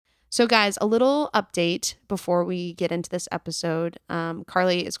So, guys, a little update before we get into this episode.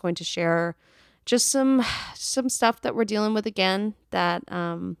 Carly is going to share just some stuff that we're dealing with again that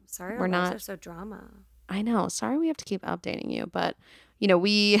Sorry, our we're lives not. are so drama. I know. Sorry, we have to keep updating you, but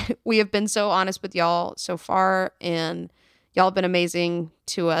we we have been so honest with y'all so far, and y'all have been amazing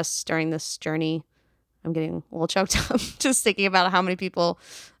to us during this journey. I'm getting a little choked up just thinking about how many people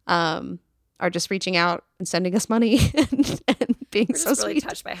um, are just reaching out and sending us money and being We're so just really sweet.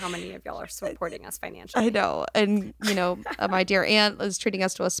 touched by how many of y'all are supporting us I financially. know. And, my dear aunt is treating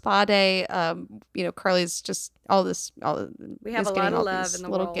us to a spa day. Carly's just We have is a lot getting of all love in these the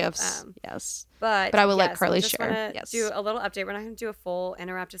little world. gifts. Yes. But But I will let yes, we Carly just want share. to do Yes. a little update. We're not going to do a full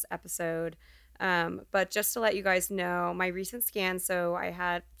interrupt this episode. But just to let you guys know, my recent scan. So I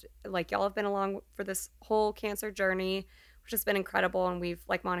had, like, y'all have been along for this whole cancer journey, which has been incredible. And we've,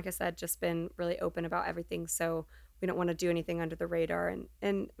 like Monica said, just been really open about everything. So we don't want to do anything under the radar.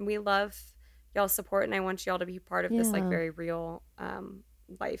 And we love y'all's support. And I want y'all to be part of this, like, Yeah. very real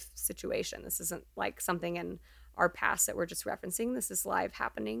life situation. This isn't like something in our past that we're just referencing. This is live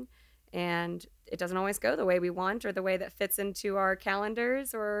happening. And it doesn't always go the way we want or the way that fits into our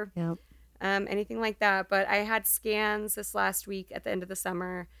calendars or Yep. anything like that. But I had scans this last week at the end of the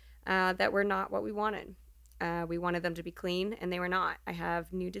summer that were not what we wanted. We wanted them to be clean, and they were not. I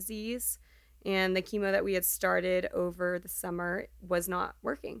have new disease, and the chemo that we had started over the summer was not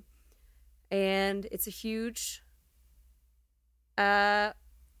working. And it's a huge, uh,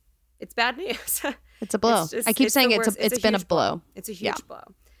 it's bad news. It's a blow. I keep It's the saying worst. it's been a blow. It's a Yeah. huge blow.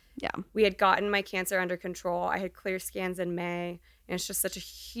 Yeah. We had gotten my cancer under control. I had clear scans in May, and it's just such a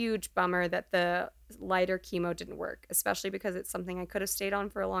huge bummer that the lighter chemo didn't work, especially because it's something I could have stayed on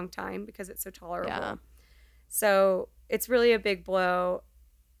for a long time because it's so tolerable. Yeah. So it's really a big blow,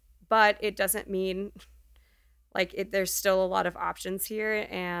 but it doesn't mean there's still a lot of options here,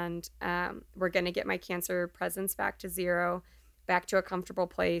 and we're going to get my cancer presence back to zero, back to a comfortable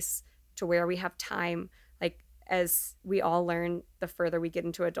place to where we have time. Like, as we all learn, the further we get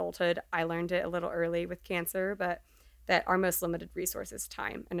into adulthood, I learned it a little early with cancer, but that our most limited resource is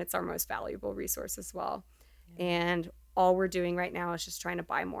time, and it's our most valuable resource as well. Yeah. And all we're doing right now is just trying to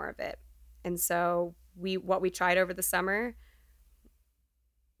buy more of it. And so what we tried over the summer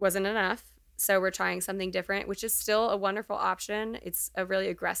wasn't enough. So we're trying something different, which is still a wonderful option. It's a really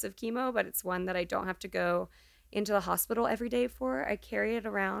aggressive chemo, but it's one that I don't have to go into the hospital every day for. I carry it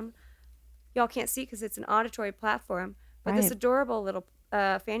around. Y'all can't see because it's an auditory platform, but this adorable little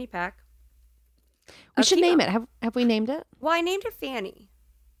fanny pack. We should name it. Have we named it? Well, I named it Fanny.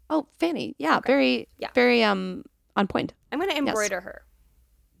 Oh, Fanny. Yeah, okay. Very on point. I'm going to embroider her.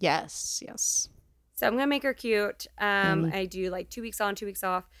 Yes, yes. So I'm going to make her cute. I do like 2 weeks on, 2 weeks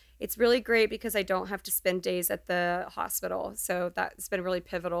off. It's really great because I don't have to spend days at the hospital. So that's been really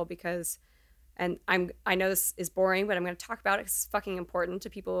pivotal because, and I know this is boring, but I'm going to talk about it because it's fucking important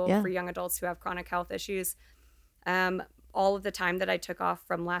to people, for young adults who have chronic health issues. All of the time that I took off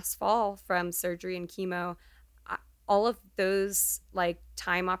from last fall from surgery and chemo, all of those like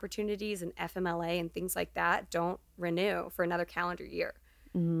time opportunities and FMLA and things like that don't renew for another calendar year.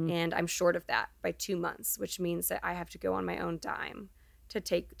 Mm-hmm. And I'm short of that by 2 months, which means that I have to go on my own dime to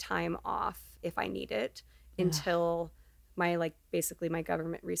take time off if I need it until my basically my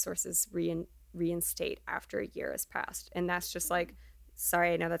government resources reinstate after a year has passed. And that's just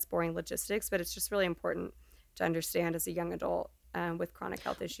sorry, I know that's boring logistics, but it's just really important to understand as a young adult with chronic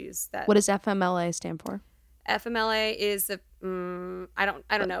health issues. That what does FMLA stand for? FMLA is I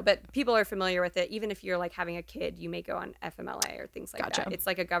don't know, but people are familiar with it. Even if you're having a kid, you may go on FMLA or things like that. It's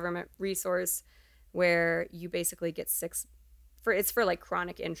like a government resource where you basically get it's for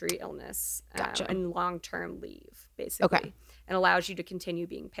chronic injury, illness, and long-term leave, basically, and allows you to continue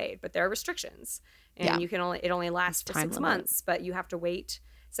being paid. But there are restrictions, and it only lasts for 6 months, but you have to wait.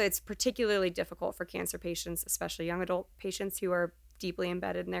 So it's particularly difficult for cancer patients, especially young adult patients who are deeply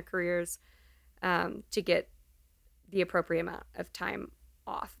embedded in their careers, to get the appropriate amount of time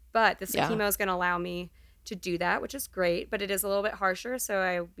off. But this chemo is going to allow me to do that, which is great, but it is a little bit harsher, so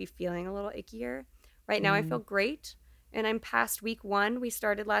I'll be feeling a little ickier. Right now I feel great, and I'm past week 1. We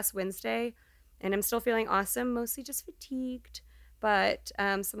started last Wednesday, and I'm still feeling awesome, mostly just fatigued, but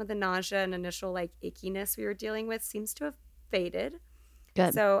some of the nausea and initial ickiness we were dealing with seems to have faded.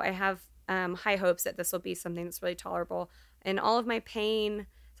 Good. So I have high hopes that this will be something that's really tolerable. And all of my pain,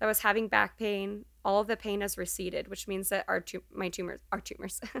 so I was having back pain, all of the pain has receded, which means that my tumors are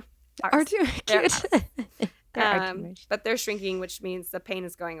tumors. Are tumors. But they're shrinking, which means the pain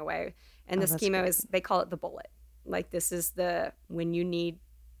is going away. And this chemo is, they call it the bullet. This is the when you need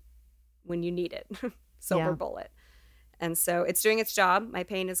it, silver bullet. And so it's doing its job. My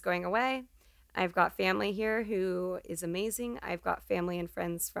pain is going away. I've got family here who is amazing. I've got family and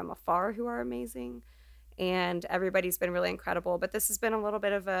friends from afar who are amazing. And everybody's been really incredible. But this has been a little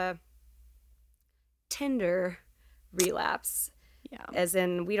bit of a tender relapse. Yeah. As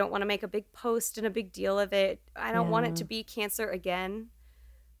in, we don't want to make a big post and a big deal of it. I don't want it to be cancer again.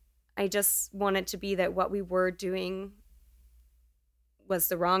 I just want it to be that what we were doing was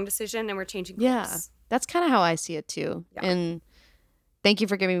the wrong decision and we're changing course. Yeah, that's kind of how I see it too. Yeah. And thank you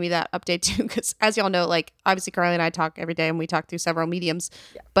for giving me that update too, because as y'all know, like obviously Carly and I talk every day and we talk through several mediums,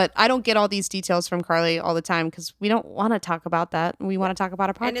 but I don't get all these details from Carly all the time because we don't want to talk about that. We want to talk about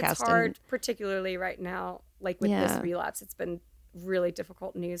our podcast. And it's hard, particularly right now, like with this relapse, it's been really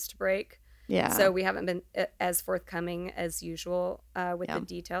difficult news to break. Yeah. So we haven't been as forthcoming as usual with the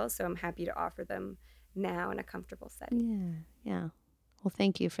details. So I'm happy to offer them now in a comfortable setting. Yeah. Well,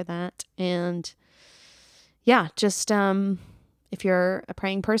 thank you for that. And yeah, just if you're a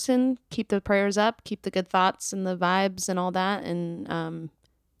praying person, keep the prayers up, keep the good thoughts and the vibes and all that. And,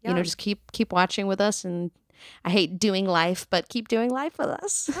 you know, just keep watching with us. And I hate doing life, but keep doing life with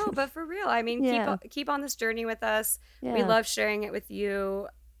us. No, but for real. I mean, keep on this journey with us. Yeah. We love sharing it with you.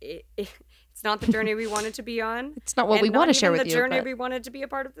 It's not the journey we wanted to be on. It's not what we want to share with you. It's not the journey we wanted to be a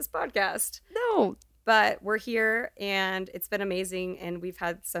part of this podcast. No. But we're here and it's been amazing and we've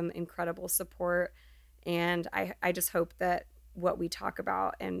had some incredible support. And I just hope that what we talk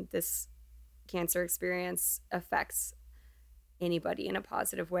about and this cancer experience affects anybody in a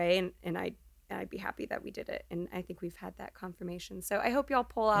positive way. And I'd be happy that we did it. And I think we've had that confirmation. So I hope y'all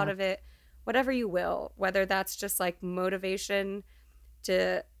pull out of it whatever you will, whether that's just like motivation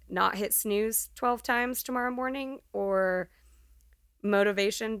to not hit snooze 12 times tomorrow morning or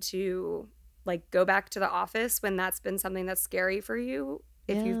motivation to like go back to the office when that's been something that's scary for you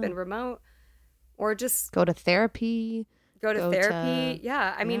if you've been remote, or just go to therapy.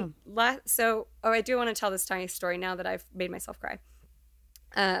 Yeah. I mean, I do want to tell this tiny story now that I've made myself cry.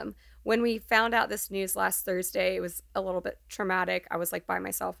 When we found out this news last Thursday, it was a little bit traumatic. I was like by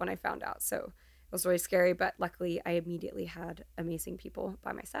myself when I found out. So it was really scary, but luckily I immediately had amazing people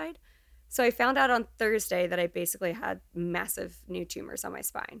by my side. So I found out on Thursday that I basically had massive new tumors on my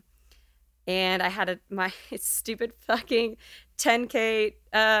spine. And I had my stupid fucking 10K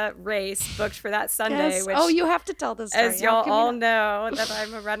race booked for that Sunday. Yes. Which, you have to tell this story. As y'all all know that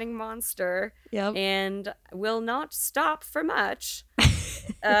I'm a running monster. Yep. And will not stop for much.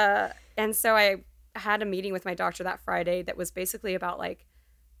 And so I had a meeting with my doctor that Friday that was basically about like,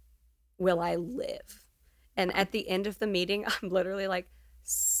 will I live? And at the end of the meeting, I'm literally like,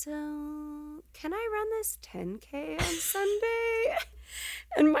 so can I run this 10K on Sunday?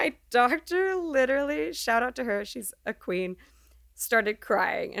 And my doctor literally, shout out to her, she's a queen, started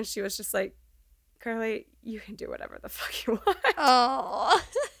crying. And she was just like, Carly, you can do whatever the fuck you want. Oh.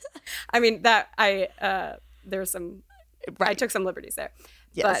 I mean, there's some, I took some liberties there.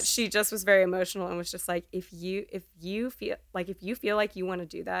 Yes. But she just was very emotional and was just like, if you feel like you want to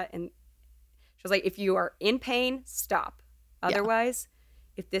do that, and she was like, if you are in pain, stop. Otherwise,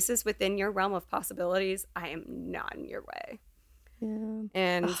 if this is within your realm of possibilities, I am not in your way. Yeah.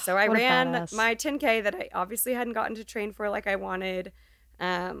 And so I ran my 10K that I obviously hadn't gotten to train for like I wanted.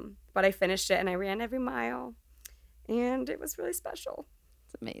 But I finished it and I ran every mile and it was really special.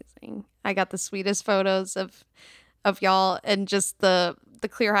 It's amazing. I got the sweetest photos of y'all and just the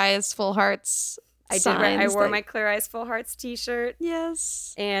Clear Eyes Full Hearts. I wore my Clear Eyes Full Hearts t-shirt.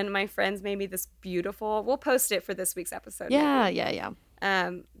 Yes. And my friends made me this beautiful, we'll post it for this week's episode. Yeah.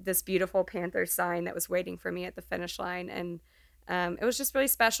 This beautiful Panther sign that was waiting for me at the finish line. And it was just really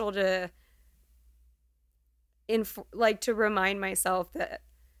special to remind myself that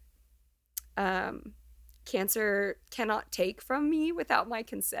cancer cannot take from me without my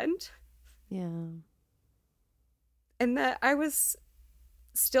consent. Yeah. And that I was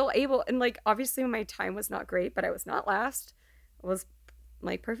still able, and like obviously my time was not great, but I was not last. I was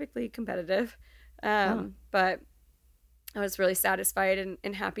like perfectly competitive. But I was really satisfied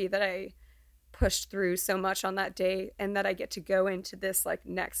and happy that I pushed through so much on that day and that I get to go into this like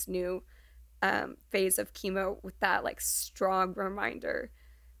next new phase of chemo with that like strong reminder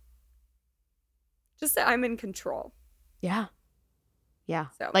just that I'm in control. Yeah.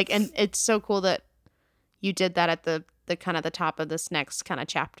 So. Like, and it's so cool that you did that at the kind of the top of this next kind of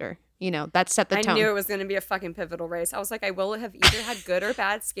chapter. You know, that set the tone. I knew it was going to be a fucking pivotal race. I was like, I will have either had good or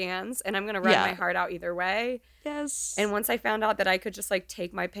bad scans, and I'm going to run my heart out either way. Yes. And once I found out that I could just like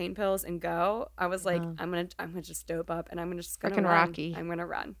take my pain pills and go, I was like, I'm gonna just dope up, and I'm just gonna run. Rocky. I'm gonna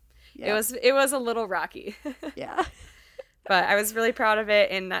run. Yeah. It was a little rocky. Yeah. But I was really proud of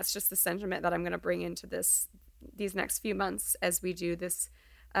it, and that's just the sentiment that I'm gonna bring into this these next few months as we do this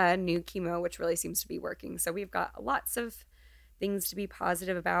new chemo, which really seems to be working. So we've got lots of things to be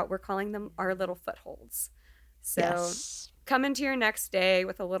positive about. We're calling them our little footholds. So come into your next day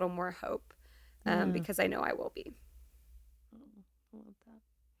with a little more hope, because I know I will be. I love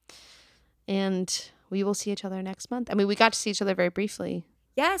that. And we will see each other next month. I mean, we got to see each other very briefly.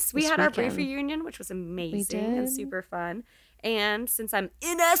 Yes, we had our brief reunion, which was amazing and super fun. And since I'm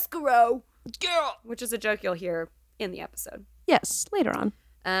in escrow, which is a joke you'll hear in the episode. Yes, later on.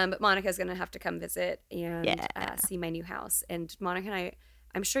 But Monica's going to have to come visit and see my new house. And Monica and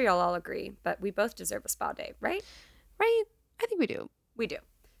I'm sure y'all all agree, but we both deserve a spa day, right? Right? I think we do. We do.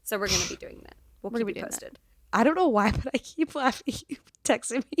 So we're going to be doing that. We'll keep you posted. I don't know why, but I keep laughing. You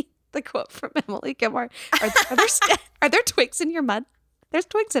texted me the quote from Emily Gilmore. Are there twigs in your mud? There's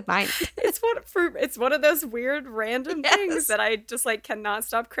twigs in mine. It's one of those weird random things that I just like cannot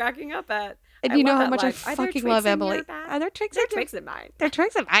stop cracking up at. And you know how much I fucking love Emily. Are there twigs in mine? There are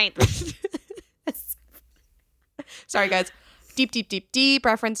twigs in mine. Sorry, guys. Deep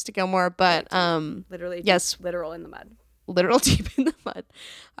reference to Gilmore, but literally, yes, literal in the mud. Literal deep in the mud.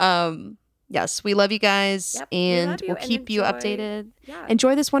 Yes, we love you guys, and we'll keep you updated. Yeah.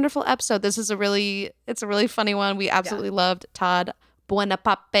 Enjoy this wonderful episode. It's a really funny one. We absolutely loved Todd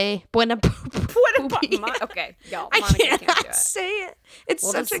Buenapape. Okay, y'all. I can't say it. It's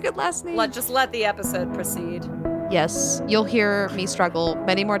such a good last name. Just let the episode proceed. Yes, you'll hear me struggle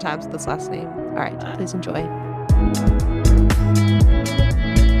many more times with this last name. All right, please enjoy.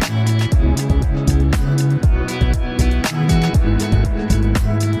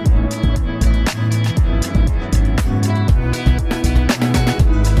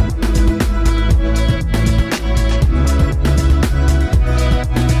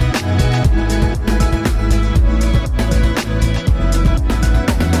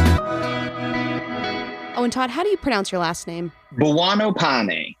 Oh, and Todd, how do you pronounce your last name? Buono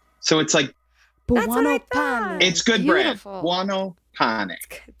pane. So it's like Buono pane. It's good Beautiful. Bread. Buono pane.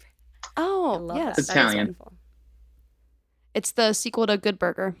 Oh, yes. It's Italian. It's the sequel to Good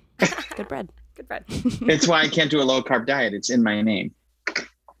Burger. Good bread. Good bread. It's why I can't do a low carb diet. It's in my name.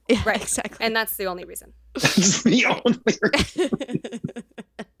 Yeah, right, exactly. And that's the only reason. That's the only reason.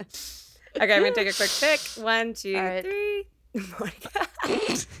 Okay, I'm going to take a quick pick. 1, 2, 3.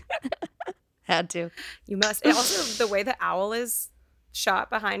 Had to. You must. Also, the way the owl is shot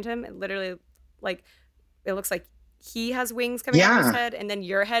behind him, it literally, like, it looks like he has wings coming out of his head, and then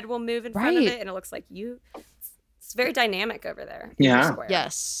your head will move in front of it, and it looks like you. It's very dynamic over there. Yeah.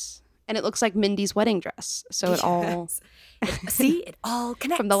 Yes. And it looks like Mindy's wedding dress. So it all... See? It all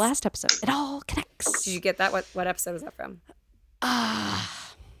connects. From the last episode. It all connects. Did you get that? What episode was that from? I'm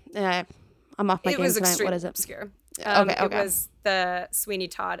off my game tonight. What is it? It was extremely obscure. It was the Sweeney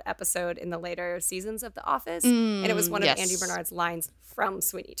Todd episode in the later seasons of The Office, and it was one of Andy Bernard's lines from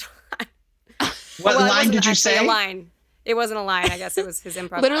Sweeney Todd. What line did you say? A line. It wasn't a line. I guess it was his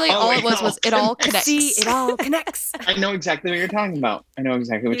improv. Literally, all it was it all connects. See, it all connects. I know exactly what you're talking about. I know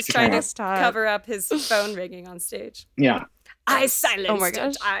exactly what He's you're talking about. He's trying to cover up his phone ringing on stage. Yeah. I silenced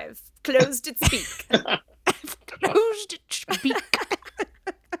it. I've closed its beak. I've closed its beak.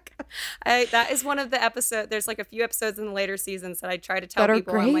 That is one of the episodes. There's like a few episodes in the later seasons that I try to tell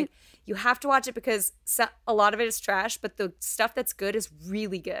people. I'm like, you have to watch it because a lot of it is trash, but the stuff that's good is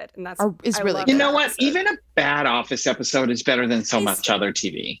really good, and is really good. You know what? Even a bad Office episode is better than so much other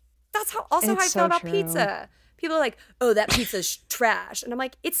TV. That's how I feel about pizza. People are like, "Oh, that pizza's trash," and I'm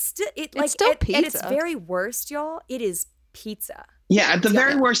like, "It's still still pizza. At its very worst, y'all. It is pizza." Yeah, at the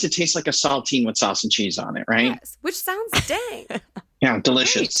very worst, it tastes like a saltine with sauce and cheese on it, right? Yes, which sounds dang. Yeah,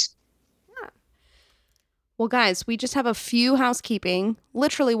 delicious. Right. Well, guys, we just have a few housekeeping,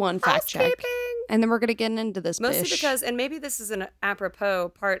 literally one fact check, and then we're going to get into this Mostly because, and maybe this is an apropos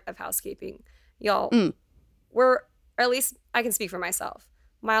part of housekeeping, y'all, we're, or at least I can speak for myself,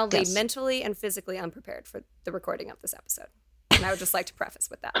 mildly mentally and physically unprepared for the recording of this episode. And I would just like to preface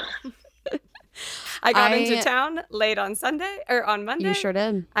with that. I got into town late on Monday. You sure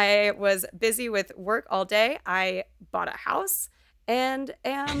did. I was busy with work all day. I bought a house and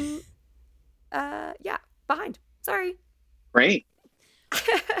am, behind. Sorry. Great.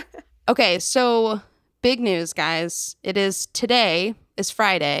 Okay, so big news, guys. Today is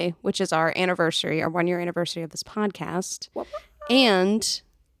Friday, which is our 1-year anniversary of this podcast. And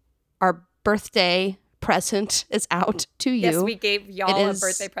our birthday present is out to you. Yes, we gave y'all a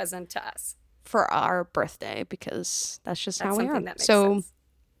birthday present to us. For our birthday, because that's just how we are. That makes sense.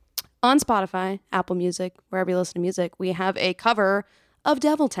 On Spotify, Apple Music, wherever you listen to music, we have a cover of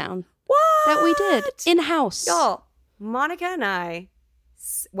Deviltown. That we did in-house. Y'all, Monica and I,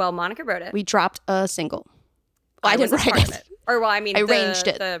 Monica wrote it. We dropped a single. I didn't write it. Or well, I mean, I arranged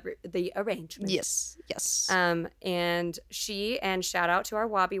it. The arrangement. Yes. And she, and shout out to our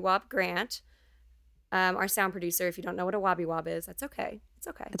Wobby Wob Grant, our sound producer. If you don't know what a Wobby Wob is, that's okay. It's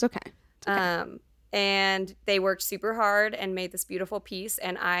okay. It's okay. And they worked super hard and made this beautiful piece,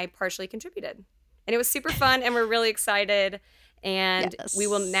 and I partially contributed. And it was super fun, and we're really excited. And we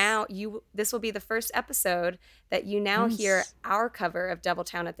will now, this will be the first episode that you now hear our cover of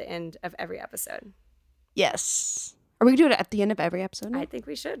Deviltown at the end of every episode. Yes. Are we going to do it at the end of every episode? I think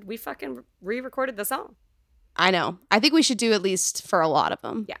we should. We fucking re-recorded the song. I know. I think we should do at least for a lot of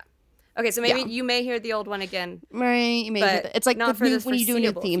them. Yeah. Okay, so maybe you may hear the old one again. Right. You may hear it's like not when you do a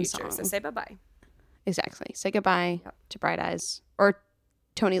new theme future, song. So say bye-bye. Exactly. Say goodbye to Bright Eyes or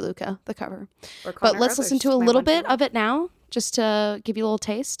Tony Luca, the cover. But let's listen to a little bit of it now, just to give you a little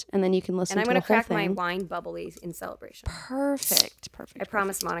taste, and then you can listen to the whole thing. And I'm going to crack my wine bubbly in celebration. Perfect. I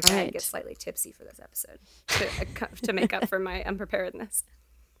promised Monica I'd get slightly tipsy for this episode to make up for my unpreparedness.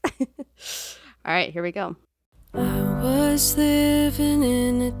 All right, here we go. I was living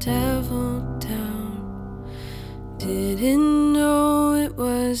in a devil town. Didn't know it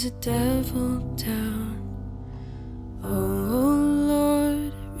was a devil town. Oh Lord,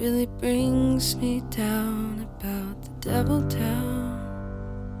 it really brings me down about the devil town.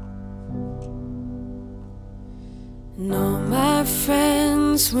 And all my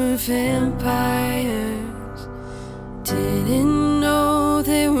friends were vampires. Didn't know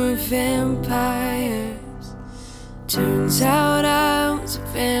they were vampires. Turns out I was a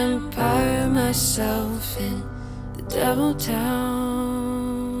vampire myself in the devil town.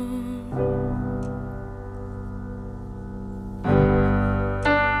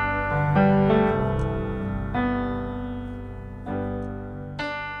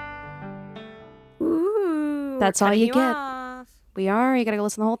 Ooh, that's all you get. Off. You gotta go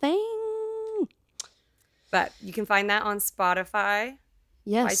listen to the whole thing. But you can find that on Spotify.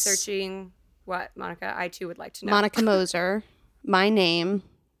 Yes. By searching what, Monica? I too would like to know. Monica Moser, my name,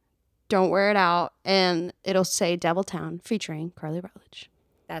 Don't Wear It Out, and it'll say Deviltown featuring Carly Rutledge.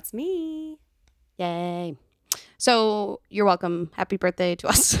 That's me. Yay. So you're welcome. Happy birthday to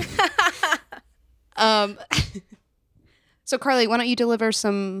us. So Carly, why don't you deliver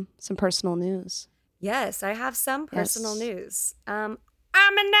some personal news? Yes, I have some personal news. I'm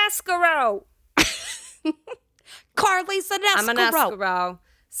an Escaro. Carly's an Escaro. I'm an Escaro.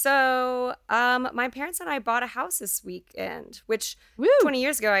 So my parents and I bought a house this weekend, which 20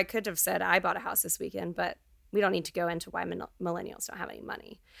 years ago I could have said I bought a house this weekend, but we don't need to go into why millennials don't have any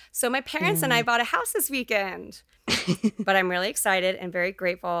money. So my parents and I bought a house this weekend. But I'm really excited and very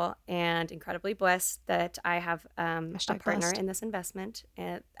grateful and incredibly blessed that I have a partner in this investment.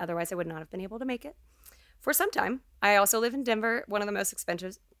 And otherwise, I would not have been able to make it for some time. I also live in Denver, one of the most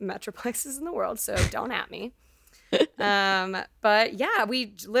expensive metroplexes in the world, so don't at me. But yeah,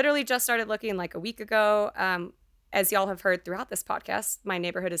 we literally just started looking like a week ago. As y'all have heard throughout this podcast, my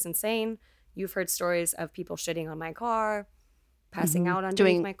neighborhood is insane. You've heard stories of people shitting on my car, passing out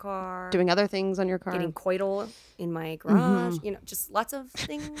underneath my car, doing other things on your car, getting coital in my garage. You know, just lots of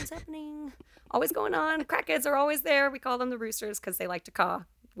things happening, always going on. Crackheads are always there. We call them the roosters because they like to caw,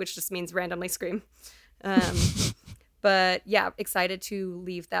 which just means randomly scream. But yeah, excited to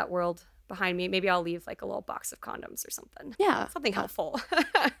leave that world behind me. Maybe I'll leave like a little box of condoms or something. Yeah, something helpful.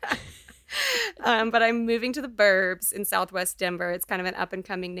 But I'm moving to the burbs in Southwest Denver. It's kind of an up and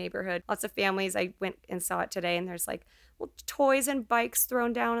coming neighborhood. Lots of families. I went and saw it today, and there's like toys and bikes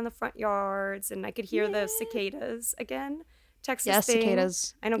thrown down in the front yards, and I could hear the cicadas again. Texas thing.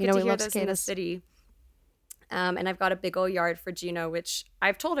 Cicadas. I don't get to hear those in the city. And I've got a big old yard for Gino, which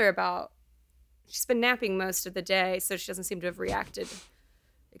I've told her about. She's been napping most of the day, so she doesn't seem to have reacted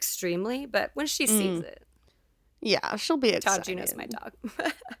extremely. But when she sees it, yeah, she'll be excited. Todd Gino's my dog.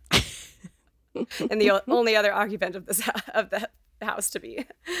 And the only other occupant of the house to be.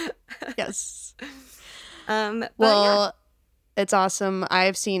 Yes. Well, it's awesome.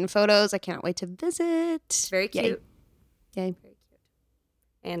 I've seen photos. I can't wait to visit. It's very cute. Yay. Very cute.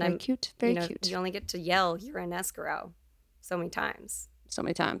 And very cute. Very cute. You only get to yell, "You're an Escaro," so many times. So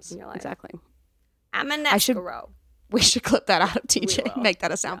many times. In your life. Exactly. I'm an Escaro. We should clip that out of TJ. Make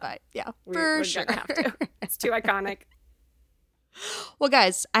that a soundbite. Yeah, we're sure. Gonna have to. It's too iconic. Well,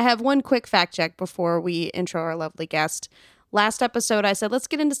 guys, I have one quick fact check before we intro our lovely guest. Last episode, I said, let's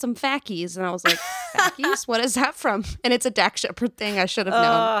get into some fackies. And I was like, fackies? What is that from? And it's a Dak Shepard thing. I should have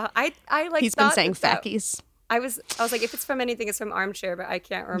known. I like He's been saying fackies. I was like, if it's from anything, it's from Armchair, but I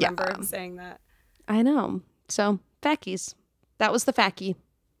can't remember him saying that. I know. So, fackies. That was the facky.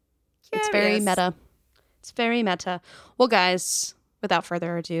 It's very meta. It's very meta. Well, guys, without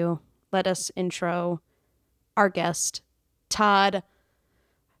further ado, let us intro our guest, Todd.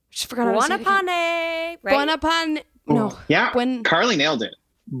 Just forgot how to say it again. Buonapane, right? Buonapane. No. Yeah. Carly nailed it.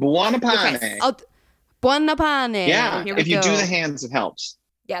 Buonapane. Okay. Buonapane. Yeah. Here we If you go. do the hands, it helps.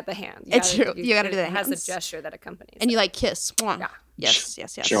 Yeah, the hand. It's true. You got to do the It has hands. a gesture that accompanies And it. you like kiss. Mwah. Yeah. Yes.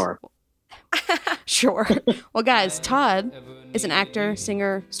 Sure. Sure. Well, guys, Todd is an actor,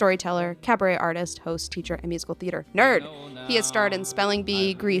 singer, storyteller, cabaret artist, host, teacher, and musical theater nerd. He has starred in Spelling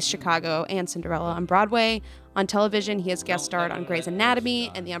Bee, Grease, Chicago, and Cinderella on Broadway. On television, he has guest starred on Grey's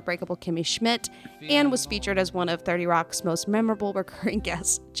Anatomy and The Unbreakable Kimmy Schmidt, and was featured as one of 30 Rock's most memorable recurring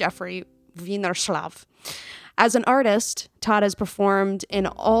guests, Jeffrey Wienerschlav. As an artist, Todd has performed in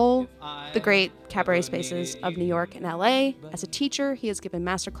all the great cabaret spaces of New York and LA. As a teacher, he has given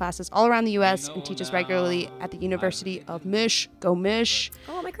master classes all around the U.S. and teaches regularly at the University of Mich, go Mich,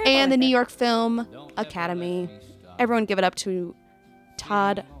 Oh, my grandpa and the liked New it. York Film Academy. Everyone give it up to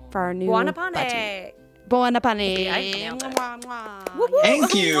Todd for our new Buonapane. buddy. Buonapane. Okay, I nailed it. Mwah, mwah. Woo, woo.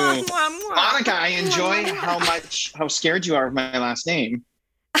 Thank you. Mwah, mwah, mwah. Monica, I enjoy how scared you are of my last name.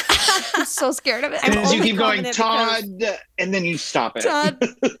 I'm so scared of it. Because you only keep going, confident Todd, and then you stop it. Todd,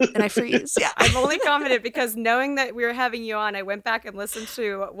 and I freeze. Yeah. I'm only confident because knowing that we were having you on, I went back and listened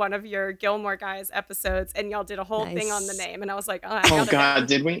to one of your Gilmore Guys episodes, and y'all did a whole thing on the Nice. name, and I was like, Oh, God,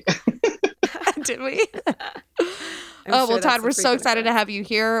 did we? Did we? Oh, well, Todd, we're so excited to have you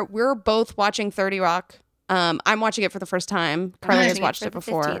here. We're both watching 30 Rock. I'm watching it for the first time. Carly has watching it watched for it the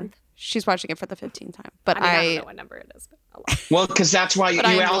before. 15th. She's watching it for the 15th time. But I don't know what number it is, but a lot. Well, because that's why But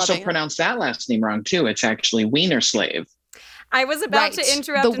I you am also loving it. pronounce that last name wrong, too. It's actually Wiener Slave. I was about Right. to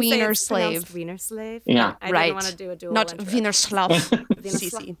interrupt The and Wiener say it's pronounced Slave. Wiener Slave. Yeah. I Right. didn't want to do a dual Not interrupt. Wienerschlav.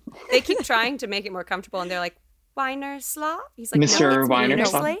 Cece. They keep trying to make it more comfortable, and they're like, Wiener Slav? He's like, Mr. no, it's Wiener Wiener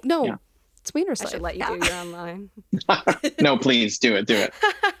Slav? Slave. No, Yeah. it's Wiener I Slave. should let you Yeah. do your own line. No, please, do it.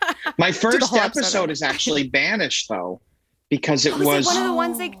 My first whole episode episode of it. is actually banished, though, because it Was was... it one of the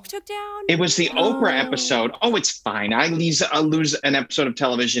ones they took down? It was the Oprah episode. Oh, it's fine. I lose an episode of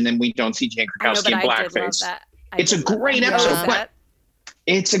television and we don't see Jane I know, Krakowski but in I did love blackface. that. It's a great What was episode, that?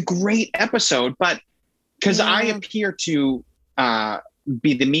 It's a great episode, but because I Yeah. appear to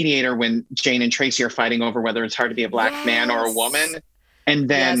be the mediator when Jane and Tracy are fighting over whether it's hard to be a black man or a Yes. woman. And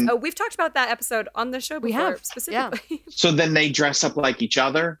then, Yes. Oh, we've talked about that episode on the show before. We have, Specifically. so then they dress up like each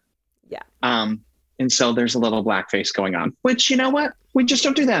other. Yeah. And so there's a little blackface going on, which, you know what? We just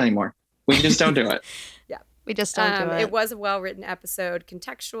don't do that anymore. We just don't do it. We just don't do it. It was a well-written episode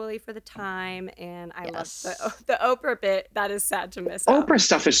contextually for the time, and I Yes. love the Oprah bit. That is sad to miss out. Oprah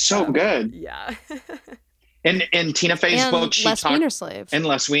stuff is so good. Yeah. And Tina Fey's and book, she Les talked... Wiener Slave. And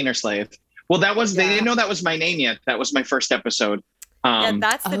Les Wiener Slave. Well, they didn't know that was my name yet. That was my first episode. Yeah,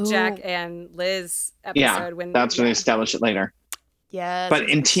 that's the Jack Oh. and Liz episode. Yeah, when that's when they established it later. Yes. But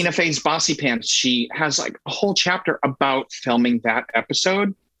in Tina Fey's Bossy Pants, she has like a whole chapter about filming that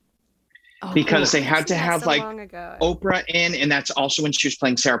episode Oh, because they I've had seen to that have so like long ago. Oprah in, and that's also when she was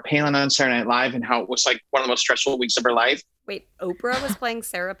playing Sarah Palin on Saturday Night Live, and how it was like one of the most stressful weeks of her life. Wait, Oprah was playing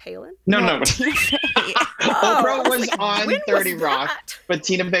Sarah Palin? No. Oh, Oprah I was like, on when 30 was Rock, that? but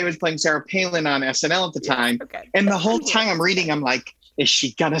Tina Fey was playing Sarah Palin on SNL at the Yes, time. okay. And the whole time I'm reading, I'm like, is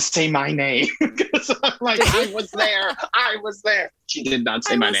she gonna say my name? Because I'm like, I was there. She did not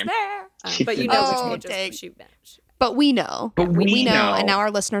say I my was name. there. She But you did know not Oh, say which my name. one dang. just she meant. But we know. But we know. And now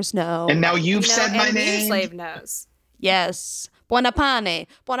our listeners know. And now you've said my and Wiener name. Slave knows. Yes. Buonapane.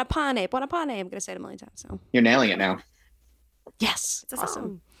 Buonapane. Buonapane. I'm going to say it a million times. So, You're nailing it now. yes. It's a Awesome.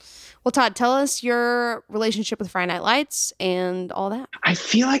 song. Well, Todd, tell us your relationship with Friday Night Lights and all that. I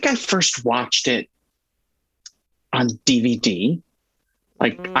feel like I first watched it on DVD.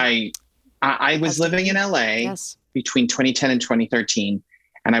 Like I was living in LA Yes. between 2010 and 2013,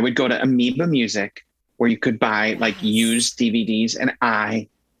 and I would go to Amoeba Music where you could buy like Yes. used DVDs, and I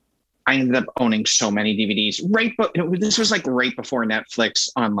ended up owning so many DVDs. This was like right before Netflix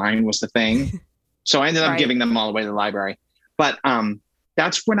online was the thing, so I ended up Right. giving them all away to the library. But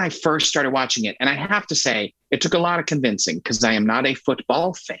that's when I first started watching it, and I have to say it took a lot of convincing because I am not a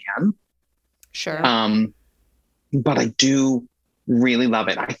football fan. Sure. But I do really love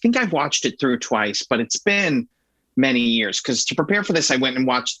it. I think I've watched it through twice, but it's been many years because to prepare for this, I went and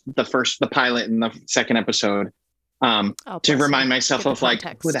watched the pilot and the second episode Oh, to bless remind you. myself Give of the like,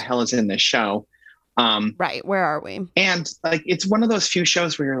 context. who the hell is in this show? Right. Where are we? And like, it's one of those few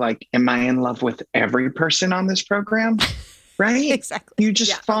shows where you're like, am I in love with every person on this program? Right? Exactly. You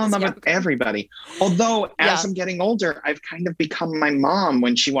just Yeah, fall in love yeah. with everybody. Although as Yeah. I'm getting older, I've kind of become my mom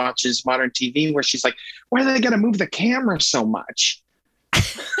when she watches modern TV, where she's like, why are they going to move the camera so much?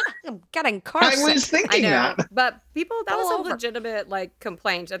 I'm getting car sick. I was thinking that. But people, that was All a over. legitimate like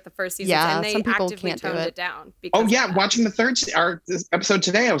complaint at the first season, Yeah, and they some people actively can't do toned it. it down. Oh yeah, watching the this episode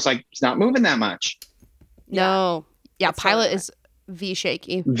today, I was like, it's not moving that much. No. Yeah, It's pilot totally is V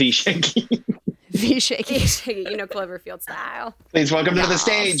shaky. V shaky. V shaky. you know, Cloverfield style. Please welcome to the Yes.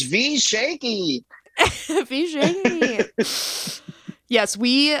 stage, V shaky. V shaky. Yes,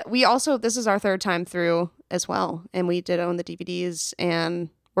 we also, this is our third time through as well. And we did own the DVDs, and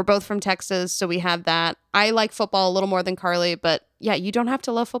we're both from Texas, so we have that. I like football a little more than Carly, but yeah, you don't have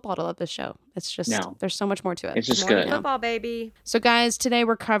to love football to love this show. It's just, No. there's so much more to it. It's just More good. football, baby. So guys, today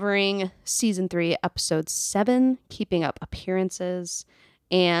we're covering season 3, episode 7, Keeping Up Appearances.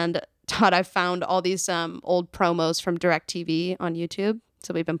 And Todd, I found all these old promos from DirecTV on YouTube.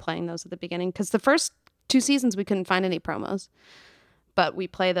 So we've been playing those at the beginning, because the first 2 seasons we couldn't find any promos. But we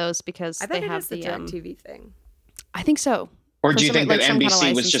play those because I they bet it have is the the DirecTV thing. I think so. Or For do you some- think like that some kind of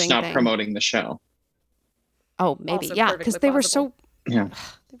NBC was just licensing not thing. promoting the show? Oh, maybe. Also Yeah, because perfectly they were plausible. so Yeah.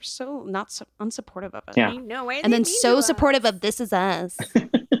 they were so not so unsupportive of it. Yeah. Ain't no way And they then mean so to us. supportive of This Is Us.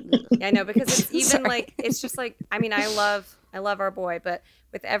 Yeah, I know, because it's even Sorry. like, it's just like, I mean, I love our boy, but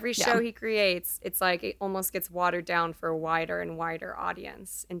with every show Yeah. he creates, it's like it almost gets watered down for a wider and wider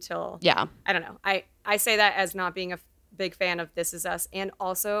audience until, Yeah. I don't know. I say that as not being a big fan of This Is Us, and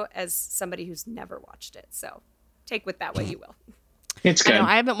also as somebody who's never watched it. So take with that what you will. It's I good. know,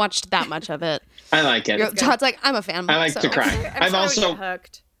 I haven't watched that much of it. I like it. Todd's like, I'm a fan. I like so. to cry. I'm I've sure I would also, get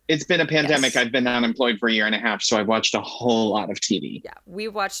hooked. it's been a pandemic. Yes. I've been unemployed for a year and a half, so I watched a whole lot of TV. Yeah, we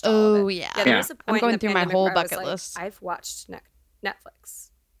watched all Oh, of it. yeah. There Yeah. was a point I'm in going the through my pandemic whole where I was bucket like, list. I've watched Netflix.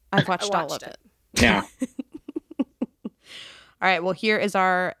 I've watched all of watched it. Yeah. All right, well, here is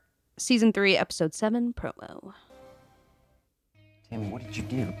our season 3, episode 7 promo. Tammy, what did you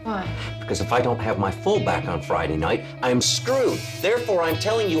do? Why? Because if I don't have my fullback on Friday night, I'm screwed. Therefore, I'm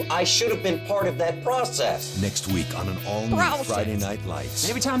telling you, I should have been part of that process. Next week on an all-new Process. Friday Night Lights. And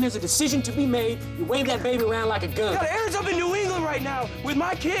every time there's a decision to be made, you wave that baby around like a gun. God, Erin's up in New England right now with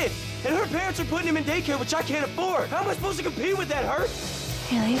my kid, and her parents are putting him in daycare, which I can't afford. How am I supposed to compete with that, Hurt?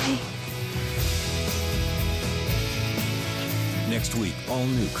 Hey, Levy. Next week, all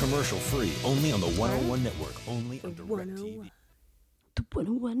new, commercial-free, only on the 101 Network, only on DirecTV. The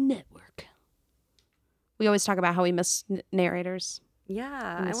 101 Network. We always talk about how we miss narrators.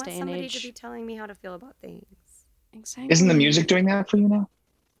 Yeah, In I this want day and somebody age. to be telling me how to feel about things. Exactly. Isn't the music doing that for you now?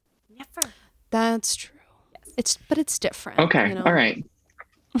 Never. That's true. Yes. But it's different. Okay. you know? All right.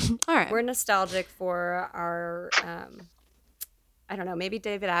 All right. We're nostalgic for our, I don't know, maybe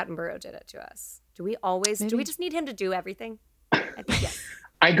David Attenborough did it to us. Do we Maybe. just need him to do everything? I think yes.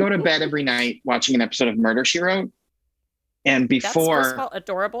 I go to bed every night watching an episode of Murder, She Wrote. And That's first of before, all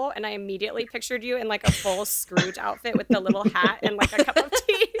adorable, and I immediately pictured you in like a full Scrooge outfit with the little hat and like a cup of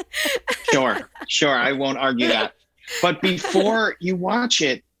tea. sure, I won't argue that. But before you watch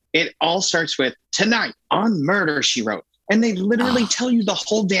it, it all starts with tonight on Murder, She Wrote. And they literally tell you the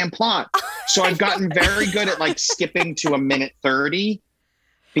whole damn plot. So I've gotten very good at like skipping to a minute 30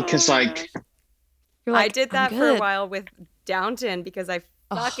 because like, You're I like, did "I'm that for a good." while with Downton because I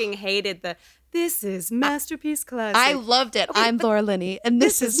fucking hated this is Masterpiece Classic. I loved it. I'm Laura Linney, and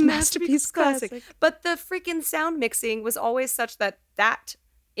this is Masterpiece Classic. But the freaking sound mixing was always such that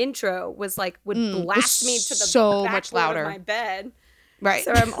intro was like would was blast me to the so backboard much louder. of my bed. Right.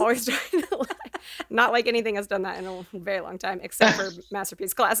 So I'm always trying to not like anything has done that in a very long time, except for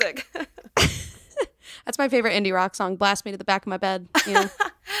Masterpiece Classic. That's my favorite indie rock song. Blast me to the back of my bed. You know?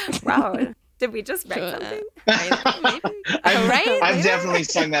 Wow. Did we just write something? Maybe. I've, Right? I've definitely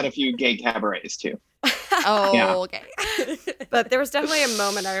sung that a few gay cabarets too. Oh, Yeah. okay. But there was definitely a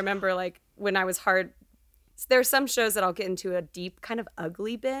moment I remember like when I was hard. There's some shows that I'll get into a deep kind of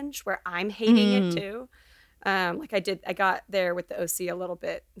ugly binge where I'm hating it too. Like I got there with the OC a little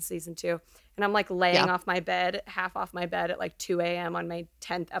bit in season 2, and I'm like laying off my bed, half off my bed at like 2 a.m. on my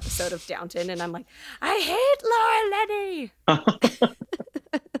 10th episode of Downton, and I'm like, I hate Laura Lenny.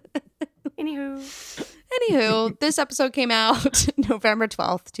 Anywho, this episode came out November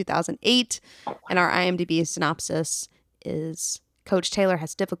 12th, 2008, and our IMDb synopsis is Coach Taylor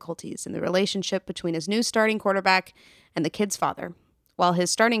has difficulties in the relationship between his new starting quarterback and the kid's father, while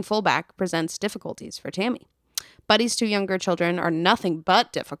his starting fullback presents difficulties for Tammy. Buddy's 2 younger children are nothing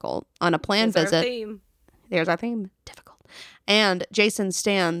but difficult on a planned There's our visit. theme. There's our theme. Difficult. And Jason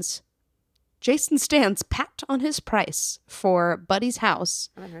stands pat on his price for Buddy's house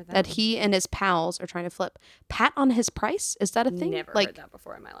I haven't heard that one. he and his pals are trying to flip. Pat on his price? Is that a thing? Never Like heard that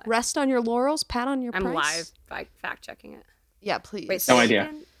before in my life. rest on your laurels, pat on your I'm price? live fact checking it. Yeah, please. Wait, No say it idea.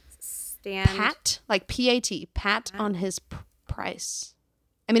 again? Stand. Pat, like PAT, pat on his price.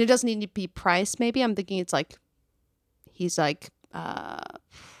 I mean, it doesn't need to be Price. Maybe I'm thinking it's like he's like. Well,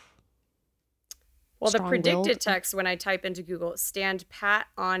 the predicted text when I type into Google, stand pat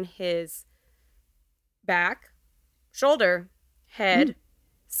on his back, shoulder, head,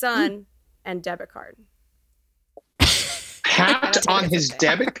 son, and debit card. Pat on his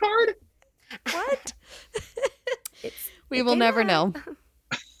debit card? What? We will never know.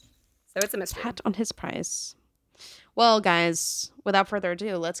 So it's a mystery. Pat on his price. Well, guys, without further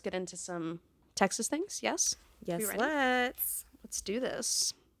ado, let's get into some Texas things. Yes? Yes, let's. Let's do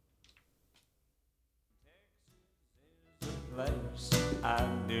this. Place I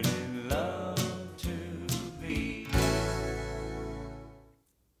didn't love to be.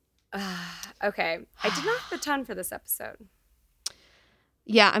 Okay. I did not have a ton for this episode.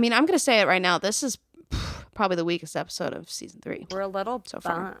 Yeah, I mean, I'm going to say it right now. This is probably the weakest episode of season 3. We're a little so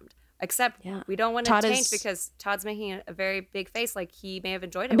bummed. Far. Except we don't want to taint because Todd's making a very big face. Like he may have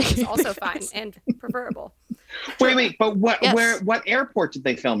enjoyed it, which is also fine and preferable. Wait, but what airport did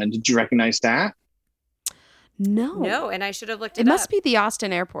they film in? Did you recognize that? No, and I should have looked it up. It must up. be the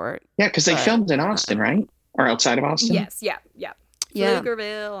Austin airport. Yeah, because they filmed in Austin, right? Or outside of Austin? Yes, yeah.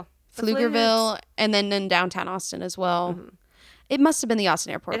 Pflugerville, and then in downtown Austin as well. Mm-hmm. It must have been the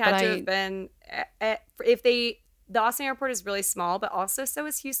Austin airport. It had to have been the Austin airport is really small, but also so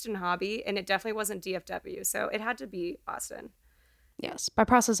is Houston Hobby, and it definitely wasn't DFW, so it had to be Austin. Yes, by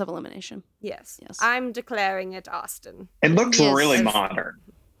process of elimination. Yes. I'm declaring it Austin. It looks really modern.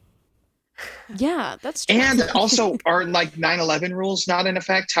 Yeah, that's true. And also, are like 9/11 rules not in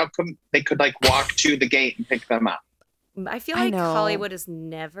effect? How come they could like walk to the gate and pick them up? I feel like Hollywood has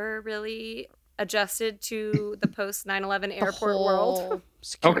never really adjusted to the post 9/11 airport world.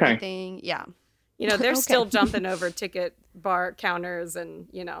 Security thing. Yeah. You know, they're still jumping over ticket bar counters and,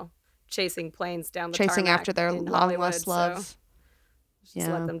 you know, chasing planes down the chasing tarmac after their long lost love. So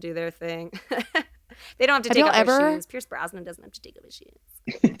just let them do their thing. They don't have to take off their shoes. Pierce Brosnan doesn't have to take off his shoes.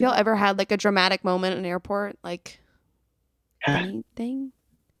 Have y'all ever had like a dramatic moment in an airport? Like anything?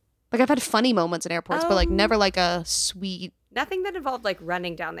 Like I've had funny moments in airports, but like never like a sweet. Nothing that involved like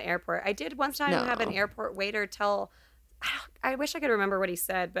running down the airport. I did one time have an airport waiter tell, I wish I could remember what he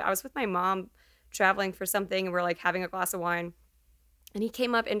said, but I was with my mom traveling for something and we're like having a glass of wine. And he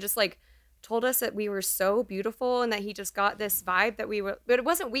came up and just like told us that we were so beautiful and that he just got this vibe that we were, but it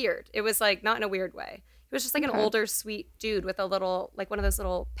wasn't weird. It was like not in a weird way. He was just like an older, sweet dude with a little, like one of those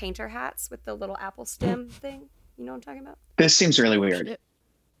little painter hats with the little apple stem thing. You know what I'm talking about? This seems really weird.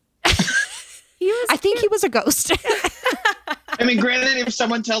 I think he was a ghost. I mean, granted, if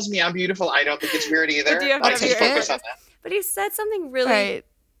someone tells me I'm beautiful, I don't think it's weird either. I'll just focus on that. But he said something really... Right.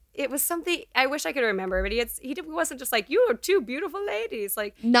 It was something I wish I could remember, but he wasn't just like, you are two beautiful ladies.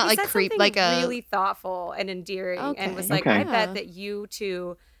 Like not like creep, like really thoughtful and endearing, and was like, I bet that you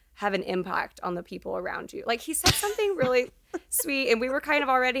two have an impact on the people around you. Like he said something really sweet, and we were kind of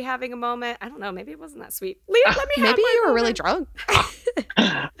already having a moment. I don't know, maybe it wasn't that sweet. Leah, let me have maybe you were moment. Really drunk.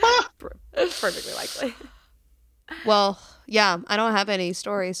 Perfectly likely. Well, yeah, I don't have any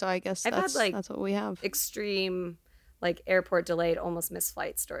stories, so I guess that's what we have. Extreme. Like airport delayed, almost missed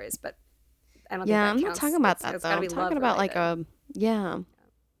flight stories, but I don't think I'm that not talking about that though. I'm talking about like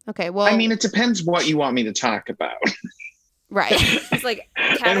Okay, well, I mean, it depends what you want me to talk about. Right. It's like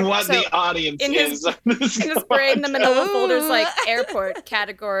and what the audience is. In his brain, the manila folder's like airport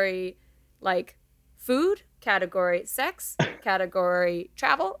category, like food category, sex category,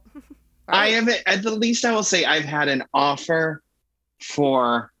 travel. Right. I have at the least I will say I've had an offer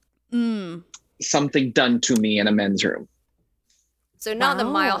for something done to me in a men's room. So not the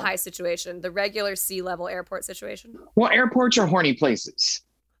Mile High situation, the regular sea level airport situation. Well, airports are horny places.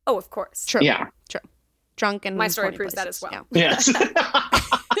 Oh, of course. True. Yeah. True. Drunk and my story proves that as well. Yeah. Yes.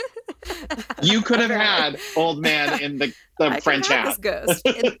 You could have had old man in the French hat. Ghost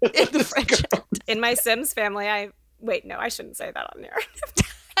in the French hat. In my Sims family, I shouldn't say that on there.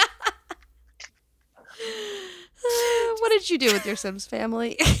 What did you do with your Sims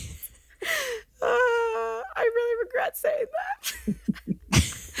family? I really regret saying that.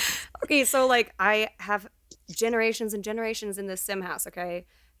 Okay, so like I have generations and generations in this sim house, okay?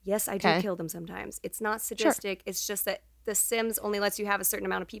 Yes, I do kill them sometimes. It's not sadistic. Sure. It's just that the Sims only lets you have a certain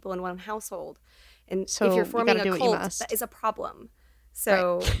amount of people in one household. And so if you're forming a cult, that is a problem.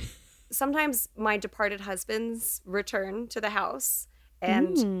 So sometimes my departed husbands return to the house,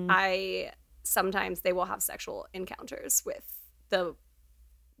 and sometimes they will have sexual encounters with the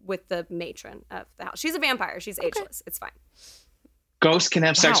matron of the house. She's a vampire. She's ageless. It's fine. Ghosts can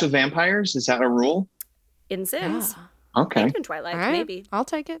have sex with vampires? Is that a rule? In Sims. Yeah. Okay. And in Twilight, maybe. I'll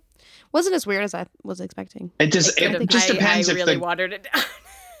take it. Wasn't as weird as I was expecting. It just depends. I really watered it down.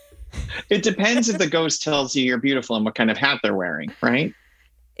 It depends if the ghost tells you you're beautiful and what kind of hat they're wearing, right?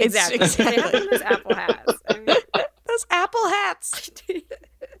 Exactly. They have those apple hats. I mean, those apple hats.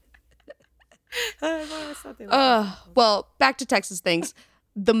 Like well, back to Texas things.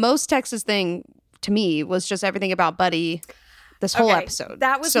 The most Texas thing to me was just everything about Buddy this whole episode.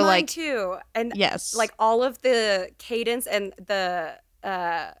 That was mine too. And yes, like all of the cadence and the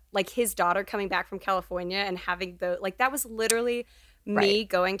like his daughter coming back from California and having the like that was literally me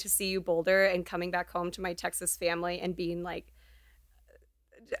going to see you Boulder and coming back home to my Texas family and being like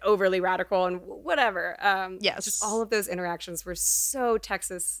overly radical and whatever. Yes, just all of those interactions were so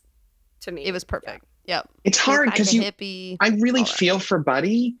Texas to me. It was perfect. Yep. It's hard because I really feel for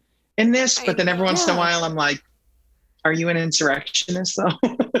Buddy in this, but then every once in a while I'm like, are you an insurrectionist though?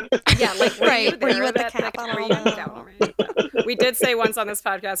 Yeah, like were you at the Capitol? We did say once on this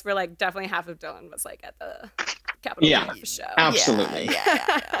podcast, we're like definitely half of Dylan was like at the Capitol for the show. Absolutely.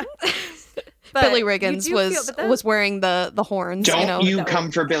 Yeah. Billy Riggins was wearing the horns. Don't you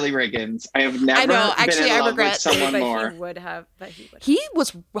come for Billy Riggins. I have never been in love with someone more. He would have. He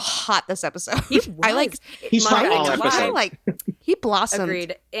was hot this episode. He was. He's hot all episode. He blossomed.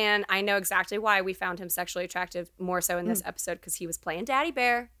 Agreed. And I know exactly why we found him sexually attractive more so in this episode because he was playing Daddy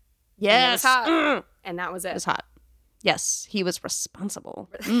Bear. Yes. And it was hot. And that was it. It was hot. Yes. He was responsible.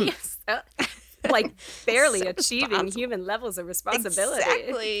 Yes. Like barely achieving human levels of responsibility.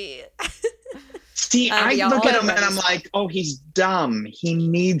 Exactly. See, I look at him and I'm like, oh, he's dumb. He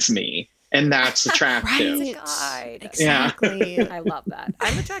needs me. And that's attractive. Right. Exactly. Yeah. I love that.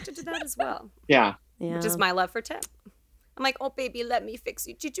 I'm attracted to that as well. Yeah. Which is my love for Tim. I'm like, oh, baby, let me fix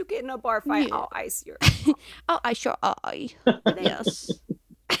you. Did you get in a bar fight? Yeah. I'll ice your I'll ice your eye. Yes.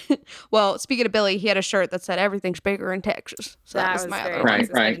 Well, speaking of Billy, he had a shirt that said everything's bigger in Texas. So that was my other right.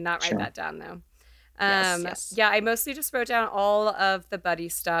 I did not write that down, though. Yes. Yeah, I mostly just wrote down all of the Buddy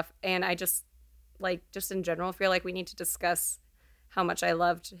stuff. And I just in general, feel like we need to discuss how much I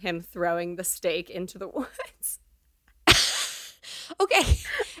loved him throwing the steak into the woods. Okay.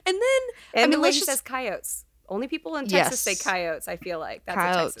 And then, the way he says coyotes. Only people in Texas say coyotes, I feel like. That's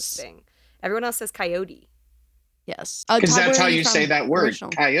a Texas thing. Everyone else says coyote. Yes. Because that's how you say that word,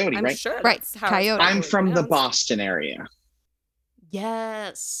 coyote, I'm right? sure that's how coyote. I'm from the Boston area.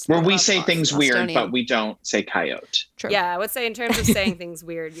 Yes. Where we say things weird, but we don't say coyote. True. Yeah, I would say in terms of saying things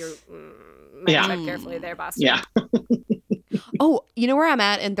weird, you're tread carefully there, Boston. Yeah. Oh, you know where I'm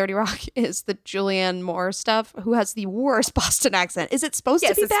at in 30 Rock is the Julianne Moore stuff, who has the worst Boston accent. Is it supposed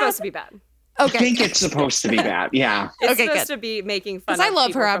to be bad? Yes, it's supposed to be bad. Okay. I think it's supposed to be bad. Yeah. It's supposed to be making fun of I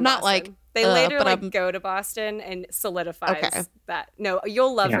love her. I'm not Boston. like they later go to Boston and solidifies that. No,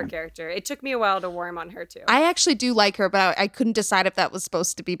 you'll love her character. It took me a while to warm on her too. I actually do like her, but I couldn't decide if that was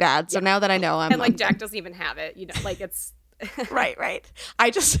supposed to be bad. So now that I know, I'm Jack doesn't even have it. You know, like it's right.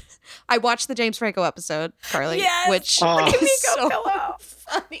 I watched the James Franco episode, Carly, which is so pillow.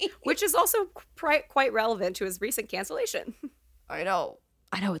 funny, which is also quite relevant to his recent cancellation. I know.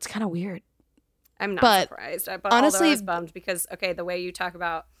 It's kind of weird. I'm not surprised. But honestly, I was bummed because the way you talk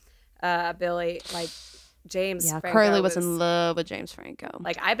about Billy, like James Franco Carly was in love with James Franco.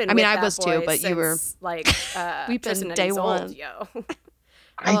 Like I was too, but you were like we've been day one. Old, yo.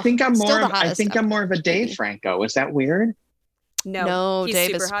 I think I'm more of a Dave Franco. Is that weird? No, he's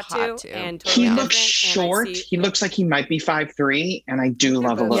Dave super is hot too. And totally he looks short. He looks like he might be 5'3", and I do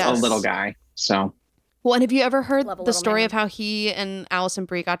love a little guy. So. Well, and have you ever heard the story of how he and Alison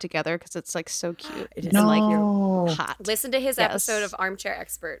Brie got together? Because it's like so cute. It is like hot. Listen to his episode of Armchair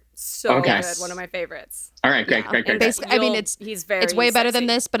Expert. So good. One of my favorites. All right, great. Basically, I mean, it's way better than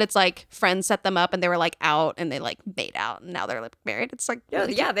this, but it's like friends set them up and they were like out and they like made out and now they're like married. It's like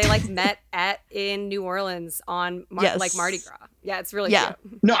really cute. They like met in New Orleans on like Mardi Gras. Yeah, it's really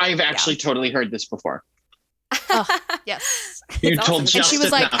cute. No, I've actually totally heard this before. Oh, yes. You told and she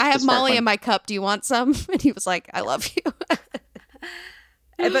was like, I have Molly in my cup. Do you want some? And he was like, I love you.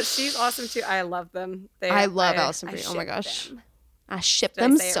 But she's awesome too. I love them. I love Alison Brie. Oh my gosh. Them. I ship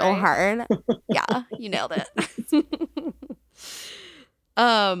them so hard. Yeah, you nailed it.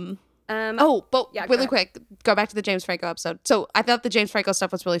 Really quick, go back to the James Franco episode. So I thought the James Franco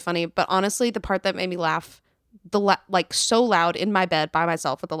stuff was really funny, but honestly, the part that made me laugh so loud in my bed by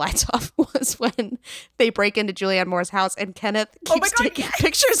myself with the lights off was when they break into Julianne Moore's house and Kenneth keeps taking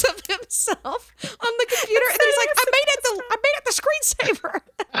pictures of himself on the computer and he's like, I made it the screensaver.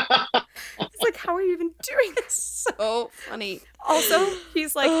 It's like, how are you even doing this? So funny. Also,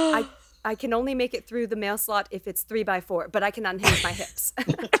 he's like, I can only make it through the mail slot if it's 3x4, but I can unhinge my hips.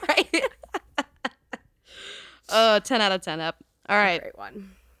 Right. 10 out of 10 up. All right. Great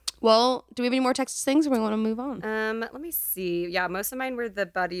one. Well, do we have any more Texas things, or we want to move on? Let me see. Yeah, most of mine were the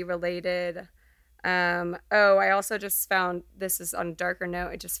buddy related. I also just found, this is on a darker note,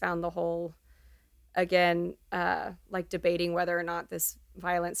 I just found the whole, again, like debating whether or not this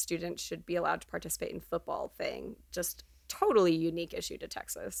violent student should be allowed to participate in football thing. Just totally unique issue to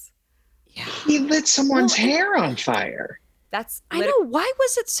Texas. Yeah. He lit someone's hair on fire. I know. Why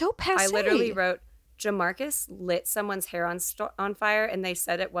was it so passe? I literally wrote, Jamarcus lit someone's hair on fire, and they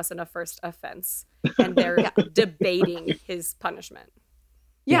said it wasn't a first offense, and they're debating his punishment.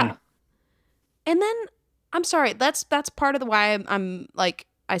 Yeah. And then, I'm sorry, that's part of the why I'm like,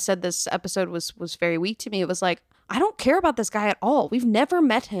 I said this episode was very weak to me. It was like, I don't care about this guy at all. We've never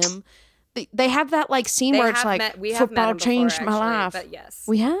met him. They have that like scene where it's like, football changed my life. But yes.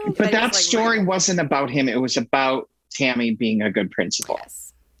 We have. But that story wasn't about him. It was about Tammy being a good principal. Yes.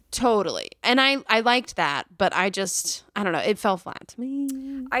 Totally. And I liked that, but I don't know. It fell flat to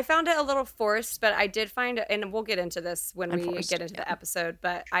me. I found it a little forced, but I did find it, and we'll get into this when we get into the episode,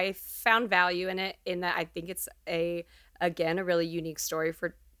 but I found value in it, in that I think it's a really unique story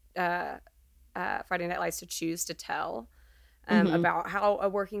for Friday Night Lights to choose to tell. About how a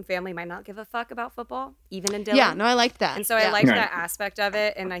working family might not give a fuck about football, even in Dillon. Yeah, no, I liked that. And so I liked that aspect of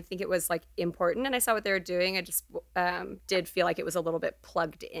it, and I think it was like important, and I saw what they were doing. I just did feel like it was a little bit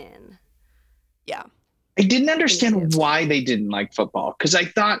plugged in. Yeah. I didn't understand why they didn't like football, because I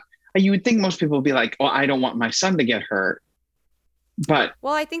thought, you would think most people would be like, well, I don't want my son to get hurt. But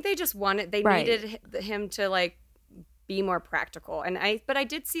well, I think they just needed him to like be more practical. But I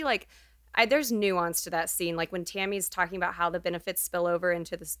did see like, there's nuance to that scene. Like when Tammy's talking about how the benefits spill over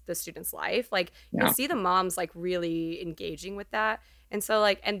into the student's life, like you see the moms like really engaging with that. And so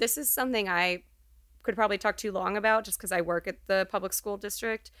like, and this is something I could probably talk too long about just because I work at the public school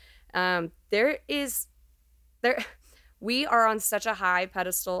district. We are on such a high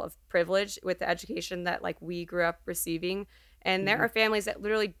pedestal of privilege with the education that like we grew up receiving. And there are families that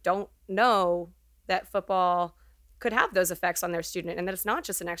literally don't know that football could have those effects on their student, and that it's not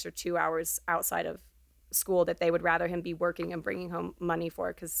just an extra 2 hours outside of school that they would rather him be working and bringing home money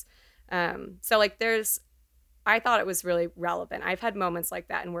for. Because so like I thought it was really relevant. I've had moments like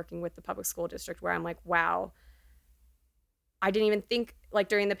that in working with the public school district where I'm like, wow, I didn't even think like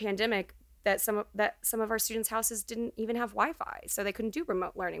during the pandemic that some of our students' houses didn't even have Wi-Fi, so they couldn't do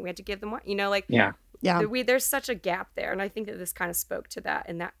remote learning. We had to give them, there's such a gap there, and I think that this kind of spoke to that,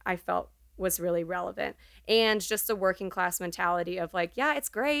 and that I felt was really relevant. And just the working class mentality of like, yeah, it's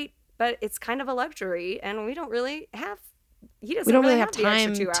great, but it's kind of a luxury, and we don't really have. We don't really have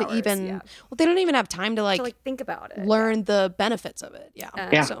time to even. Yeah. Well, they don't even have time to like think about it, learn the benefits of it.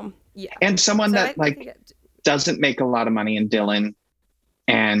 And someone that doesn't make a lot of money in Dillon,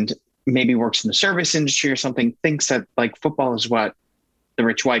 and maybe works in the service industry or something, thinks that like football is what the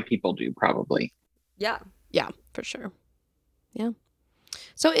rich white people do, probably. Yeah, for sure. Yeah.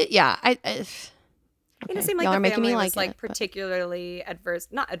 So it seemed like the family was like particularly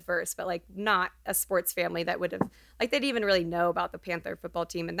not adverse, but like not a sports family that would have like they'd even really know about the Panther football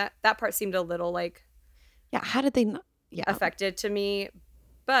team, and that part seemed a little like how did they not affected to me.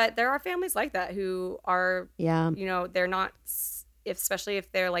 But there are families like that who are they're not, especially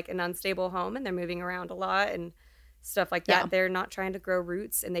if they're like an unstable home and they're moving around a lot and stuff like that. They're not trying to grow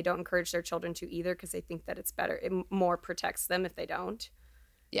roots, and they don't encourage their children to either, because they think that it's better, it more protects them if they don't.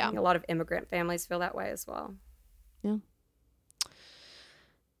 Yeah, a lot of immigrant families feel that way as well. Yeah.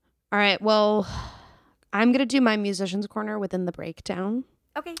 All right. Well, I'm gonna do my musician's corner within the breakdown.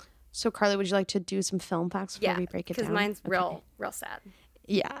 Okay. So, Carly, would you like to do some film facts before we break it down? Because mine's real sad.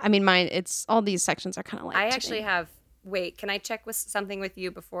 Yeah, I mean, it's all these sections are kind of like. I actually have. Wait, can I check with something with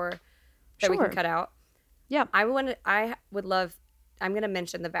you before that we can cut out? Yeah. I would love. I'm gonna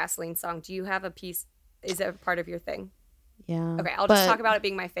mention the Vaseline song. Do you have a piece? Is it a part of your thing? Yeah. Okay, I'll just talk about it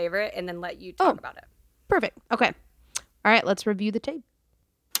being my favorite and then let you talk about it. Perfect. Okay. All right, let's review the tape.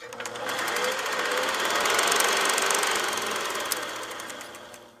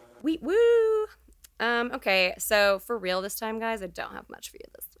 Woo! Okay, so for real this time, guys, I don't have much for you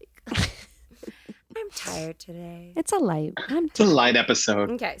this week. I'm tired today. It's a light. It's a light episode.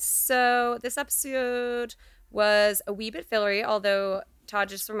 Okay, so this episode was a wee bit fillery, although Todd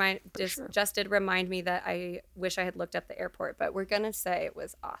just did remind me that I wish I had looked up the airport, but we're going to say it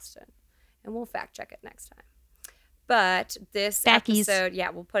was Austin, and we'll fact check it next time. But this episode,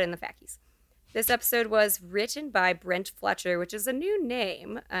 we'll put in the fackies. This episode was written by Brent Fletcher, which is a new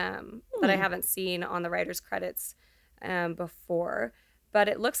name that I haven't seen on the writer's credits before, but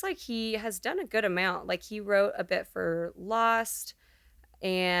it looks like he has done a good amount. Like he wrote a bit for Lost,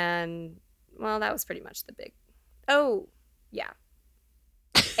 and well, that was pretty much the big. Oh, yeah.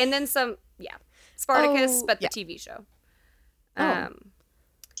 And then some, Spartacus, but the TV show.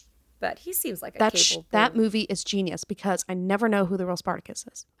 But he seems like a capable. That movie is genius because I never know who the real Spartacus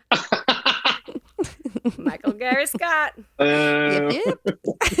is. Michael Gary Scott. Yep.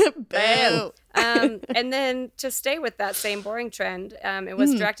 Boo. And then to stay with that same boring trend, it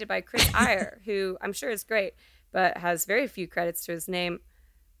was directed by Chris Iyer, who I'm sure is great, but has very few credits to his name.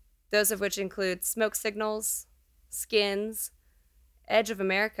 Those of which include Smoke Signals, Skins, Edge of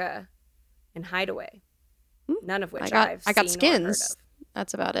America, and Hideaway. None of which I've seen Skins. or heard of.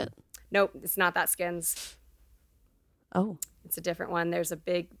 That's about it. Nope, it's not that Skins. Oh. It's a different one. There's a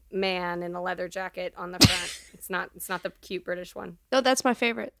big man in a leather jacket on the front. It's not the cute British one. No, that's my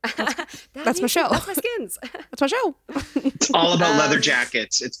favorite. That's my show. That's my Skins. That's my show. It's all about leather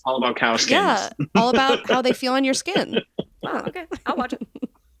jackets. It's all about cow skins. Yeah, all about how they feel on your skin. Wow, okay. I'll watch it.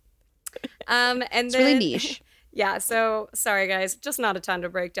 And it's then, really niche. Yeah, so sorry guys, just not a ton to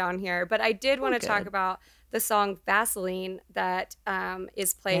break down here, but I did want to talk about the song Vaseline that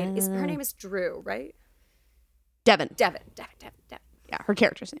is played. Her name is Drew, right? Devin. Yeah, her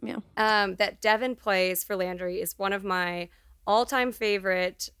character's name, that Devin plays for Landry is one of my all-time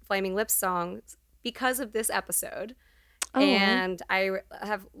favorite Flaming Lips songs because of this episode. Oh. And I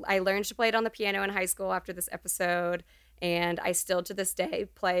learned to play it on the piano in high school after this episode, and I still to this day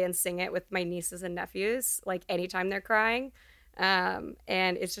play and sing it with my nieces and nephews, like anytime they're crying. And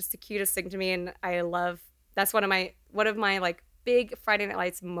it's just the cutest thing to me, and that's one of my like big Friday Night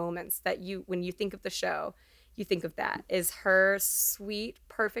Lights moments that when you think of the show, you think of that, is her sweet,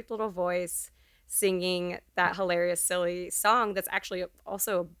 perfect little voice singing that hilarious, silly song that's actually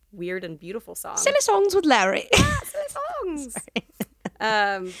also a weird and beautiful song. Silly songs with Larry. Yeah, silly songs.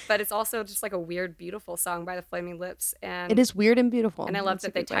 But it's also just like a weird, beautiful song by the Flaming Lips. And it is weird and beautiful. And I love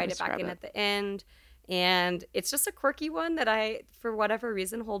that they tied it back in at the end. And it's just a quirky one that I, for whatever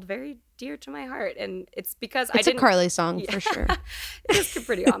reason, hold very dear to my heart. And it's because it's a Carly song for sure. It's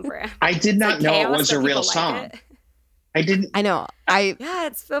pretty on brand. I did not know it was a real song. I didn't. I know. Yeah,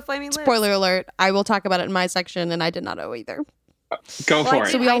 it's the Flaming Lips. Spoiler alert. I will talk about it in my section, and I did not know either. Go for it.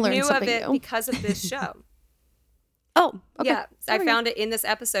 So we all learned knew something of it new. because of this show. Oh, okay. Yeah. I found it in this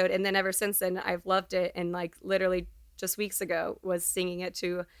episode, and then ever since then, I've loved it. And like literally just weeks ago, was singing it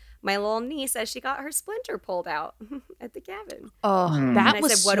to my little niece as she got her splinter pulled out at the cabin. Oh, and that I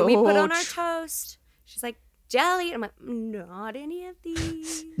was said, "What do we put on our toast?" She's like, "Jelly." And I'm like, "Not any of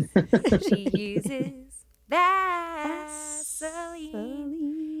these." She uses Vaseline.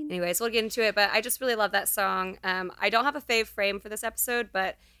 Anyways, we'll get into it, but I just really love that song. I don't have a fave frame for this episode,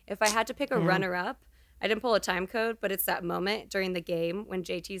 but if I had to pick a runner-up, I didn't pull a time code, but it's that moment during the game when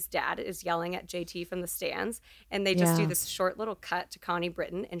JT's dad is yelling at JT from the stands, and they just do this short little cut to Connie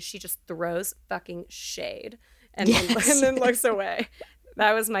Britton, and she just throws fucking shade and then looks away.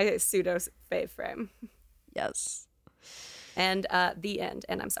 That was my pseudo fave frame. Yes. And the end,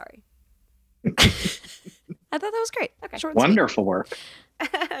 and I'm sorry. I thought that was great. Okay. Short and wonderful work.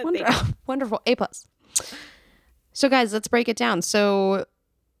 Wonderful. A+. So guys, let's break it down. So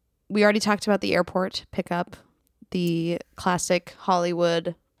we already talked about the airport pickup, the classic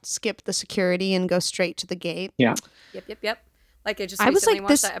Hollywood skip the security and go straight to the gate. Yeah. Yep. Like I just recently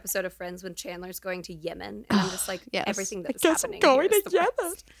watched that episode of Friends when Chandler's going to Yemen, and I'm just like, everything that is happening. I'm going here to is Yemen.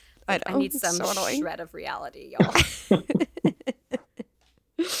 worst. I know. I need some shred of reality, y'all.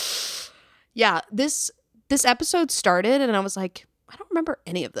 Yeah, this episode started, and I was like, I don't remember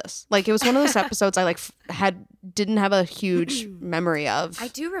any of this. Like, it was one of those episodes I didn't have a huge memory of. I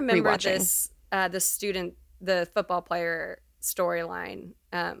do remember this, the football player storyline.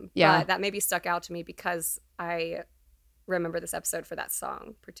 But that maybe stuck out to me because I remember this episode for that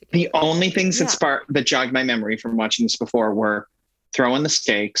song particularly. The only things that jogged my memory from watching this before were throwing the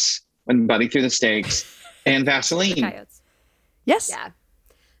steaks, when Buddy threw the steaks, and Vaseline. Coyotes. Yes.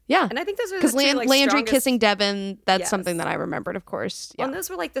 Yeah. And I think those were because the two, like, Landry strongest... kissing Devin, that's something that I remembered, of course. Yeah. Well, and those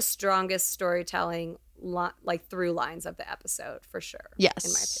were like the strongest storytelling through lines of the episode for sure. Yes.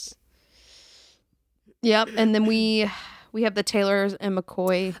 In my opinion. Yep. And then we have the Taylor and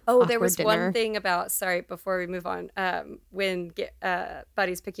McCoy. Oh, there was dinner. one thing about, sorry, before we move on, when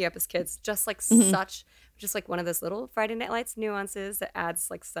Buddy's picking up his kids, just like just like one of those little Friday Night Lights nuances that adds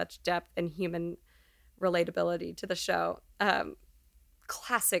like such depth and human relatability to the show.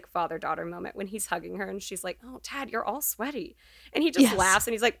 Classic father-daughter moment when he's hugging her and she's like, "Oh, Dad, you're all sweaty." And he just laughs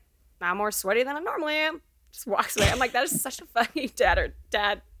and he's like, "I'm more sweaty than I normally am." Just walks away. I'm like, that is such a funny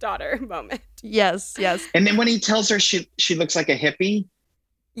dad-daughter moment. Yes. And then when he tells her she looks like a hippie.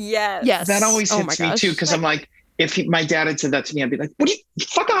 Yes. That always hits me too, because I'm like, if my dad had said that to me, I'd be like,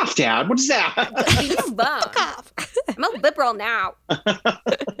 fuck off, Dad. What is that? Fuck off. I'm a liberal now.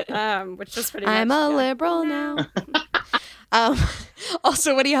 which was pretty I'm much, a liberal now.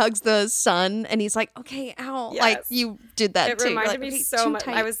 Also, when he hugs the son and he's like, okay, ow. Yes. Like, you did that It too. reminded Like, me okay, so too much.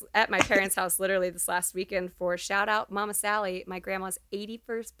 tight. I was at my parents' house literally this last weekend for shout out Mama Sally, my grandma's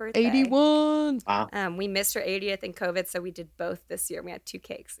 81st birthday. 81. Wow. We missed her 80th in COVID, so we did both this year. We had 2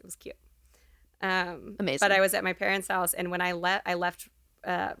 cakes. It was cute. Amazing. But I was at my parents' house, and when I left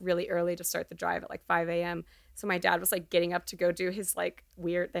really early to start the drive at like 5 a.m. So my dad was like getting up to go do his like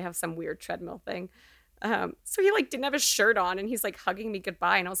weird, they have some weird treadmill thing. So he like didn't have his shirt on, and he's like hugging me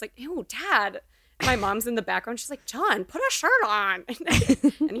goodbye, and I was like, ew, Dad. And my mom's in the background. She's like, John, put a shirt on.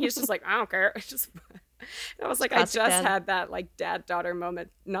 And he's just like, I don't care. I was like, I just had that like dad-daughter moment,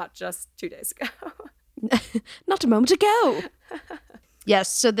 not just 2 days ago. Not a moment ago. Yes.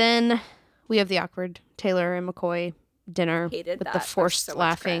 So then we have the awkward Taylor and McCoy dinner Hated with that. the There's forced so much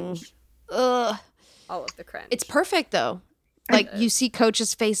laughing. cringe. Ugh. All of the cringe. It's perfect though. Like you see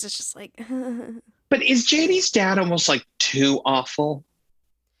Coach's face. It's just like. But is JD's dad almost like too awful?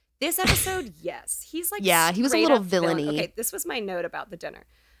 This episode, yes. He's like, yeah, he was a straight little up villain. villainy. Okay, this was my note about the dinner.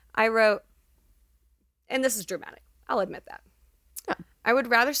 I wrote, and this is dramatic, I'll admit that. Yeah. I would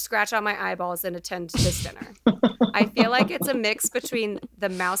rather scratch out my eyeballs than attend this dinner. I feel like it's a mix between the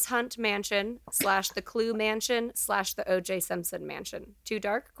Mouse Hunt mansion / the Clue mansion / the O.J. Simpson mansion. Too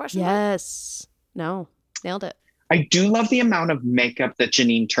dark? Question mark? Yes. No. Nailed it. I do love the amount of makeup that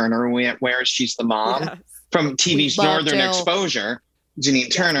Janine Turner wears. She's the mom Yes. from TV's We love Northern Jill. Exposure.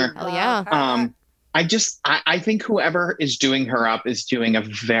 Janine Turner. Hell yeah. I think whoever is doing her up is doing a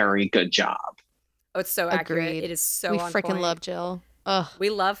very good job. Oh, it's so accurate. Agreed. It is so we on freaking point. love Jill. Ugh. We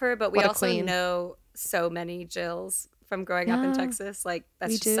love her, but we What a also queen. know so many Jills from growing up in Yeah, Texas. Like,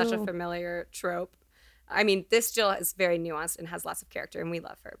 that's we just such a do. familiar trope. I mean, this Jill is very nuanced and has lots of character, and we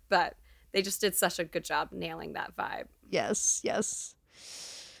love her. But they just did such a good job nailing that vibe. Yes. Yes.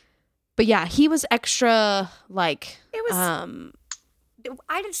 But yeah, he was extra like. It was.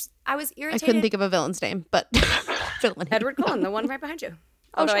 I was I irritated. couldn't think of a villain's name, but villain. Edward Cullen, the one right behind you.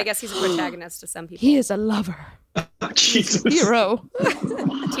 Although I guess he's a protagonist to some people. He is a lover. Jesus. Hero.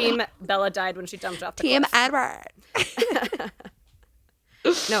 Team Bella died when she jumped off the Team cliff. Edward.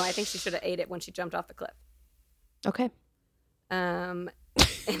 No, I think she should have ate it when she jumped off the cliff. Okay.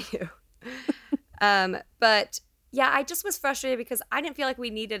 Anywho. But yeah, I just was frustrated because I didn't feel like we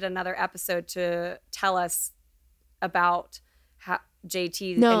needed another episode to tell us about how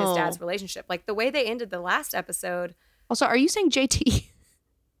JT and his dad's relationship. Like the way they ended the last episode. Also, are you saying JT?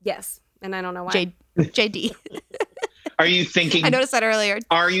 Yes. And I don't know why. JD. Are you thinking? I noticed that earlier.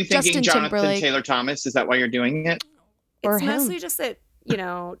 Are you thinking Justin Jonathan Timberlake. Taylor Thomas? Is that why you're doing it? Or It's him. mostly just that, you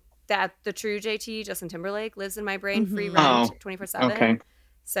know, that the true JT, Justin Timberlake, lives in my brain free Mm-hmm. rent 24/7. Okay.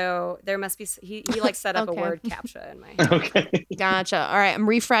 So there must be, he like set up Okay. a word captcha in my Okay. Gotcha. All right, I'm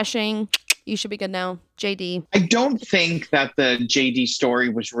refreshing. You should be good now. JD. I don't think that the JD story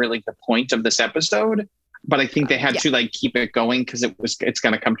was really the point of this episode, but I think they had to like keep it going because it's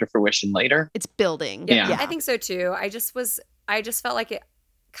going to come to fruition later. It's building. Yeah. I think so too. I just felt like it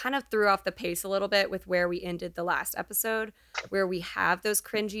kind of threw off the pace a little bit with where we ended the last episode, where we have those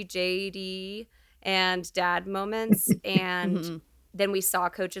cringy JD and dad moments. And then we saw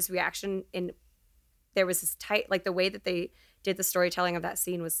Coach's reaction, and there was this tight, like the way that they did the storytelling of that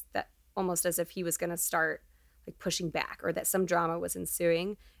scene was that almost as if he was going to start like pushing back or that some drama was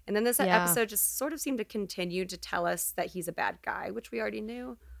ensuing. And then this episode just sort of seemed to continue to tell us that he's a bad guy, which we already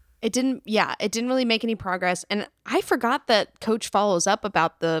knew. It didn't really make any progress. And I forgot that Coach follows up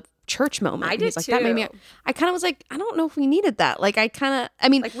about the church moment. I did He's like, that made me, too. I kind of was like, I don't know if we needed that. Like, I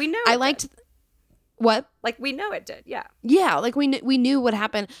mean, Like we know I it liked, did. what? Like we know it did. Yeah. Yeah, like we knew what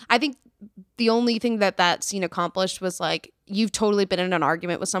happened. I think the only thing that scene accomplished was like, you've totally been in an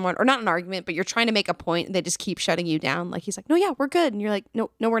argument with someone, or not an argument, but you're trying to make a point and they just keep shutting you down. Like he's like, no, yeah, we're good. And you're like, no,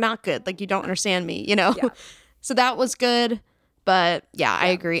 we're not good. Like you don't understand me, you know? Yeah. So that was good. But yeah, I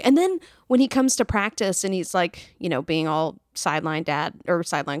agree. And then when he comes to practice and he's like, you know, being all sideline dad or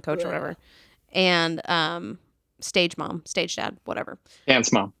sideline coach or whatever, and stage dad, whatever.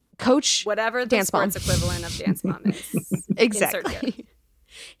 Dance mom. Coach, Whatever the dance mom. sports equivalent of dance mom is. Insert here. Exactly.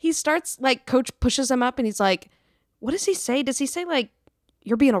 He starts like Coach pushes him up and he's like, what does he say? Does he say like,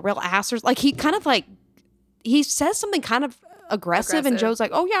 you're being a real ass? Or like he kind of like, he says something kind of aggressive. And Joe's like,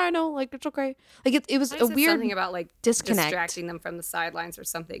 oh yeah, I know. Like it's okay. Like it was I a said weird something about like disconnect. distracting them from the sidelines or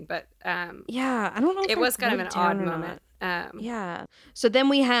something. But yeah, I don't know. If it I was kind of an wrote odd down or moment. yeah. So then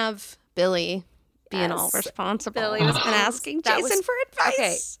we have Billy being all Yes. responsible Billy was and asking that Jason was- for advice.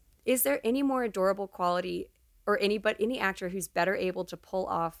 Okay. Is there any more adorable quality or any actor who's better able to pull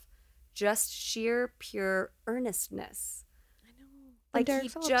off just sheer pure earnestness? I know. Like he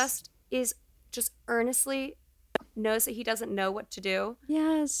just is just earnestly knows that he doesn't know what to do.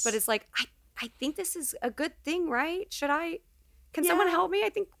 Yes. But it's like, I think this is a good thing, right? Can someone help me? I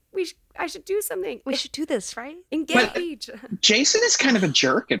think I should do something. We should do this, right? Engage. Jason is kind of a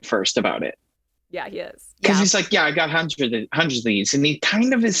jerk at first about it. Yeah, he is. Because he's like, I got hundreds of these. And he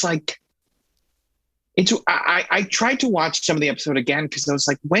kind of is like, I tried to watch some of the episode again because I was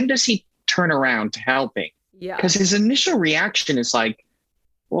like, when does he turn around to helping? Yeah. Because his initial reaction is like,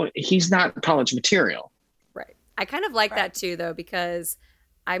 well, he's not college material. Right. I kind of like that too, though, because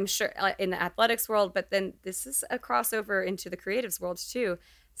I'm sure in the athletics world, but then this is a crossover into the creatives world too.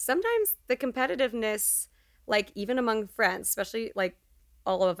 Sometimes the competitiveness, like even among friends, especially like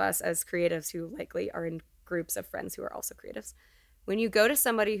all of us as creatives who likely are in groups of friends who are also creatives, when you go to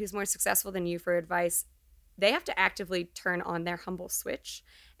somebody who's more successful than you for advice, they have to actively turn on their humble switch.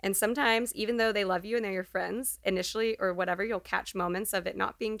 And sometimes, even though they love you and they're your friends initially or whatever, you'll catch moments of it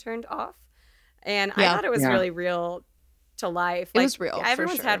not being turned off. And I thought it was really real to life. It was real.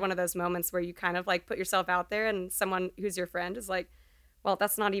 Everyone's had one of those moments where you kind of like put yourself out there and someone who's your friend is like, well,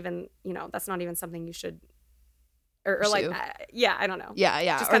 that's not even something you should, or like, I don't know.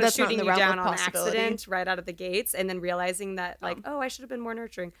 Yeah. Just kind of shooting you down on accident right out of the gates and then realizing that like, I should have been more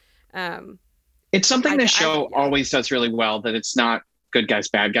nurturing. It's something the show always does really well, that it's not good guys,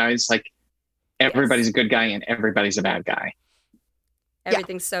 bad guys. Like everybody's a good guy and everybody's a bad guy.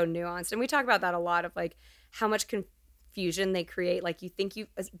 Everything's so nuanced. And we talk about that a lot of like how much confusion they create. Like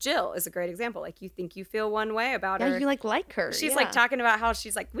Jill is a great example. Like you think you feel one way about her. You like her. She's like talking about how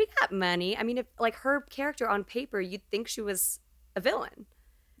she's like, we got money. I mean, if like her character on paper, you'd think she was a villain.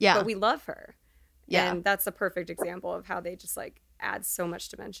 Yeah. But we love her. Yeah. And that's a perfect example of how they just like add so much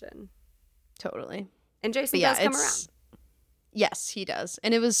dimension. Totally. And Jason does come around. Yes, he does.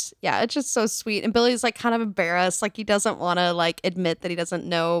 And it was, it's just so sweet. And Billy's like kind of embarrassed. Like he doesn't want to like admit that he doesn't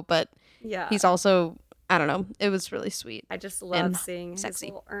know, but he's also, I don't know. It was really sweet. I just love seeing his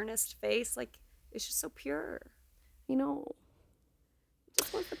little earnest face. Like it's just so pure. You know. He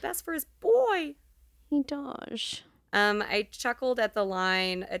just wants the best for his boy. He does. I chuckled at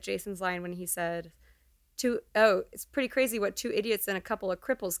Jason's line when he said, it's pretty crazy what two idiots and a couple of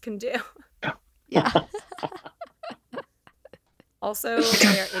cripples can do. Yeah. Also,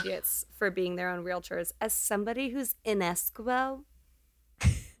 they are idiots for being their own realtors. As somebody who's in escrow,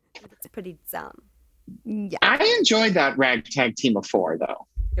 it's pretty dumb. Yeah. I enjoyed that ragtag team of four, though.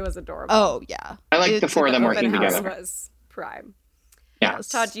 It was adorable. Oh, yeah. I like the four of them working together. Was prime. Yeah.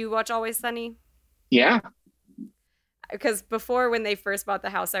 Todd, do you watch Always Sunny? Yeah. Because before, when they first bought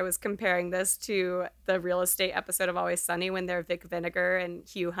the house, I was comparing this to the real estate episode of Always Sunny when they're Vic Vinegar and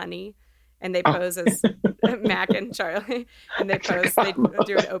Hugh Honey. And they pose as Mac and Charlie. And they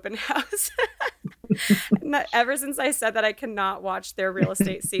do an open house. Ever since I said that, I cannot watch their real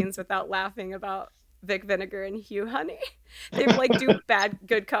estate scenes without laughing about Vic Vinegar and Hugh Honey. They like do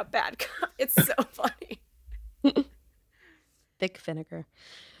good cop, bad cop. It's so funny. Vic Vinegar.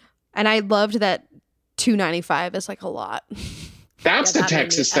 And I loved that $2.95 is like a lot. That's the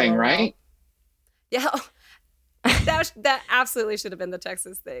Texas thing, right? Yeah. That absolutely should have been the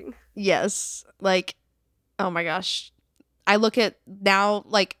Texas thing. Yes. Like, oh my gosh. I look at now,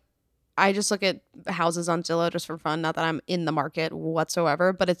 like, I just look at houses on Zillow just for fun. Not that I'm in the market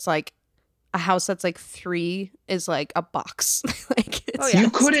whatsoever, but it's like a house that's like 3 is like a box. Like,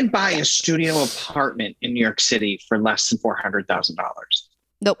 you couldn't buy a studio apartment in New York City for less than $400,000.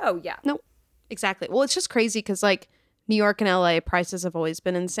 Nope. Oh, yeah. Nope. Exactly. Well, it's just crazy because like New York and LA prices have always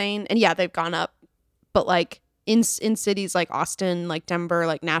been insane. And yeah, they've gone up. But like, in cities like Austin, like Denver,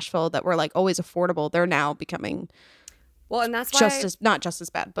 like Nashville, that were like always affordable, they're now becoming and that's why not just as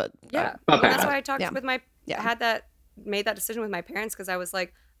bad, but that's why I talked with made that decision with my parents, because I was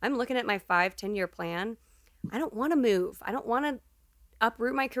like, I'm looking at my 5-10 year plan. I don't want to move. I don't want to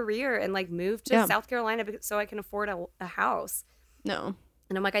uproot my career and like move to South Carolina so I can afford a house. No.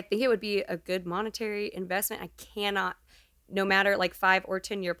 And I'm like, I think it would be a good monetary investment. I cannot. No matter like 5 or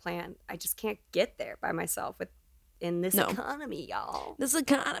 10 year plan, I just can't get there by myself in this economy, y'all. This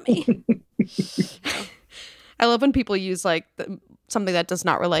economy. I love when people use like something that does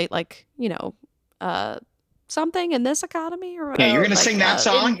not relate, like, you know, something in this economy or whatever. Yeah, you're gonna sing that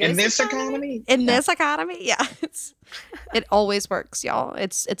song in this economy. In this economy, yeah. It always works, y'all.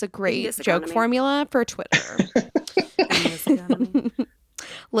 It's a great joke formula for Twitter. In this economy.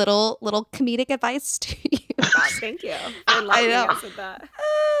 Little comedic advice to you. Thank you. I know. That.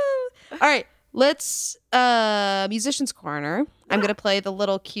 All right, let's musician's corner. I'm gonna play the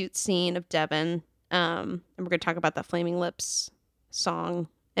little cute scene of Devin, and we're gonna talk about that Flaming Lips song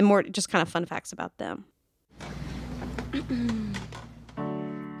and more, just kind of fun facts about them.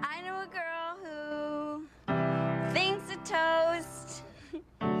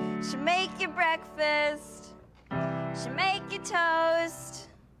 breakfast. She make you toast.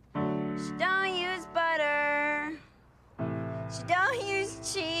 She don't use butter. She don't use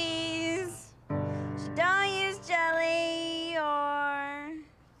cheese. She don't use jelly or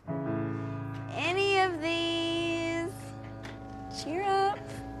any of these. Cheer up.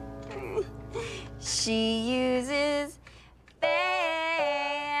 She uses Vaseline.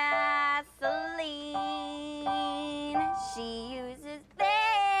 She uses Vaseline.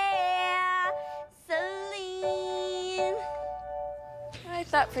 I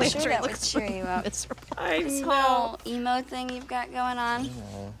thought for sure that would cheer you up. This whole emo thing you've got going on.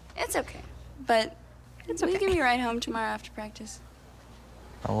 It's okay. But will you give me a ride home tomorrow after practice?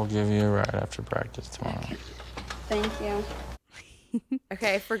 I will give you a ride after practice tomorrow. Okay. Thank you.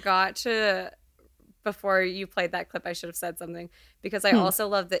 Okay, I forgot to, before you played that clip, I should have said something, because I also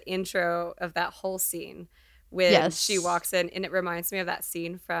love the intro of that whole scene when she walks in, and it reminds me of that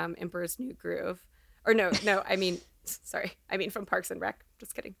scene from Emperor's New Groove. Or no, I mean from Parks and Rec.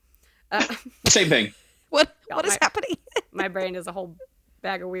 Just kidding. Same thing. What is happening? My brain is a whole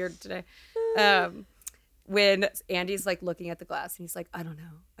bag of weird today. When Andy's like looking at the glass and he's like, I don't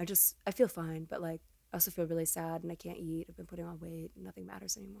know. I feel fine, but like I also feel really sad and I can't eat. I've been putting on weight and nothing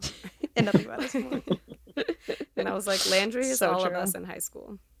matters anymore. And nothing matters anymore. And I was like, Landry is all of us in high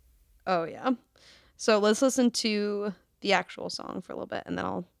school. Oh, yeah. So let's listen to the actual song for a little bit, and then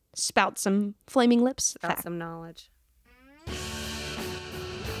I'll spout some Flaming Lips facts. Some knowledge.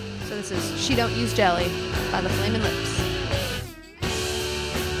 So this is She Don't Use Jelly by the Flaming Lips.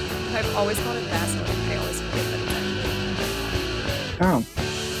 I've always called it Vaseline. I always forget that it's Oh.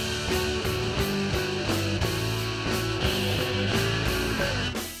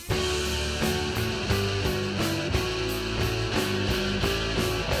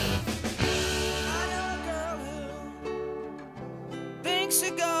 Thinks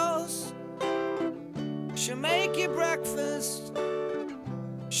a ghost. She'll make you breakfast.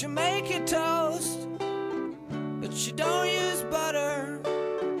 She'll make you toast. But she don't use butter.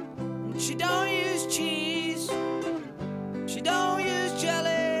 She don't use cheese. She don't use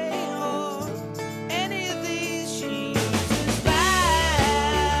jelly or any of these. She uses Vaseline.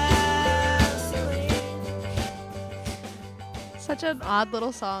 Such an odd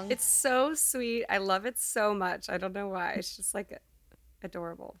little song. It's so sweet. I love it so much. I don't know why. It's just like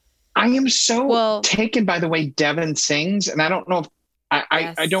adorable. I am so taken by the way Devin sings, and I don't know if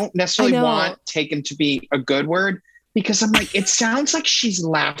I don't necessarily want taken to be a good word, because I'm like, it sounds like she's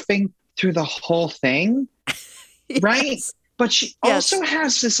laughing through the whole thing, right? But she also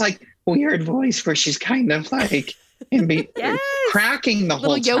has this like weird voice where she's kind of like cracking the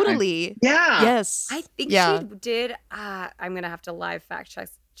whole little time. yodely. Yeah. Yes. I think she did. I'm gonna have to live fact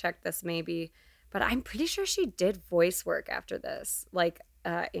check this maybe, but I'm pretty sure she did voice work after this, like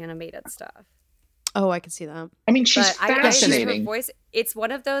animated stuff. Oh, I can see that. I mean, she's fascinating. Her voice, it's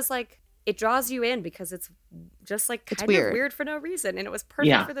one of those like, it draws you in because it's just like kind of weird for no reason, and it was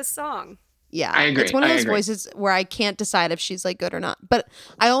perfect for this song. Yeah, I agree. It's one of those voices where I can't decide if she's like good or not. But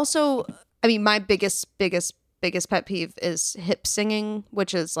I mean, my biggest pet peeve is hip singing,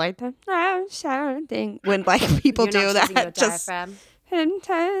 which is like the thing when like people do that. Just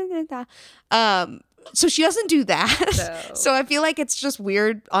so she doesn't do that. So I feel like it's just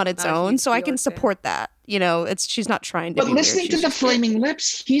weird on its own. So I can support that. You know, she's not trying to. But listening to the Flaming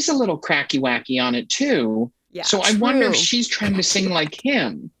Lips, he's a little cracky wacky on it too. Yeah. So I wonder if she's trying to sing like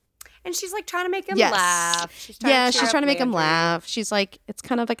him. And she's like trying to make him laugh. She's trying to make him laugh. She's like, it's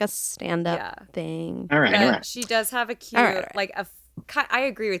kind of like a stand-up thing. All right. She does have a cute, like I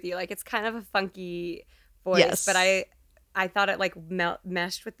agree with you. Like it's kind of a funky voice, but I thought it like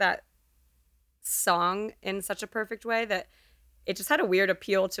meshed with that song in such a perfect way that it just had a weird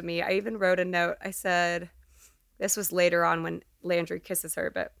appeal to me. I even wrote a note. I said, this was later on when Landry kisses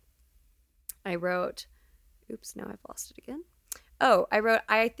her, but I wrote, oops, now I've lost it again. Oh, I wrote,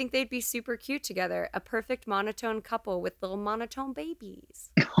 I think they'd be super cute together. A perfect monotone couple with little monotone babies.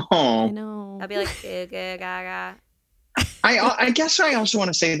 Oh, I know. I'd be like, gaga. I guess I also want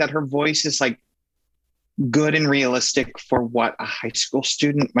to say that her voice is like good and realistic for what a high school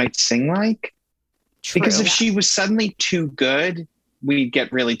student might sing like. True. Because if she was suddenly too good, we'd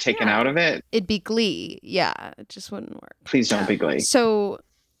get really taken out of it. It'd be Glee. Yeah, it just wouldn't work. Please don't be Glee. So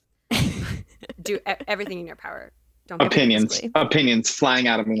do everything in your power. Don't opinions flying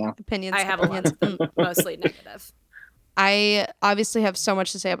out of me now. I have a lot of them, mostly negative. I obviously have so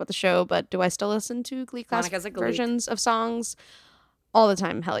much to say about the show, but do I still listen to Glee class versions of songs all the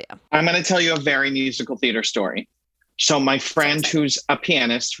time? Hell yeah. I'm going to tell you a very musical theater story. So my friend who's a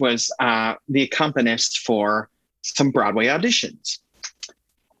pianist was the accompanist for some Broadway auditions.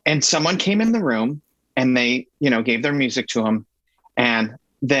 And someone came in the room and they, gave their music to him and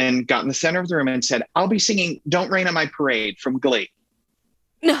then got in the center of the room and said, I'll be singing Don't Rain on My Parade from Glee.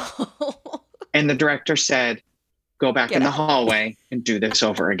 No. And the director said, go back in the hallway and do this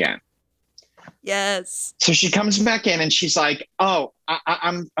over again. Yes. So she comes back in and she's like, oh,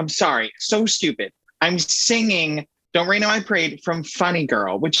 I'm sorry. So stupid. I'm singing Don't Rain on My Parade from Funny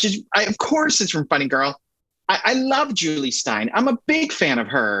Girl, which is, of course it's from Funny Girl. I love Julie Stein. I'm a big fan of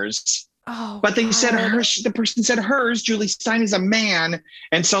hers. Oh, but they said hers, the person said hers, Julie Stein is a man.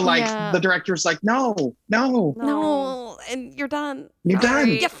 And so the director's like, no. And you're done. You're done.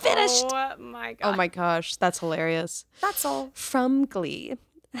 You finished. Oh my God. Oh my gosh. That's hilarious. That's all. From Glee.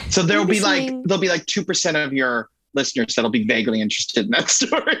 So there'll be like 2% of your listeners that'll be vaguely interested in that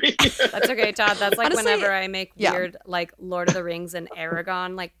story. That's okay, Todd. That's like honestly, whenever I make weird like Lord of the Rings and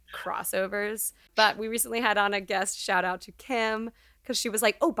Aragon like crossovers. But we recently had on a guest, shout out to Kim, because she was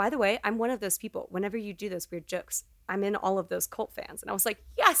like, oh, by the way, I'm one of those people. Whenever you do those weird jokes, I'm in all of those cult fans. And I was like,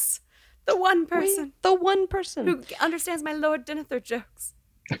 yes, the one person. The one person. Who understands my Lord Denethor jokes.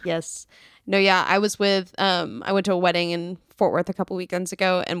 Yes. No, yeah. I was with, I went to a wedding in Fort Worth a couple weekends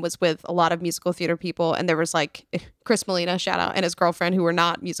ago and was with a lot of musical theater people. And there was like Chris Molina, shout out, and his girlfriend who were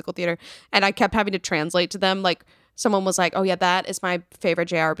not musical theater. And I kept having to translate to them. Like someone was like, oh yeah, that is my favorite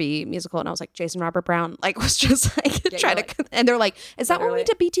JRB musical. And I was like, Jason Robert Brown, like was just like trying to, and they're like, is that when we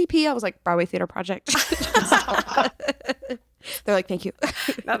did BTP? I was like, Broadway Theater Project. They're like, thank you.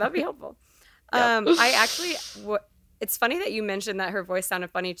 No, that'd be helpful. I actually, it's funny that you mentioned that her voice sounded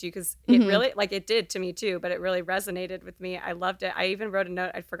funny to you because it really, like it did to me too, but it really resonated with me. I loved it. I even wrote a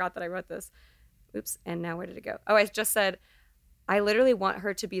note. I forgot that I wrote this. Oops. And now where did it go? Oh, I just said, I literally want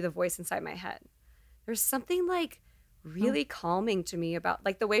her to be the voice inside my head. There's something like really calming to me about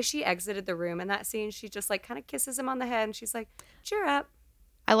like the way she exited the room in that scene. She just like kind of kisses him on the head and she's like, cheer up.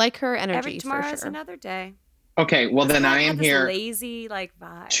 I like her energy. Tomorrow's another day. Okay. Well, then I am here lazy like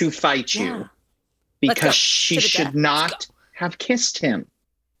vibe to fight you. Because she should not have kissed him.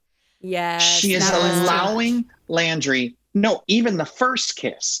 Yes. She is allowing Landry, no, even the first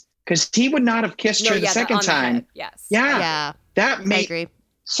kiss, because he would not have kissed her the second time. Yes. Yeah. That may. I agree.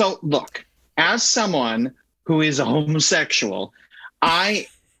 So look, as someone who is a homosexual, I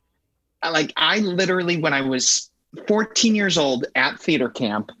literally, when I was 14 years old at theater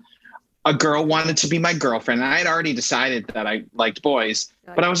camp, a girl wanted to be my girlfriend. And I had already decided that I liked boys,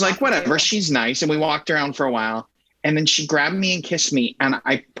 but I was like, whatever, she's nice. And we walked around for a while. And then she grabbed me and kissed me. And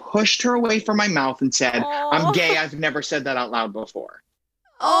I pushed her away from my mouth and said, I'm gay. I've never said that out loud before.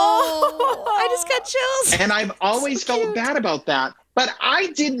 Oh, I just got chills. And I've always felt bad about that. But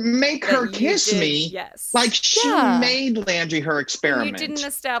I didn't make her kiss me. Yes. Like she made Landry her experiment. You didn't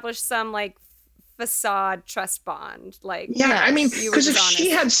establish some like facade trust bond. Like, I mean, because if she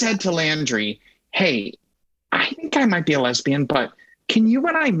had said to Landry, hey, I think I might be a lesbian, but can you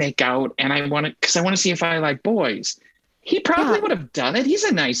and I make out? And I want to see if I like boys. He probably would have done it. He's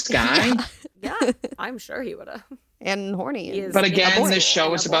a nice guy. Yeah, I'm sure he would have. And horny. But again, this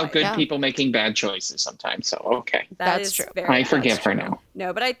show is about good people making bad choices sometimes. So, okay. That's true. I forgive her now.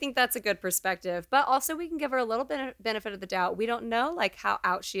 No, but I think that's a good perspective. But also we can give her a little bit of benefit of the doubt. We don't know like how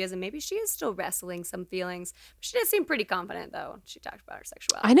out she is. And maybe she is still wrestling some feelings. But she does seem pretty confident though. She talked about her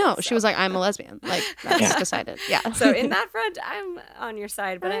sexuality. I know. So. She was like, I'm a lesbian. Like that's decided. Yeah. So in that front, I'm on your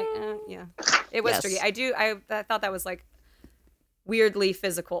side. But it was tricky. I thought that was like weirdly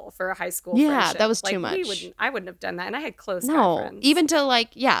physical for a high school friendship. That was like, too much. I wouldn't have done that. And I had close guy friends. Even to a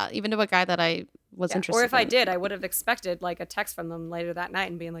guy that I was interested in. Or if I did, I would have expected like a text from them later that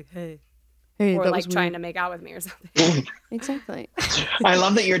night and being like, hey or like trying to make out with me or something. Exactly. I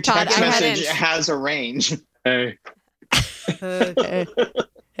love that your text message has a range. Hey.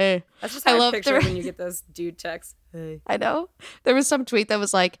 Hey. That's just how I picture when you get those dude texts. Hey. I know. There was some tweet that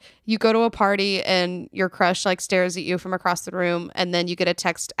was like, you go to a party and your crush like stares at you from across the room, and then you get a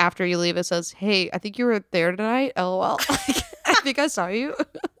text after you leave. It says, hey, I think you were there tonight. LOL. I think I saw you.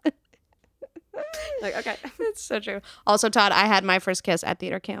 Like, okay. It's so true. Also, Todd, I had my first kiss at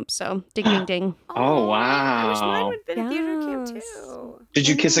theater camp. So ding, ding, ding. Oh, wow. I wish mine would have been at theater camp too. Did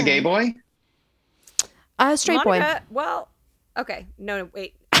you kiss a gay boy? Straight Monica, boy. Well, okay. No,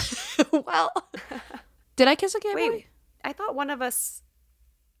 wait. Well, did I kiss a gay boy? Wait, I thought one of us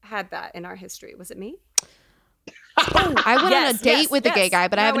had that in our history. Was it me? Oh, I went on a date with a gay guy,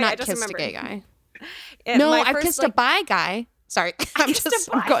 but I have not kissed a gay guy. No, I've kissed a bi guy. Sorry, I'm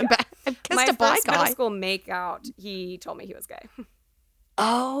going back. I've kissed a bi guy. My first middle school makeout, he told me he was gay.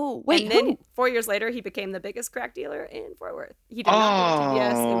 Oh, wait, and then 4 years later, he became the biggest crack dealer in Fort Worth. He did not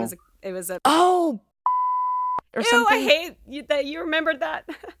get TBS. It was a or something. I hate that you remembered that.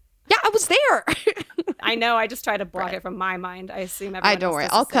 Yeah, I was there. I know. I just try to block it from my mind. I assume everyone don't else worry.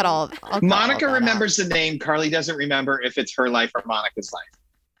 does I'll the cut same. all. Monica remembers the name. Carly doesn't remember if it's her life or Monica's life.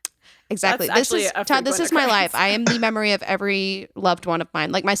 Exactly. That's This is actually a Todd. This frequent is my occurrence. life. I am the memory of every loved one of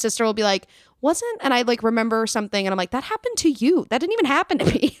mine. Like my sister will be like, "Wasn't?" And I like remember something, and I'm like, "That happened to you. That didn't even happen to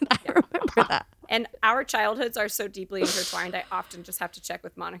me." I remember that. And our childhoods are so deeply intertwined. I often just have to check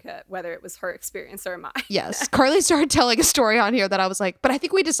with Monica whether it was her experience or mine. Yes. Carly started telling a story on here that I was like, but I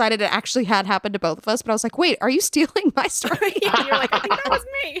think we decided it actually had happened to both of us. But I was like, wait, are you stealing my story? Yeah, you're like, I think that was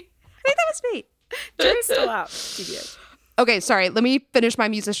me. I think that was me. Jury's still out. TBH. Okay, sorry. Let me finish my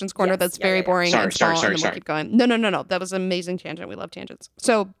musician's corner. Yes, That's yeah, very yeah, yeah. boring and small, and then we'll keep going. No. That was an amazing tangent. We love tangents.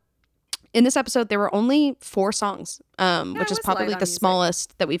 So in this episode, there were only 4 songs, which is probably the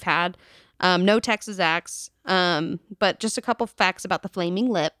smallest that we've had. No Texas acts, but just a couple facts about the Flaming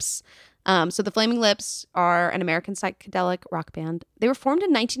Lips. So the Flaming Lips are an American psychedelic rock band. They were formed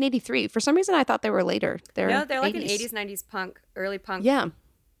in 1983. For some reason, I thought they were later. They're like an 80s, 90s punk, early punk. Yeah.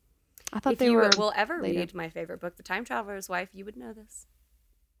 I thought they were. If you will ever later. read my favorite book, The Time Traveler's Wife, you would know this.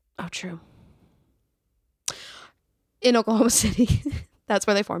 Oh, true. In Oklahoma City. That's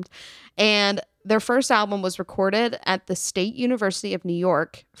where they formed. And their first album was recorded at the State University of New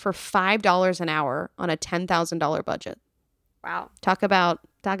York for $5 an hour on a $10,000 budget. Wow. Talk about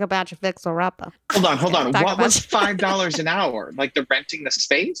your fixer rapper. Hold on. What was $5 an hour? Like the renting the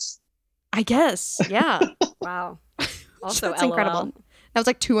space? I guess. Yeah. Wow. Also, that's LOL. incredible. That was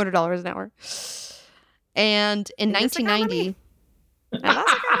like $200 an hour. And in 1990,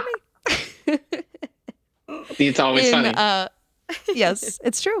 it's always funny. Yes,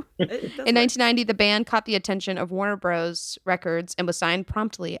 it's true. In 1990, the band caught the attention of Warner Bros. Records and was signed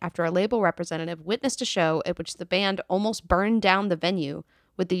promptly after a label representative witnessed a show at which the band almost burned down the venue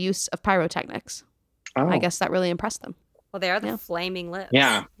with the use of pyrotechnics. Oh. I guess that really impressed them. Well, they are the Flaming Lips.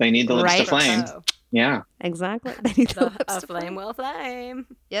 Yeah, they need the lips to flame. Yeah. Exactly. They need the lips a to flame will flame.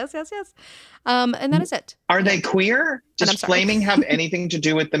 Yes. And that is it. Are they queer? Does flaming have anything to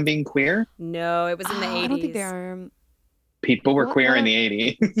do with them being queer? No, it was in the 80s. I don't think they are. People were queer in the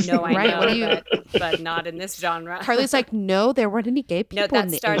 80s. No, I know, but not in this genre. Carly's like, no, there weren't any gay people in the 80s.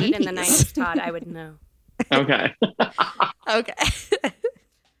 No, that started in the 90s, Todd. I would know. Okay. Okay.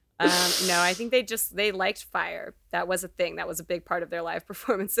 No, I think they liked fire. That was a thing. That was a big part of their live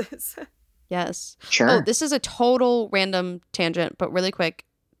performances. Yes. Sure. Oh, this is a total random tangent, but really quick.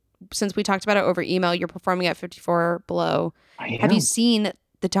 Since we talked about it over email, you're performing at 54 Below. Have you seen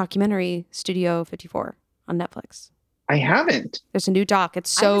the documentary Studio 54 on Netflix? I haven't. There's a new doc. It's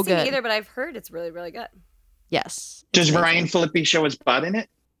so I haven't good. seen it either, but I've heard it's really, really good. Yes. Does Ryan Phillippe show his butt in it?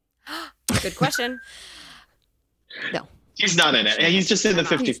 Good question. No. He's not in it. He's just in the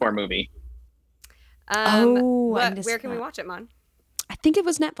 54 movie. Where can we watch it, Mon? I think it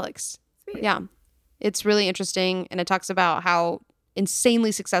was Netflix. Sweet. Yeah. It's really interesting. And it talks about how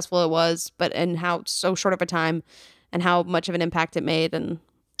insanely successful it was, but in how so short of a time and how much of an impact it made. And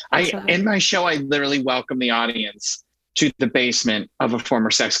in my show, I literally welcome the audience to the basement of a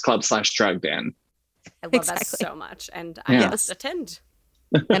former sex club / drug den. I love that so much. And I must attend.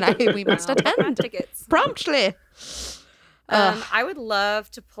 And we must attend tickets promptly. I would love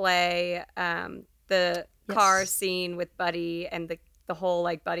to play the car scene with Buddy and the whole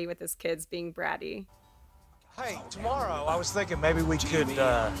like Buddy with his kids being bratty. Hey, tomorrow I was thinking maybe we could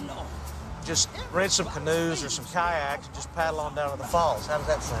just rent some canoes or some kayaks and just paddle on down to the falls. How does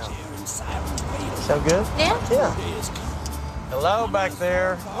that sound? Sound good? Yeah. Yeah. Hello back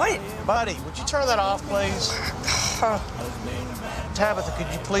there. What? Buddy, would you turn that off, please? Tabitha,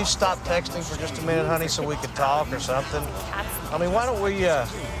 could you please stop texting for just a minute, honey, so we could talk or something? I mean, why don't we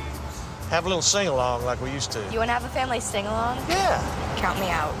have a little sing-along like we used to? You want to have a family sing-along? Yeah. Count me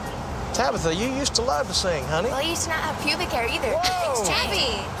out. Tabitha, you used to love to sing, honey. Well, I used to not have pubic hair either. Whoa. It's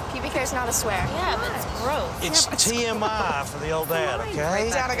tabby. Pubic hair is not a swear. Yeah, but it's gross. It's TMI for the old dad, okay?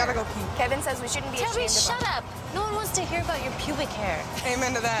 Dad, I gotta go pee. Kevin says we shouldn't be Tabby, ashamed of shut up. No one wants to hear about your pubic hair.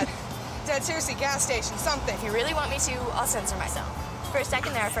 Amen to that. Dad, seriously, gas station, something. If you really want me to, I'll censor myself. For a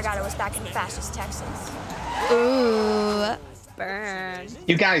second there, I forgot I was back in fascist Texas. Ooh. Burn.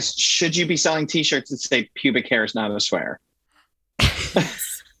 You guys, should you be selling t-shirts that say pubic hair is not a swear?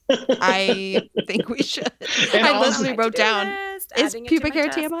 I think we should. And I also- literally wrote down, is pubic hair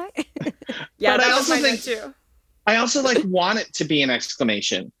TMI? Yeah, but that I was also my think note too. I also like want it to be an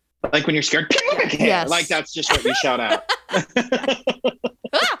exclamation. Like when you're scared, pubic hair. Yes. Like that's just what you shout out.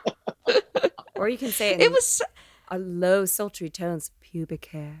 Or you can say it, It was a low, sultry tones, pubic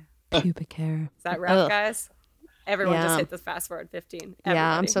hair. pubic hair. Is that rough, Guys? Everyone Yeah. just hit the fast forward 15. Yeah,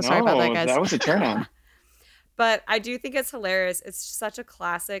 I'm Everybody. so sorry about that, guys. That was a turn on. But I do think it's hilarious. It's such a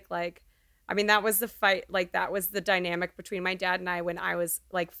classic, like, I mean, that was the fight, like, that was the dynamic between my dad and I when I was,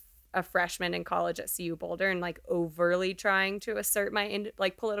 like, a freshman in college at CU Boulder and, like, overly trying to assert my,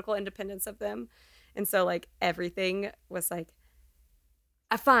 political independence of them. And so, like, everything was, like,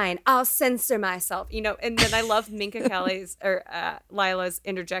 fine, I'll censor myself, you know. And then I love Minka Kelly's or Lila's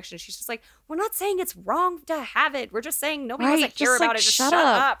interjection. She's just like, we're not saying it's wrong to have it. We're just saying nobody has to hear about it. Just shut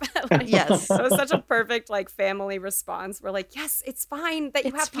up. Like, yes. It was such a perfect like family response. We're like, yes, it's fine that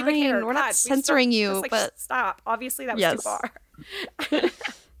you have pubic hair. We're not censoring you, just, like, but stop. Obviously that was too far.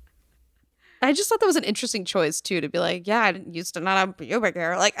 I just thought that was an interesting choice too, to be like, yeah, I didn't used to not have pubic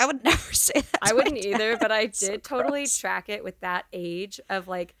hair. Like, I would never say that. I wouldn't either, but I did totally track it with that age of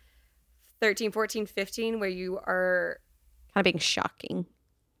like 13, 14, 15, where you are kind of being shocking.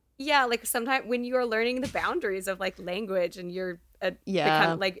 Yeah, like sometimes when you are learning the boundaries of like language and you're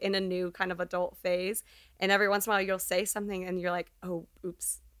become, like in a new kind of adult phase, and every once in a while you'll say something and you're like, oh,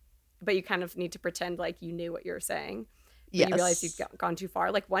 oops, but you kind of need to pretend like you knew what you were saying. But you realize you've gone too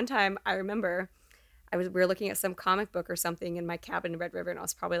far. Like one time I remember we were looking at some comic book or something in my cabin in Red River, and I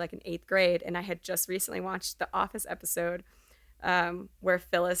was probably like in 8th grade, and I had just recently watched the Office episode where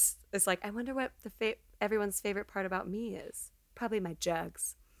Phyllis is like, I wonder what everyone's favorite part about me is. Probably my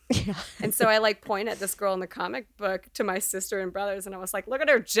jugs. Yeah. And so I like point at this girl in the comic book to my sister and brothers, and I was like, look at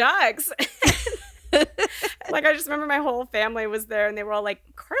her jugs. Like I just remember my whole family was there, and they were all like,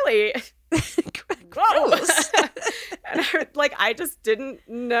 Carly, gross. And I just didn't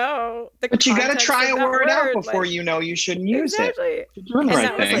know but you gotta try a word out before you know you shouldn't use it. You're doing the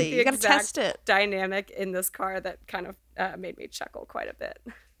right thing. You gotta test it. Dynamic in this car that kind of made me chuckle quite a bit.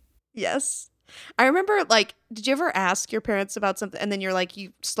 Yes. I remember, like, did you ever ask your parents about something and then you're like,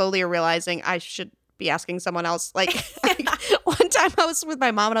 you slowly are realizing I should be asking someone else? Like one time I was with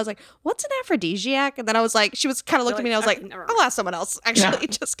my mom and I was like, what's an aphrodisiac? And then I was like, she was kind of looked at me and I was like, I'll ask someone else. Actually,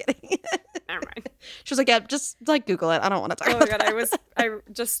 just kidding. Never mind. She was like, yeah, just like Google it. I don't want to talk about that. I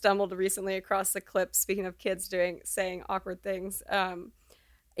just stumbled recently across the clip, speaking of kids saying awkward things,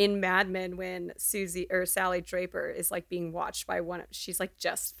 in Mad Men when Sally Draper is like being watched by she's like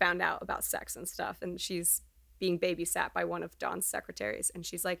just found out about sex and stuff, and she's being babysat by one of Dawn's secretaries, and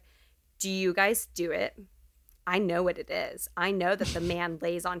she's like, do you guys do it? I know what it is. I know that the man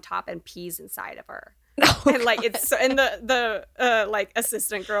lays on top and pees inside of her. Oh, and like it's so, and the like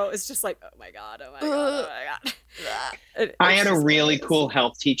assistant girl is just like, oh my god. I had a really cool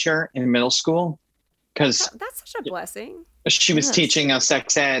health teacher in middle school because that's such a blessing. She was teaching us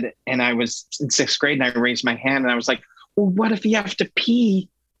sex ed, and I was in 6th grade, and I raised my hand and I was like, well, what if you have to pee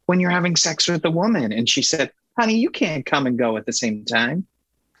when you're having sex with a woman? And she said, honey, you can't come and go at the same time.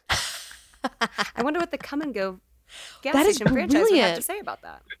 I wonder what the come and go gas station franchise would have to say about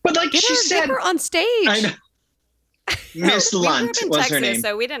that. But like she said, get her on stage. I know. Miss Lunt was Texas, her name.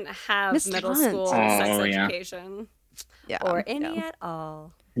 So we didn't have middle school sex education, or any at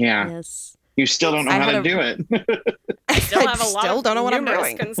all. Yeah. Yes. You still don't know how to do it. I still have a lot of don't know what I'm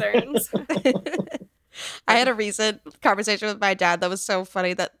doing. Concerns. I had a recent conversation with my dad that was so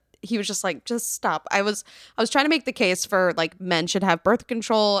funny that he was just like, just stop. I was trying to make the case for like men should have birth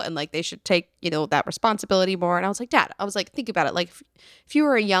control and like they should take, you know, that responsibility more. And I was like, Dad, think about it. Like if you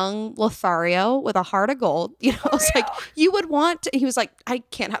were a young Lothario with a heart of gold, you know, I was like, you would want to, he was like, I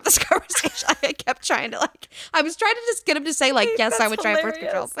can't have this conversation. I kept trying to I was trying to just get him to say like, yes, I would try birth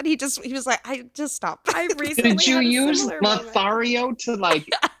control. But he was like, I just stop. I recently Did you use Lothario to like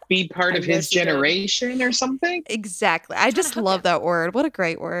be part of his generation or something? Exactly. I just love that word. What a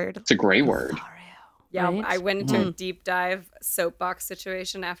great word. It's a great word. Yeah, right? I went into a deep dive soapbox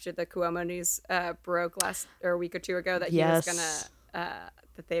situation after the Cuomo news broke a week or two ago that he was gonna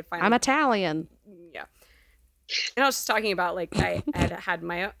that they finally. I'm Italian. Yeah, and I was just talking about like I had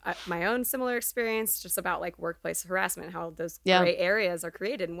my own similar experience just about like workplace harassment, how those gray areas are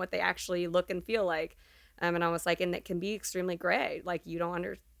created and what they actually look and feel like, and I was like, and it can be extremely gray. Like you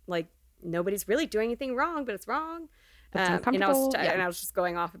don't like nobody's really doing anything wrong, but it's wrong. And I was just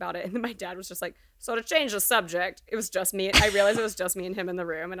going off about it, and then my dad was just like, so to change the subject, it was just me. I realized it was just me and him in the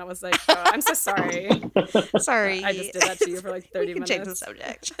room, and I was like, oh, I'm so sorry. Sorry. I just did that to you for like 30 minutes. Change the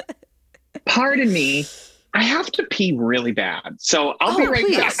subject. Pardon me. I have to pee really bad, so I'll be right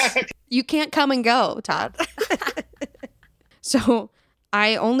back. You can't come and go, Todd. So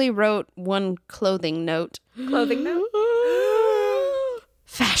I only wrote one clothing note. Clothing note?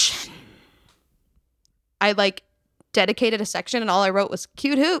 Fashion. I dedicated a section and all I wrote was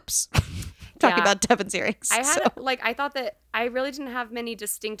cute hoops. Talking about Devin's earrings. I thought that I really didn't have many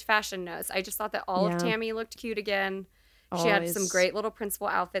distinct fashion notes. I just thought that all of Tammy looked cute again. Always. She had some great little principal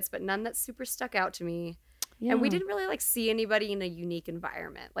outfits, but none that super stuck out to me. And we didn't really like see anybody in a unique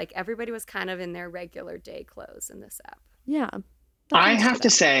environment. Like everybody was kind of in their regular day clothes in this app. Yeah. I have to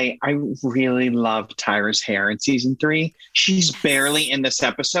say, I really love Tyra's hair in season 3. She's barely in this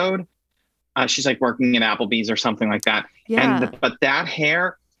episode. She's like working at Applebee's or something like that. Yeah. But that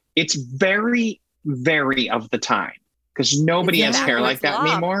hair, it's very, very of the time because nobody has hair like that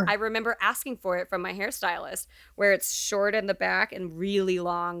anymore. I remember asking for it from my hairstylist where it's short in the back and really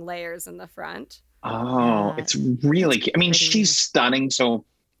long layers in the front. Oh, it's really cute. I mean, she's stunning, so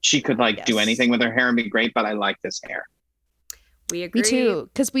she could do anything with her hair and be great, but I like this hair. We agree. Me too,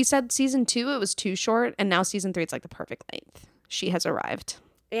 because we said season 2 it was too short, and now season 3 it's like the perfect length. She has arrived.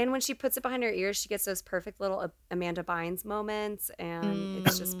 And when she puts it behind her ears, she gets those perfect little Amanda Bynes moments, and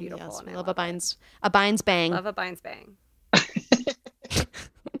it's just beautiful. Yes, and I love a Bynes bang. Love a Bynes bang.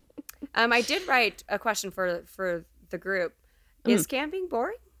 I did write a question for the group. Is camping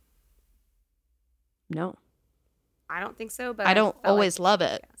boring? No. I don't think so, but I don't always love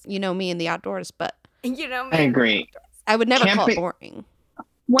it. You know me in the outdoors, but you know me. I agree. I would never call it boring.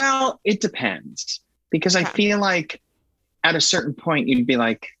 Well, it depends because I feel like at a certain point you'd be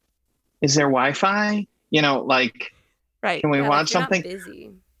like, is there Wi-Fi? You know, like, right. Can we watch something?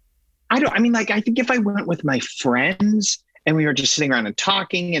 Busy. I think if I went with my friends and we were just sitting around and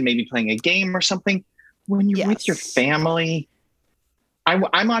talking and maybe playing a game or something, when you're with your family, I'm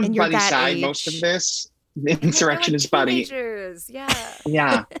on Buddy's side most of this. The insurrection is Buddy. Yeah.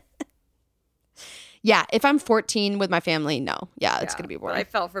 Yeah. Yeah, if I'm 14 with my family, no. Yeah, it's going to be boring. But I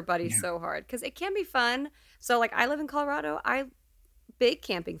felt for Buddy so hard because it can be fun. So like I live in Colorado. I'm big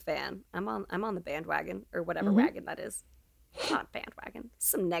camping fan. I'm on the bandwagon or whatever wagon that is. Not bandwagon.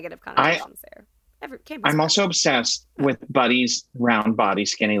 Some negative connotations there. I'm also obsessed with Buddy's round body,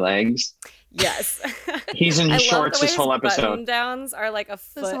 skinny legs. Yes. He's in shorts this whole episode. Button downs are like a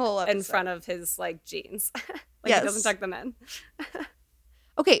foot in front of his like jeans. He doesn't tuck them in.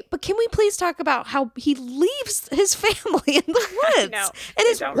 Okay, but can we please talk about how he leaves his family in the woods and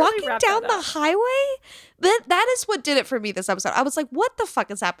is walking down the highway? That is what did it for me this episode. I was like, what the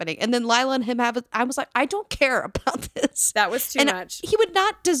fuck is happening? And then Lila and him I was like, I don't care about this. That was too much. He would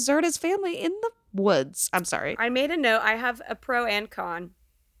not desert his family in the woods. I'm sorry. I made a note. I have a pro and con.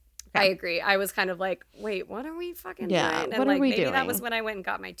 I agree. I was kind of like, wait, what are we fucking doing? And what are we maybe doing? That was when I went and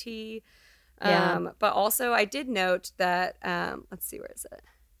got my tea. Yeah. But also I did note that, let's see, where is it?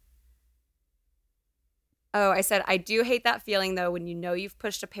 Oh, I said, I do hate that feeling though, when you know you've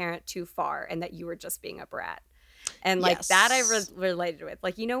pushed a parent too far and that you were just being a brat. And that I related with.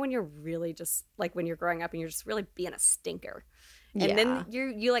 Like, you know, when you're really just like when you're growing up and you're just really being a stinker. And then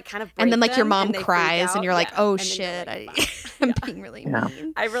you like kind of break and then like your them mom and they cries freak and you're out. like, oh And then shit, you're like, I'm being really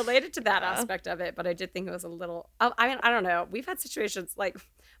mean. I related to that aspect of it, but I did think it was a little, I mean, I don't know. We've had situations like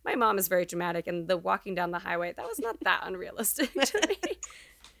my mom is very dramatic and the walking down the highway, that was not that unrealistic to me.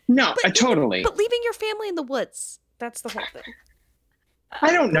 No, totally. But leaving your family in the woods, that's the whole thing.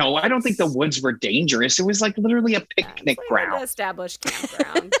 I don't know. I don't think the woods were dangerous. It was like literally a picnic ground. An established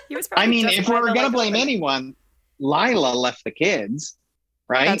campground. He was I mean, if we were going to blame anyone, Lila left the kids,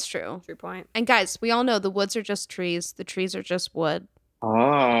 right? That's true. True point. And guys, we all know the woods are just trees. The trees are just wood.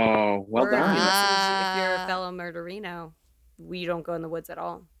 Oh, well done. If you're a fellow murderino, we don't go in the woods at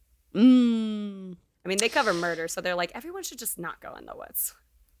all. I mean, they cover murder, so they're like, everyone should just not go in the woods.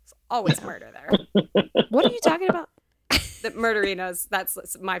 There's always murder there. What are you talking about? The murderinos,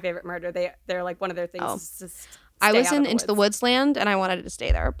 that's my favorite murder. They're like one of their things. Is just I was in Into the Woods land and I wanted to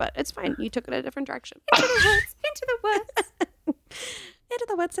stay there, but it's fine. You took it a different direction. Into the woods, into the woods. Into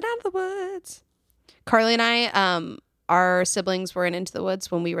the woods and out of the woods. Carly and I, our siblings were in Into the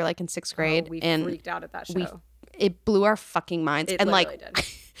Woods when we were like in 6th grade. We and freaked out at that show. It blew our fucking minds. It and like did.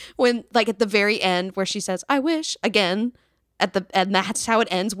 when like at the very end where she says, I wish again. And that's how it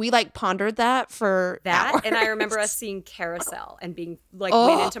ends. We like pondered that for hours. And I remember us seeing Carousel and being like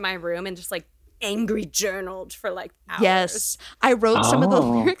went into my room and just like angry journaled for like hours. Yes, I wrote some of the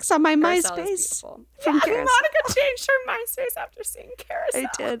lyrics on my Carousel MySpace. From Carousel. Monica changed her MySpace after seeing Carousel. I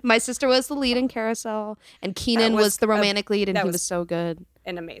did. My sister was the lead in Carousel, and Keenan was the romantic lead, and he was so good.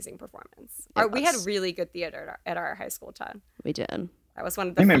 An amazing performance. We had really good theater at our high school, Todd. We did. That was one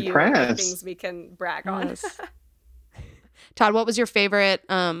of the few things we can brag on. Todd, what was your favorite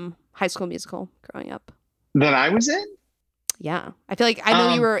high school musical growing up? That I was in? Yeah. I feel like I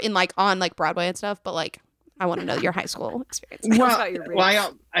know you were in like on like Broadway and stuff, but like I want to know your high school experience.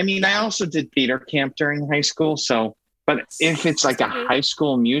 I also did theater camp during high school. So, but if it's like a high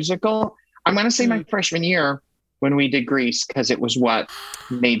school musical, I'm going to say my freshman year when we did Grease, because it was what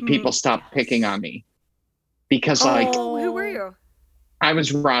made people stop picking on me. Because who were you? I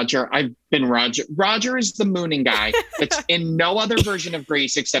was Roger. I've been Roger. Roger is the mooning guy that's in no other version of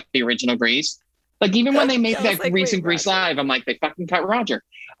Grease except the original Grease. Like, even when they made that like, recent Grease Live, I'm like, they fucking cut Roger.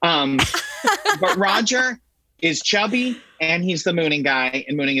 But Roger is chubby, and he's the mooning guy,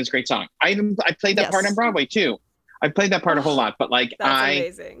 and mooning is a great song. I played that part on Broadway, too. I played that part a whole lot, but like, that's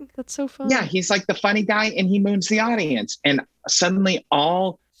amazing. That's so fun. Yeah, he's like the funny guy, and he moons the audience. And suddenly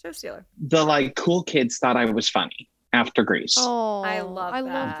all Show stealer. The like cool kids thought I was funny after Grease. Oh, I love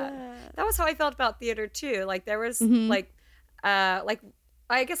that. That was how I felt about theater too. Like there was like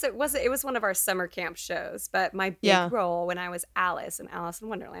I guess it was one of our summer camp shows, but my big role when I was Alice in Alice in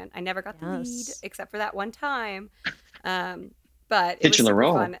Wonderland, I never got the lead except for that one time. But it was super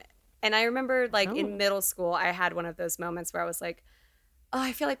fun. And I remember like in middle school, I had one of those moments where I was like, oh,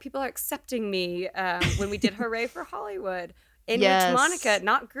 I feel like people are accepting me when we did Hooray for Hollywood. In which Monica,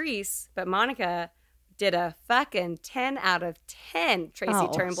 not Grease, but Monica did a fucking 10 out of 10 Tracy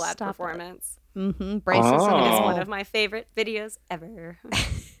Turnblad performance. Braces. It is one of my favorite videos ever.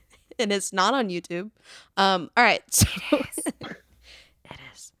 And it's not on YouTube. All right. So it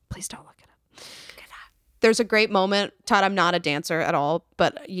is. Please don't look it up. There's a great moment. Todd, I'm not a dancer at all,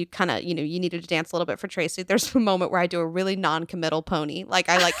 but you kind of, you needed to dance a little bit for Tracy. There's a moment where I do a really non-committal pony. Like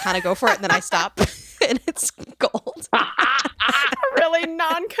I like kind of go for it and then I stop and it's gold. A really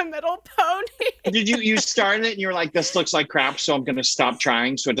non-committal pony. Did you started it and you were like, this looks like crap, so I'm going to stop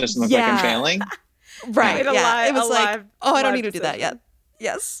trying so it doesn't look like I'm failing? Right. Yeah. It was like, I don't need to do that yet.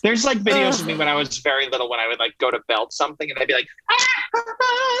 Yes. There's like videos of me when I was very little when I would like go to belt something and I'd be like,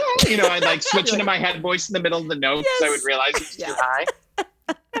 I'd like switch into my head voice in the middle of the notes. Yes. I would realize it's too high.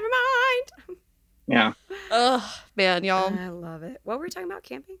 Never mind. Yeah. Oh, man, y'all. I love it. What were we talking about?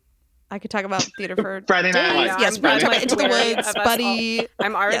 Camping? I could talk about theater for Friday Night Lights. Yes, we're talking about Into the Woods, Buddy.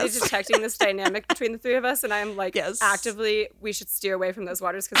 I'm already detecting this dynamic between the three of us, and I'm like, actively, we should steer away from those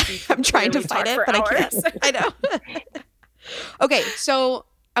waters because I'm trying to fight it, but hours. I can't. I know. Okay, so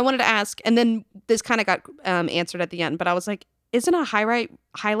I wanted to ask, and then this kind of got answered at the end, but I was like, isn't a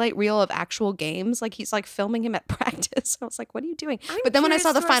highlight reel of actual games? Like he's like filming him at practice. I was like, what are you doing? But then when I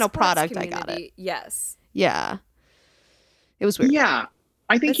saw the final product, I got it. Yes. Yeah. It was weird. Yeah.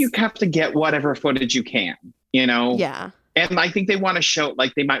 I think you have to get whatever footage you can, Yeah. And I think they want to show,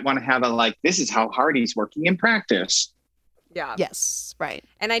 like, they might want to have this is how hard he's working in practice. Yeah. Yes. Right.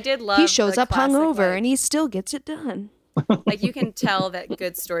 And I did love he shows up hungover and he still gets it done. Like you can tell that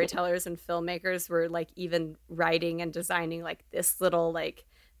good storytellers and filmmakers were like even writing and designing like this little like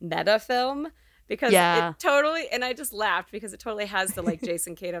meta film because it totally, and I just laughed because it totally has the like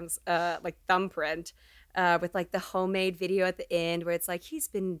Jason Katims like thumbprint with like the homemade video at the end where it's like he's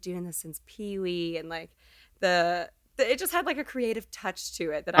been doing this since Pee-wee and like it just had like a creative touch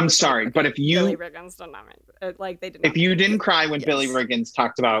to it that I'm sorry, but if you Billy Riggins if you didn't cry when Billy Riggins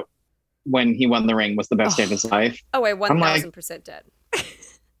talked about when he won the ring was the best day of his life. Oh, wait, 1,000% dead.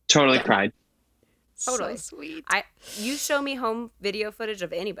 Totally cried. Totally. So sweet. You show me home video footage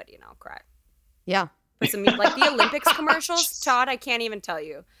of anybody and I'll cry. Yeah. Like the Olympics commercials, Todd, I can't even tell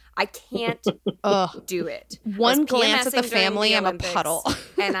you. I can't do it. One glance at the family, I'm a puddle.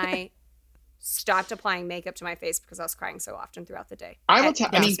 And I stopped applying makeup to my face because I was crying so often throughout the day. I will tell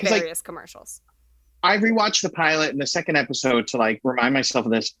you, various commercials. I rewatched the pilot and the second episode to like remind myself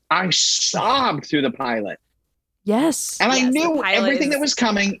of this. I sobbed through the pilot. Yes. And I knew everything that was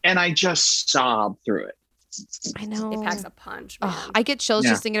coming and I just sobbed through it. I know. It packs a punch, man. I get chills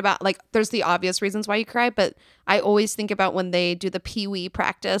just thinking about like there's the obvious reasons why you cry, but I always think about when they do the Pee-wee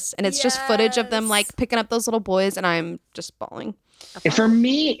practice and it's just footage of them like picking up those little boys and I'm just bawling. For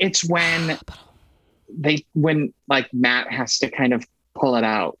me, it's when like Matt has to kind of pull it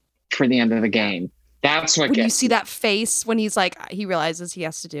out for the end of the game. That's what when you see that face when he's like he realizes he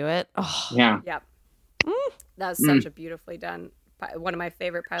has to do it. Oh. Yeah. Yep. That was such a beautifully done. One of my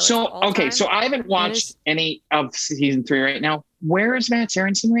favorite pilots. So of all time. So I haven't watched any of season 3 right now. Where is Matt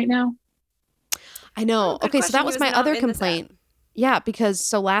Sorensen right now? I know. Okay, so that was my other complaint. Yeah,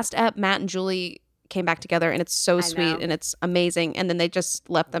 because last ep, Matt and Julie came back together and it's so sweet and it's amazing, and then they just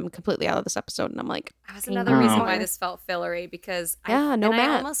left them completely out of this episode, and I'm like, that was another reason why this felt fillery because Matt.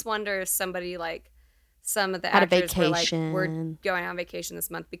 I almost wonder if somebody like some of the actors were like, we're going on vacation this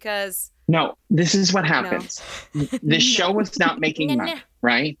month because no, this is what happens. This show was not making money,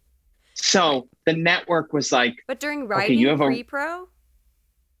 right? So the network was like, but during writing pre-pro,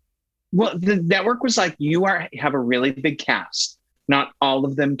 well, the network was like, you have a really big cast. Not all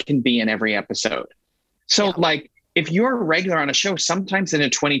of them can be in every episode. So like, if you're a regular on a show, sometimes in a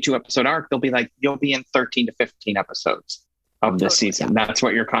 22 episode arc, they'll be like, you'll be in 13 to 15 episodes of this season. That's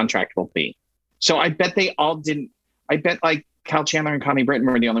what your contract will be. So I bet they all didn't. I bet like Cal Chandler and Connie Britton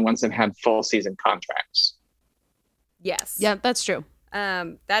were the only ones that had full season contracts. Yes. Yeah, that's true.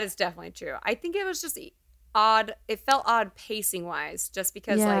 That is definitely true. I think it was just odd. It felt odd pacing wise, just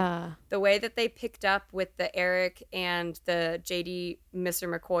because like the way that they picked up with the Eric and the JD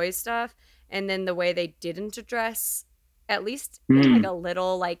Mr. McCoy stuff, and then the way they didn't address, at least in like a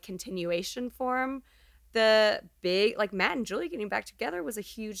little like continuation form, the big like Matt and Julie getting back together was a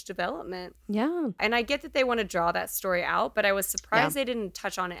huge development. Yeah. And I get that they want to draw that story out, but I was surprised they didn't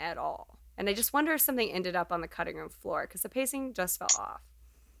touch on it at all. And I just wonder if something ended up on the cutting room floor, because the pacing just fell off.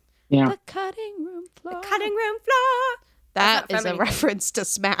 Yeah. The cutting room floor. The cutting room floor. That is a reference to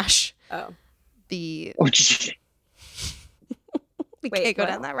Smash. Oh. We Wait, can't go what?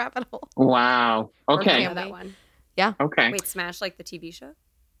 down that rabbit hole. Wow. Okay. I know that one. Yeah. Okay. Wait, Smash like the TV show?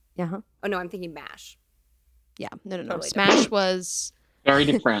 Yeah. Oh no, I'm thinking MASH. Yeah. No. Totally Smash different. was Very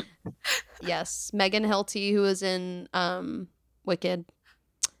different. yes, Megan Hilty, who was in Wicked,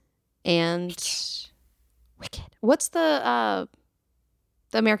 and Wicked. What's the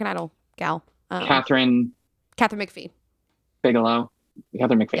American Idol gal? Catherine McPhee. Bigelow.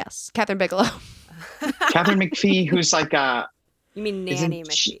 Catherine McPhee. Yes, Catherine Bigelow. Catherine McPhee, who's like You mean Nanny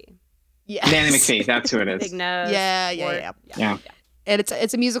McPhee? Yeah. Nanny McPhee. That's who it is. Big nose. Yeah. Yeah. And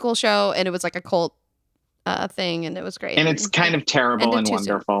it's a musical show, and it was like a cult thing, and it was great. And it's kind of terrible and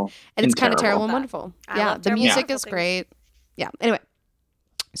wonderful. And it's kind of terrible and wonderful. Yeah, the music is great. Yeah. Anyway,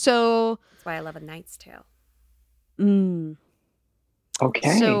 so that's why I love A Knight's Tale.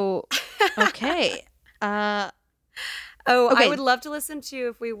 Okay. So, okay. I would love to listen to,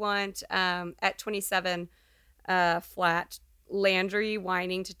 if we want, at 27, Flat, Landry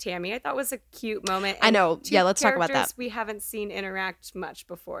whining to Tammy. I thought was a cute moment. I know. Two Yeah, let's talk about characters that. we haven't seen interact much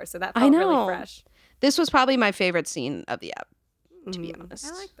before, so that felt really fresh. This was probably my favorite scene of the app, to be honest.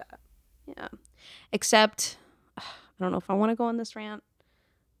 I like that. Yeah. Except, I don't know if I want to go on this rant,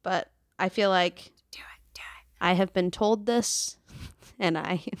 but I feel like I have been told this, and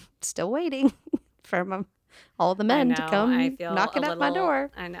I am still waiting for all the men to come knocking at my door.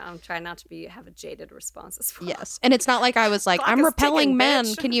 I know. I'm trying not to have a jaded response as well. Yes. And it's not like I was like, Clock I'm is repelling ticking, men.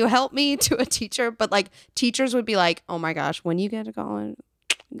 bitch. Can you help me, to a teacher? But like teachers would be like, oh my gosh, when you get to college.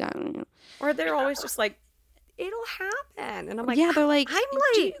 Or they're always just like, it'll happen. And I'm like, yeah, they're like,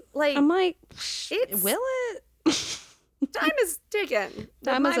 I'm like, will it? Time is ticking.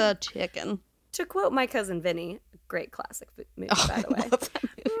 Time is a ticking. To quote my cousin Vinny, great classic movie, by the way.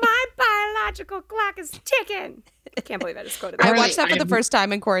 My biological clock is ticking. I can't believe I just quoted that. I watched that for the first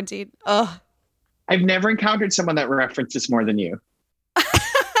time in quarantine. Ugh. I've never encountered someone that references more than you.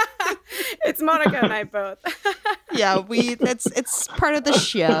 It's Monica and I both. Yeah, it's part of the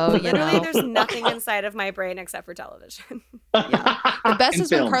show. Literally, there's nothing inside of my brain except for television. Yeah. The best And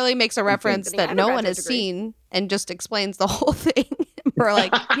is when film. Carly makes a reference that no one has seen and just explains the whole thing. We're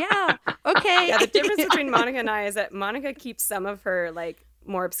like, yeah, okay. Yeah, the difference between Monica and I is that Monica keeps some of her like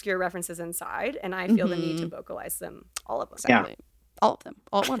more obscure references inside, and I feel the need to vocalize them, all of them. Exactly. All of them,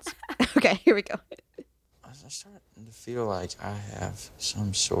 all at once. Okay, here we go. I'm starting to feel like I have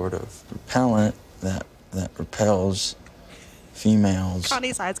some sort of repellent that repels females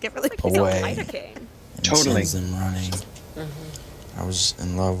Connie's eyes get really away and Totally. sends them running. I was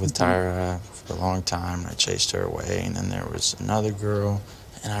in love with Tyra for a long time, and I chased her away. And then there was another girl,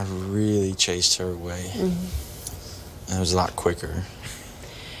 and I really chased her away. And it was a lot quicker.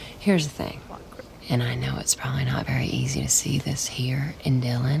 Here's the thing, and I know it's probably not very easy to see this here in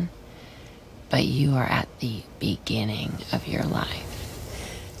Dylan, but you are at the beginning of your life.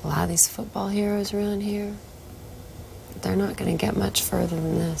 A lot of these football heroes around here, they're not going to get much further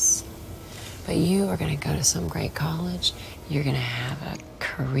than this. But you are going to go to some great college. You're going to have a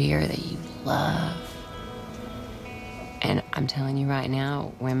career that you love. And I'm telling you right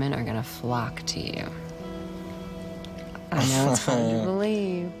now, women are going to flock to you. I know it's hard to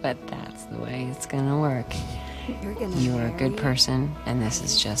believe, but that's the way it's going to work. You are a good person, and this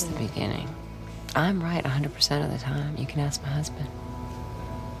is just the beginning. I'm right 100% of the time. You can ask my husband.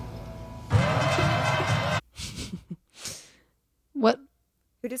 What?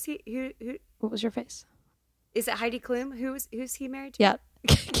 Who does he? Who? What was your face? Is it Heidi Klum? Who's he married to? Yeah,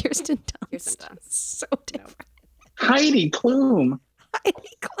 Kirsten Dunst. Kirsten Dunst. So different. Heidi Klum.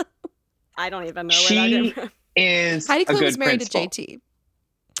 I don't even know where that came from. Is Heidi a Klum good is married principal. to JT.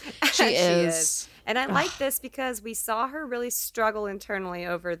 She is. And I like this because we saw her really struggle internally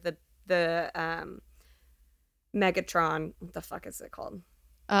over the Megatron. What the fuck is it called?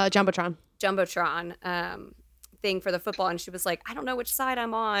 Jumbotron thing for the football, and she was like, I don't know which side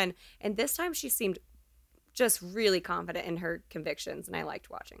I'm on. And this time she seemed just really confident in her convictions, and I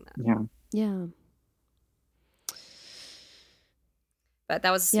liked watching that. Yeah. Yeah. But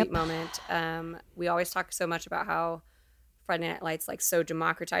that was a sweet moment. We always talk so much about how Friday Night Lights like so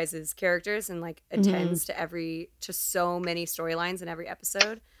democratizes characters and like attends to so many storylines in every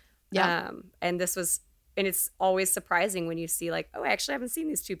episode. Yeah. And this was, and it's always surprising when you see like, oh, I actually haven't seen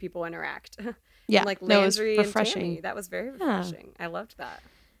these two people interact. Yeah. And, like Landry and Tammy. That was very refreshing. I loved that.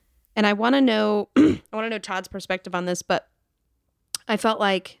 And I want to know, Todd's perspective on this, but I felt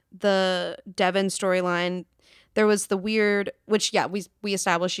like the Devin storyline, there was the weird, which we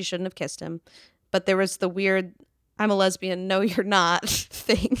established she shouldn't have kissed him, but there was the weird, I'm a lesbian, no you're not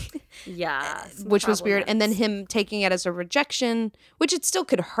thing. Yeah. Which was weird. And then him taking it as a rejection, which it still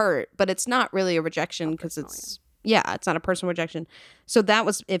could hurt, but it's not really a rejection because it's not a personal rejection. So that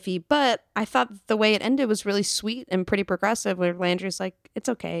was iffy. But I thought the way it ended was really sweet and pretty progressive, where Landry's like, it's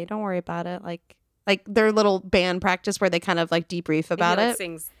okay, don't worry about it. Like their little band practice where they kind of like debrief about and he, it.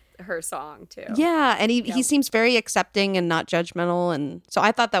 Sings her song too. Yeah, and he seems very accepting and not judgmental, and so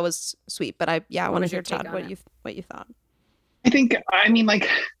I thought that was sweet. But I want to hear, Todd, what you thought. I mean, like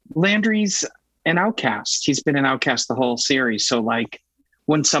Landry's an outcast. He's been an outcast the whole series. So like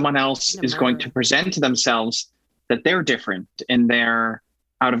when someone else is going to present to themselves that they're different and they're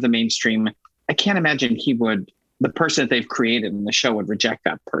out of the mainstream, I can't imagine the person that they've created in the show would reject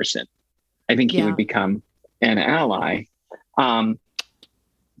that person. I think he would become an ally.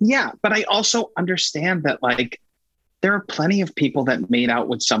 But I also understand that like there are plenty of people that made out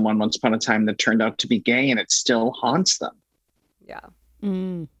with someone once upon a time that turned out to be gay and it still haunts them. Yeah.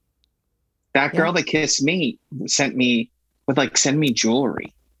 Mm. That girl that kissed me send me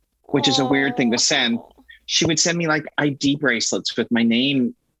jewelry, which is a weird thing to send. She would send me like ID bracelets with my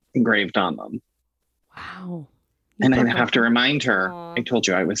name engraved on them. Wow. And I'd have to remind her, I told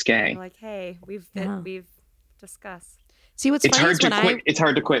you I was gay. You're like, hey, we've discussed. See, what's funny is it's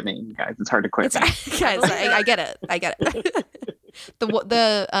hard to quit me, guys. It's hard to quit me. Guys, I get it.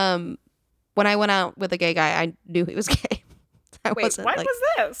 When I went out with a gay guy, I knew he was gay. What was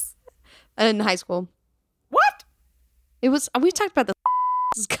this? In high school. What? It was. We talked about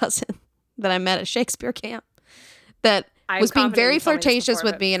this cousin that I met at Shakespeare camp that was being very flirtatious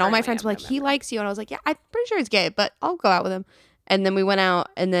with me, and all my friends were like, "He likes you," and I was like, "Yeah, I'm pretty sure he's gay, but I'll go out with him." And then we went out,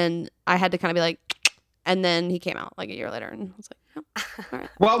 and then I had to kind of be like, and then he came out like a year later, and I was like, "Oh, all right."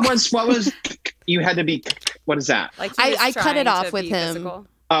 What was you had to be? What is that? Like I cut it off with him. Physical?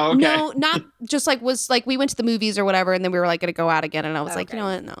 Oh, okay. No, not just like we went to the movies or whatever, and then we were like going to go out again, and I was like, you know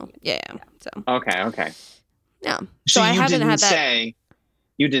what? No, yeah. So okay. Yeah. So I you haven't didn't had that. say.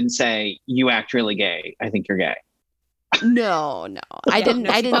 You didn't say you act really gay. I think you're gay. No, I didn't.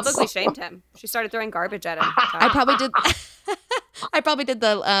 No, I didn't. Publicly shamed him. She started throwing garbage at him. I probably did. I probably did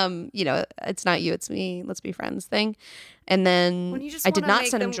the it's not you, it's me. Let's be friends thing, and then when you just I did not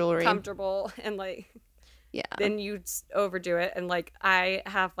send him jewelry. Comfortable and like, yeah. Then you overdo it, and like I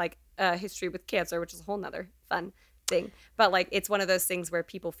have like a history with cancer, which is a whole nother fun thing. But like, it's one of those things where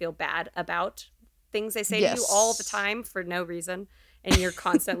people feel bad about things they say to you all the time for no reason. And you're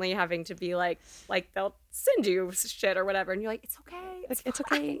constantly having to be like they'll send you shit or whatever, and you're like, it's okay, it's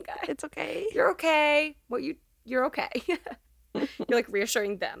okay, guys. It's okay, you're okay. You're okay. You're like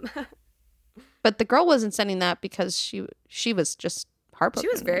reassuring them. But the girl wasn't sending that because she was just heartbroken.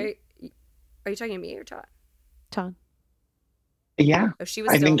 She was very. Are you talking to me or Todd? Todd. Yeah, she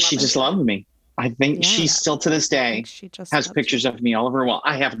was. I think she just loved me. I think she still to this day has pictures of me all over her wall.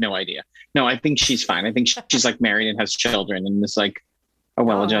 I have no idea. No, I think she's fine. I think she's like married and has children and is like a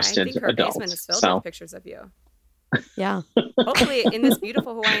well-adjusted I think her adult. basement is filled with pictures of you. Yeah. Hopefully in this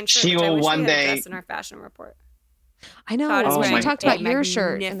beautiful Hawaiian shirt, she will one day in our fashion report. I know. We talked about your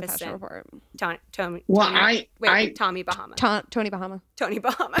shirt in the fashion report. Tommy Bahama. Tony Bahama. Tony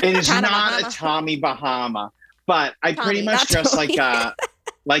Bahama. It is not a Tommy Bahama, but I pretty much dress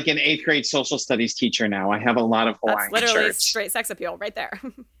like an 8th grade social studies teacher now. I have a lot of Hawaiian That's literally shirts. Straight sex appeal right there.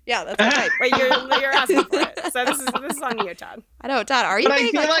 Yeah, that's right. Wait, you're asking for it. So this is on you, Todd. I know, Todd. Are you? But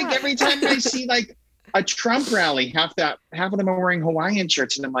I feel like every time I see like a Trump rally, half of them are wearing Hawaiian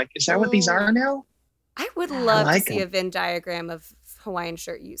shirts, and I'm like, is that what these are now? I would love to see a Venn diagram of Hawaiian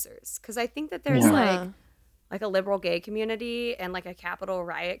shirt users, because I think that there's like a liberal gay community and like a Capitol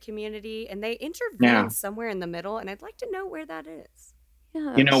riot community, and they intervene somewhere in the middle, and I'd like to know where that is.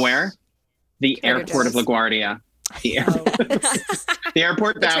 Yeah. You know where? The airport of LaGuardia. The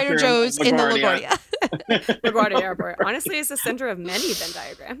airport bathroom. Trader Joe's in the LaGuardia. LaGuardia Airport. Honestly, it's the center of many Venn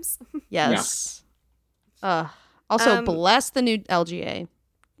diagrams. Yes. Yeah. Also, bless the new LGA.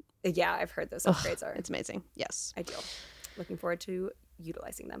 Yeah, I've heard those upgrades are. It's amazing. Yes. Ideal. Looking forward to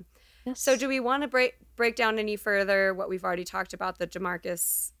utilizing them. Yes. So do we want to break down any further what we've already talked about, the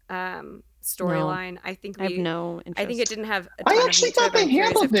Jamarcus storyline. I think I have no interest. I think it didn't have. I actually thought they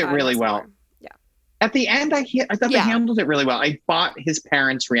handled it really well. Yeah. At the end, I thought they handled it really well. I bought his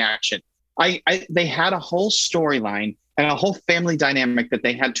parents' reaction. They had a whole storyline and a whole family dynamic that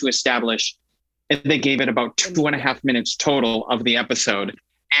they had to establish, and they gave it about 2.5 minutes total of the episode.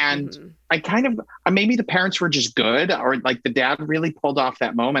 And I kind of, maybe the parents were just good, or like the dad really pulled off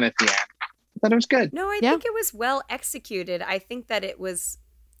that moment at the end. I thought it was good. No, I think it was well executed. I think that it was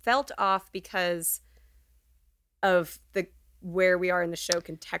felt off because of where we are in the show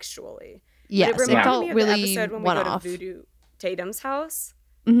contextually. Yes, but it reminded felt me of really the episode when we go to Voodoo Tatum's house.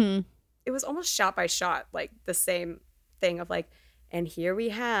 Mm-hmm. It was almost shot by shot, like the same thing of like, and here we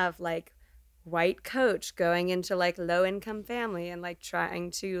have like white coach going into like low income family and like trying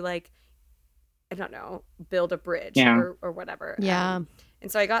to like, I don't know, build a bridge or whatever. Yeah.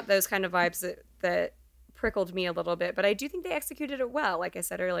 And so I got those kind of vibes that prickled me a little bit, but I do think they executed it well. Like I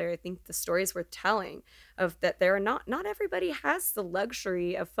said earlier, I think the stories were telling of that there are not everybody has the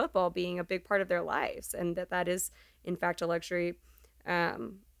luxury of football being a big part of their lives, and that is in fact a luxury.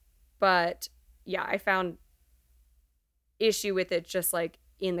 But yeah, I found issue with it just like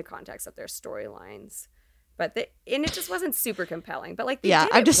in the context of their storylines, and it just wasn't super compelling. But like, they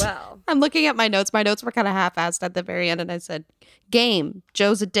did it well. I'm looking at my notes. My notes were kind of half-assed at the very end, and I said, "Game,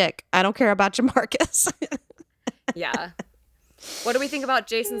 Joe's a dick. I don't care about Jamarcus." Yeah. What do we think about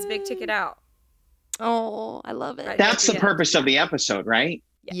Jason's big ticket out? Oh, I love it. Right, that's the purpose of the episode, right?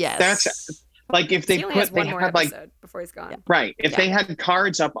 Yes. That's like if they he only has one more had episode like before he's gone. Right. If they had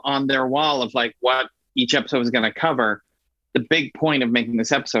cards up on their wall of like what each episode was going to cover, the big point of making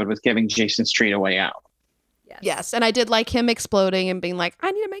this episode was giving Jason Street a way out. Yes, and I did like him exploding and being like,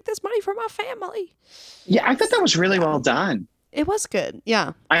 I need to make this money for my family. Yeah, I thought that was really well done. It was good.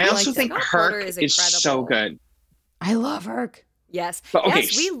 Yeah. I also think Herc is so good. I love Herc. Yes. But, okay.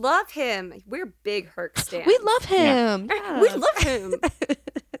 Yes, we love him. We're big Herc stans. We love him. Yeah. We love him.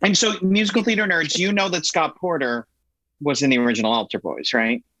 And so, musical theater nerds, you know that Scott Porter was in the original Altar Boys,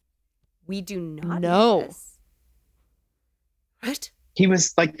 right? We do not know this. What? He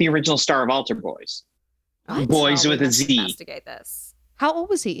was like the original star of Altar Boys. What? Boys with a Z. Investigate this. How old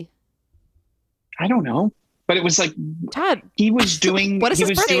was he? I don't know, but it was like Todd. He was doing. What is he his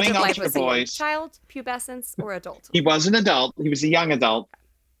was stage doing of life? Altar Was he a Boys. child, pubescence, or adult? He was an adult. He was a young adult,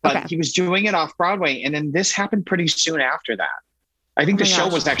 but he was doing it off Broadway, and then this happened pretty soon after that. I think the show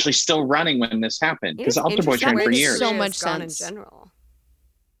was actually still running when this happened because Altar Boys ran for years. So much sense in general.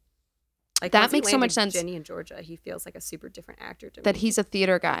 Like that makes so much sense. Jenny in Georgia, he feels like a super different actor to that me. he's a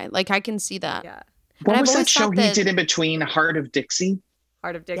theater guy. Like I can see that. Yeah. What was that show he did in between Heart of Dixie?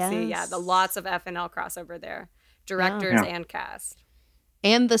 Heart of Dixie, yeah. The lots of FNL crossover there. Directors and cast.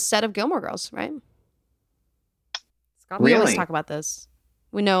 And the set of Gilmore Girls, right? Really? We always talk about this.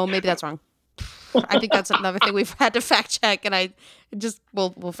 We know maybe that's wrong. I think that's another thing we've had to fact check, and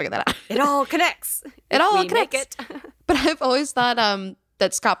we'll figure that out. It all connects. It all connects. But I've always thought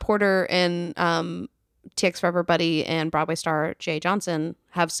that Scott Porter and TX Forever Buddy and Broadway star Jay Johnson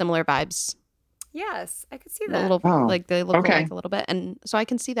have similar vibes. Yes, I could see that. Like they look alike a little bit, and so I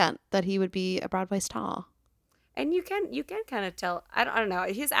can see that he would be a Broadway star. And you can kind of tell. I don't know.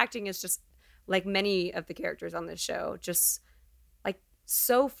 His acting is just like many of the characters on this show, just like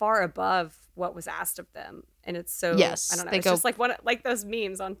so far above what was asked of them, and it's so. Yes, I don't know. It's just like those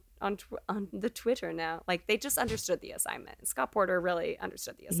memes on the Twitter now. Like they just understood the assignment. Scott Porter really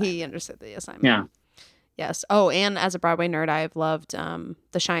understood the assignment. He understood the assignment. Yeah. Yes. Oh, and as a Broadway nerd, I've loved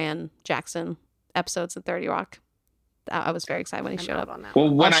the Cheyenne Jackson episodes in 30 Rock. I was very excited when he showed up on that. Well,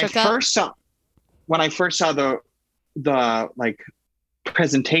 when I first saw the like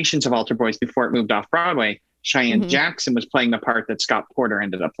presentations of Altar Boys before it moved off Broadway, Cheyenne Jackson was playing the part that Scott Porter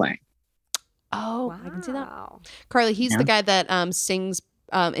ended up playing. Oh, wow. I can see that. Carly, he's the guy that sings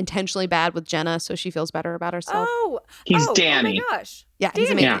intentionally bad with Jenna so she feels better about herself. He's Danny. Oh my gosh. Yeah, he's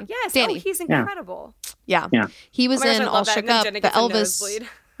amazing. Yeah. Yes. Danny. Oh, he's incredible. Yeah. He was in All Shook Up, the Elvis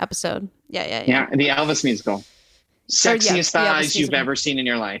episode. Yeah, the Elvis musical. Sexiest thighs you've ever seen in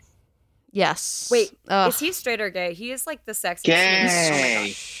your life. Yes. Wait, is he straight or gay? He is like the sexiest.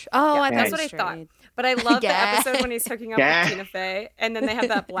 Gay. Oh, that's what I thought. But I love the episode when he's hooking up with Tina Fey, and then they have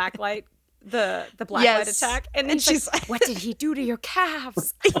that black light, the black light attack, and then she's like, "What did he do to your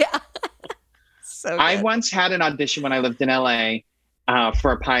calves?" Yeah. So good. I once had an audition when I lived in LA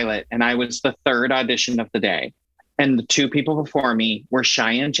for a pilot, and I was the third audition of the day, and the two people before me were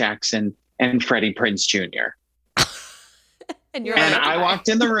Cheyenne Jackson and Freddie Prinze Jr. And I walked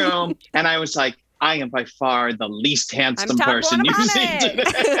in the room and I was like, I am by far the least handsome person you've seen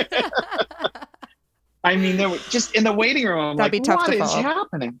today. I mean, they were just in the waiting room. I'm That'd like, be tough what to is follow.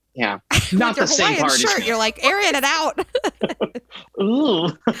 happening? Yeah, not the same Hawaiian party. shirt. You're like airing it out. Ooh.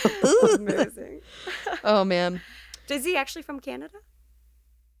 Amazing. Oh man. Is he actually from Canada?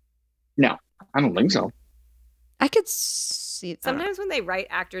 No, I don't think so. I could see. Sometimes when they write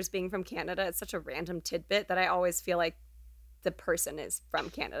actors being from Canada, it's such a random tidbit that I always feel like the person is from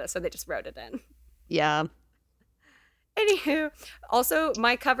Canada, so they just wrote it in. Yeah. Anywho, also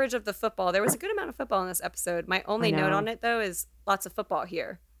my coverage of the football. There was a good amount of football in this episode. My only note on it, though, is lots of football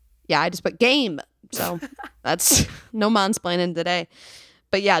here. Yeah, I just put game. So that's no mansplaining today.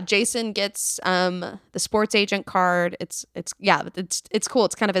 But yeah, Jason gets the sports agent card. It's cool.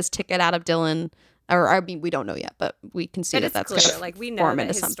 It's kind of his ticket out of Dylan. Or I mean, we don't know yet, but we can see that that's clear. going to like we know that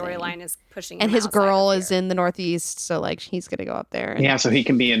his storyline is pushing him and his outside girl of is in the Northeast, so like he's going to go up there. Yeah, so he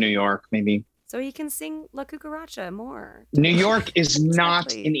can be in New York, maybe. So he can sing La Cucaracha more. New York is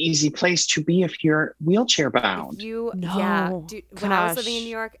not an easy place to be if you're wheelchair bound. When I was living in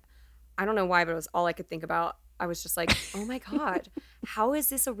New York, I don't know why, but it was all I could think about. I was just like, oh my God, how is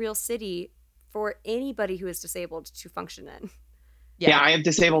this a real city for anybody who is disabled to function in? Yeah, I have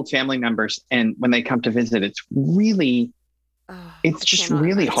disabled family members, and when they come to visit, it's really, it's just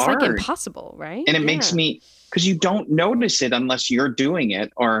really hard. It's like impossible, right? And it makes me, because you don't notice it unless you're doing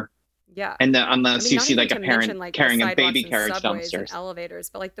it, or unless you see like a parent carrying a baby carriage downstairs. And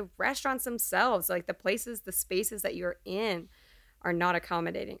elevators, but like the restaurants themselves, like the spaces that you're in are not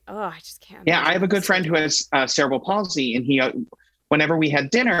accommodating. Oh, I just can't. Yeah, I have a good friend who has cerebral palsy, and he, whenever we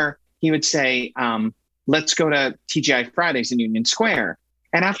had dinner, he would say, let's go to TGI Fridays in Union Square.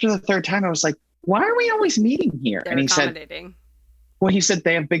 And after the third time, I was like, why are we always meeting here? They're and he said,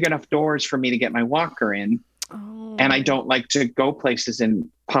 they have big enough doors for me to get my walker in. Oh. And I don't like to go places and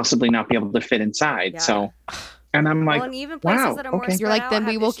possibly not be able to fit inside. Yeah. So, and I'm like, and even places that are more you're like, then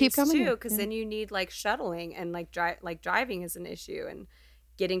we will keep coming too, because then you need like shuttling and like driving is an issue, and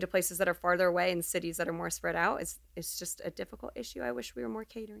getting to places that are farther away in cities that are more spread out is just a difficult issue. I wish we were more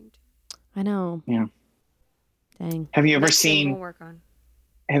catering to. I know. Yeah. Dang. Have you ever seen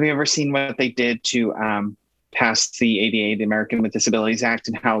what they did to pass the ADA, the American with Disabilities Act,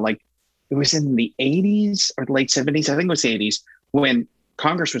 and how like it was in the 80s or late 70s, I think it was the 80s, when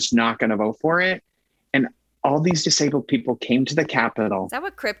Congress was not going to vote for it, and all these disabled people came to the Capitol. Is that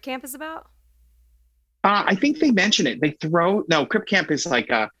what Crip Camp is about? I think they mention it. Crip Camp is like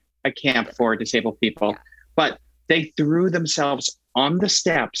a camp for disabled people, but they threw themselves on the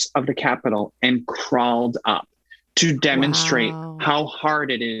steps of the Capitol and crawled up to demonstrate how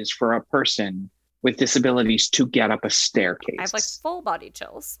hard it is for a person with disabilities to get up a staircase. I have like full body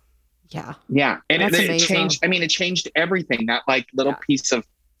chills. Yeah. Yeah. And it changed. I mean, it changed everything. That like little piece of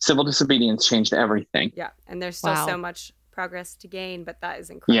civil disobedience changed everything. Yeah. And there's still so much progress to gain, but that is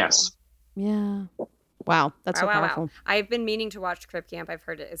incredible. Yes. Yeah. Wow. That's so powerful. I've been meaning to watch Crip Camp. I've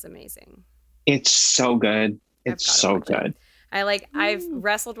heard it is amazing. It's so good. It's so good. I've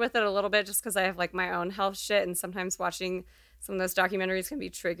wrestled with it a little bit just because I have like my own health shit, and sometimes watching some of those documentaries can be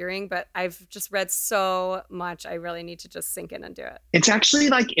triggering, but I've just read so much. I really need to just sink in and do it. It's actually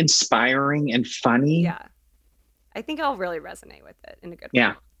like inspiring and funny. Yeah. I think I'll really resonate with it in a good way.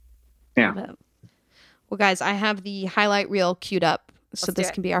 Yeah. Yeah. Well, guys, I have the highlight reel queued up. So this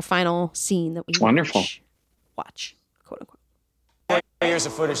can be our final scene that we watch, quote unquote. Here's the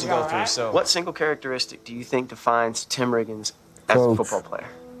footage to go through. So, what single characteristic do you think defines Tim Riggins as a football player?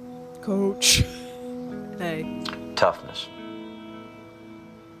 Coach. Hey. Toughness.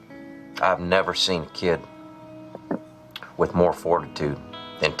 I've never seen a kid with more fortitude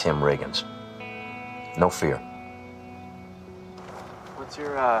than Tim Riggins. No fear.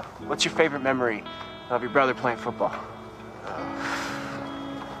 What's your favorite memory of your brother playing football?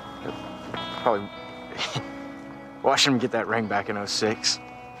 Probably watching him get that ring back in 06.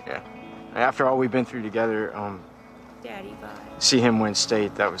 Yeah. After all we've been through together, Daddy vibe. See him win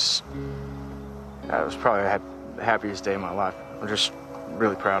state, that was probably the happiest day of my life. I'm just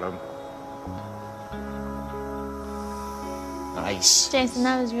really proud of him. Nice. Jason,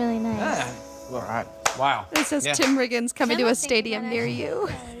 that was really nice. Yeah. All right. Wow. It says Tim Riggins coming to a stadium near you.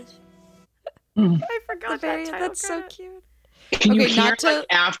 I forgot that title. That's so cute. Can you hear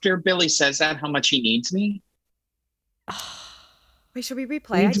after Billy says that how much he needs me? Wait, should we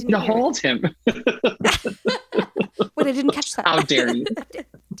replay? I didn't hold him. Wait, I didn't catch that. How dare you?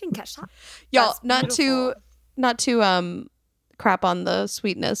 Didn't catch that. Y'all, not to crap on the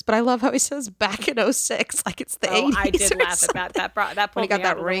sweetness, but I love how he says back in 06, like it's the 80s. I did laugh at that. That when he got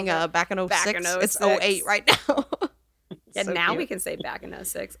that ring back in 06. It's 08 right now. Yeah, so now cute. We can say back in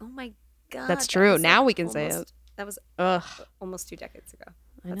 06. Oh my God. That's true. Now we can say it. That was almost 2 decades ago.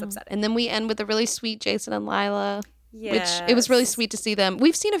 That's upsetting. And then we end with a really sweet Jason and Lila. Yes. Which it was really sweet to see them.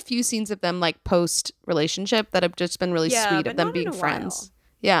 We've seen a few scenes of them like post relationship that have just been really sweet of them being friends.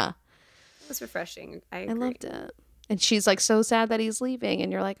 Yeah. It was refreshing. I agree. I loved it. And she's like so sad that he's leaving.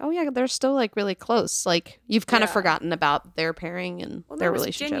 And you're like, oh yeah, they're still like really close. Like you've kind of forgotten about their pairing and their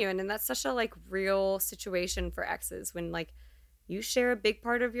relationship. Genuine. And that's such a like real situation for exes when like you share a big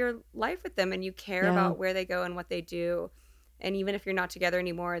part of your life with them and you care about where they go and what they do. And even if you're not together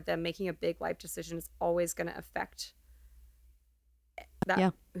anymore, them making a big life decision is always going to affect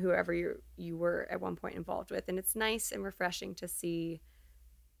that whoever you were at one point involved with. And it's nice and refreshing to see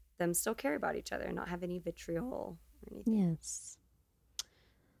them still care about each other and not have any vitriol or anything. Yes.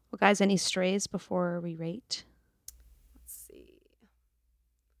 Well, guys, any strays before we rate? Let's see.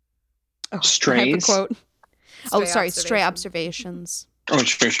 Oh, strays? I have the quote. Stray observations. Oh,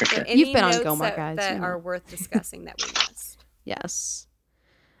 sure. You've been on Gomar, guys. That are worth discussing that we missed. Yes.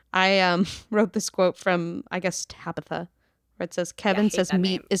 I wrote this quote from, I guess, Tabitha, where it says, Kevin says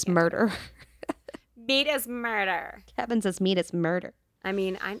meat is murder. Meat is murder. Kevin says meat is murder. I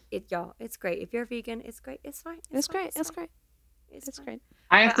mean, y'all, it's great. If you're vegan, it's great. It's fine. It's great.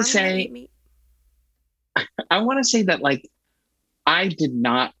 I have to say, I want to say that, like, I did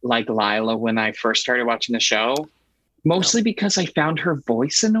not like Lila when I first started watching the show, mostly because I found her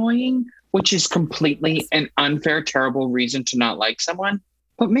voice annoying, which is completely an unfair, terrible reason to not like someone.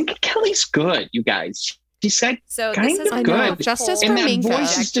 But Minka Kelly's good, you guys. She's like kind of good. Justice and for Minka. That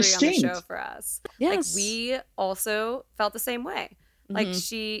voice is distinct. On the show for us. Yes. Like, we also felt the same way. Like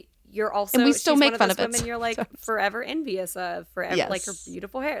you're also, and we still make fun of women it. You're like forever envious of, forever like her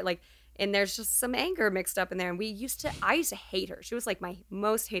beautiful hair. Like, and there's just some anger mixed up in there. And I used to hate her. She was like my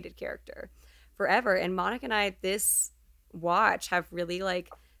most hated character forever. And Monica and I, this watch have really like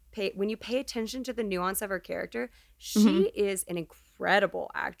when you pay attention to the nuance of her character, she is an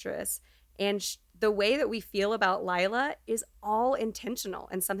incredible actress. And the way that we feel about Lila is all intentional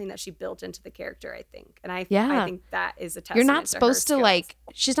and something that she built into the character, I think. And I think that is a testament. You're not supposed to like,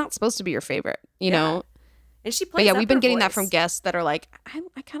 she's not supposed to be your favorite, you know? And she plays. But we've been getting that from guests that are like,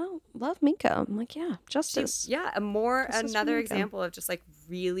 I kind of love Minka. I'm like, justice. Another example of just like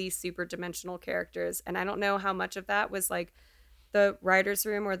really super dimensional characters. And I don't know how much of that was like the writer's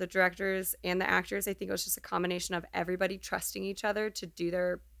room or the directors and the actors. I think it was just a combination of everybody trusting each other to do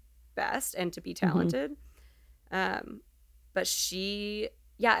their best and to be talented. But she,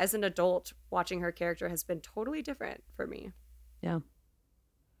 as an adult, watching her character has been totally different for me. Yeah.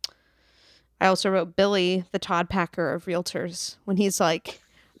 I also wrote Billy, the Todd Packer of realtors, when he's like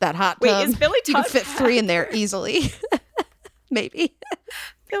that hot tub. Wait, is Billy Todd You can fit 3 in there easily. Maybe.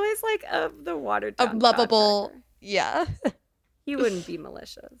 Billy's like of the watered down. A lovable. Yeah. He wouldn't be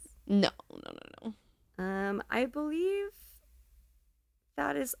malicious. No. I believe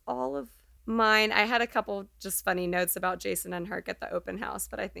that is all of mine. I had a couple just funny notes about Jason and Herc at the open house,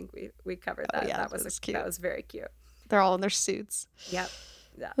 but I think we covered that. That was cute. That was very cute. They're all in their suits. Yep.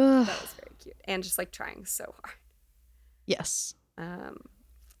 That was very cute. And just like trying so hard. Yes.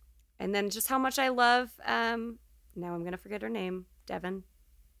 And then just how much I love, now I'm going to forget her name, Devin.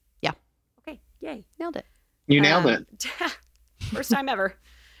 Yeah. Okay. Yay. Nailed it. You nailed it. First time ever.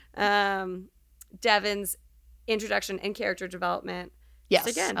 Devin's introduction and character development. Yes.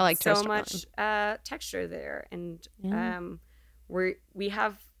 So again, I like so much texture there. And we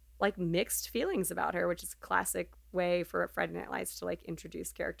have like mixed feelings about her, which is a classic way for Friday Night Lights to like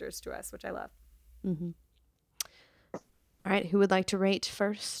introduce characters to us, which I love. All right, who would like to rate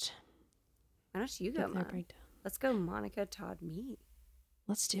first? Why don't you go, Mom? Let's go Monica, Todd, me.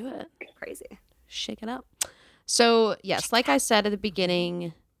 Let's do it. Crazy. Shake it up. So, yes, like I said at the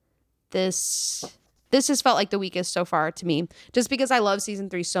beginning, this has felt like the weakest so far to me, just because I love season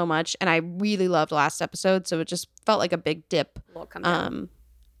 3 so much, and I really loved last episode, so it just felt like a big dip.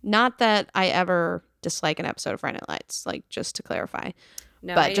 Not that I ever dislike an episode of Friday Night Lights, like, just to clarify.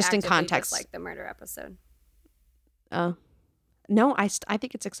 No, but I just in context, like the murder episode. No, I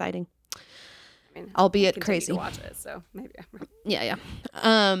think it's exciting. I mean, albeit crazy. To watch it, so maybe I'm right. Yeah.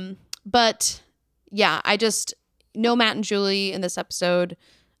 But yeah, I just know Matt and Julie in this episode,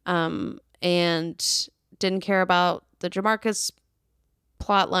 and didn't care about the Jamarcus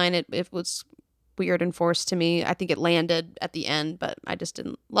plot line. It was weird and forced to me. I think it landed at the end, but I just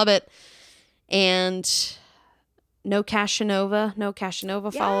didn't love it. And no Casanova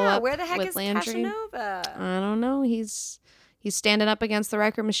follow up. Where the heck with is Landry. Casanova? I don't know. He's standing up against the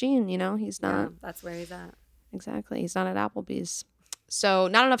Riker machine. You know, he's not. Yeah, that's where he's at. Exactly. He's not at Applebee's. So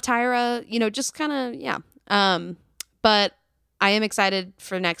not enough Tyra. You know, just kind of But I am excited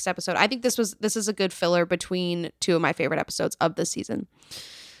for next episode. I think this is a good filler between two of my favorite episodes of this season.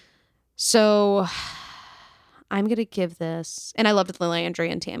 So I'm going to give this, and I loved the Landry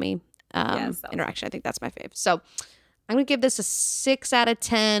and Tammy interaction. I think that's my fave. So I'm going to give this a 6 out of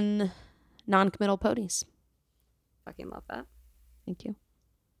 10 non-committal ponies. Fucking love that. Thank you.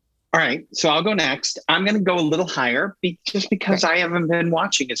 All right, so I'll go next. I'm going to go a little higher just because I haven't been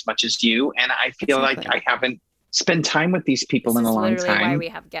watching as much as you, and I feel like I haven't spent time with these people in a long time. This is literally why we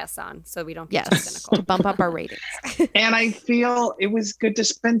have guests on, so we don't get too cynical. To bump up our ratings. And I feel it was good to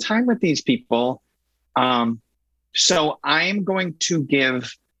spend time with these people. So I'm going to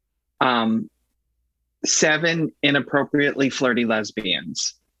give 7 inappropriately flirty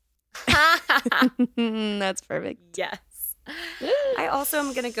lesbians. That's perfect. Yes. I also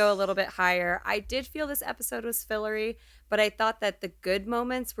am going to go a little bit higher. I did feel this episode was fillery, but I thought that the good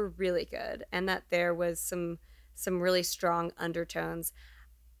moments were really good and that there was some really strong undertones.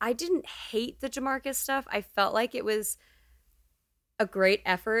 I didn't hate the Jamarcus stuff. I felt like it was a great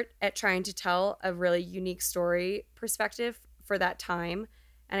effort at trying to tell a really unique story perspective for that time.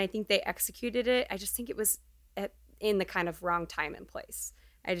 And I think they executed it. I just think it was in the kind of wrong time and place.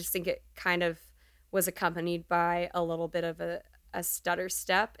 I just think it kind of was accompanied by a little bit of a stutter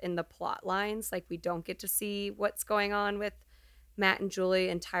step in the plot lines. Like, we don't get to see what's going on with Matt and Julie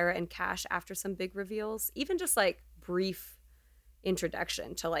and Tyra and Cash after some big reveals. Even just like brief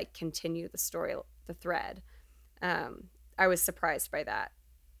introduction to like continue the story, the thread. I was surprised by that.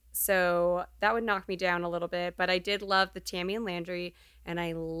 So that would knock me down a little bit, but I did love the Tammy and Landry, and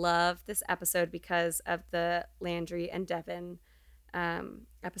I love this episode because of the Landry and Devin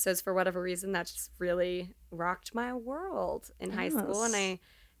episodes. For whatever reason, that just really rocked my world in high school, and I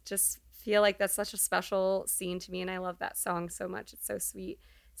just feel like that's such a special scene to me, and I love that song so much. It's so sweet.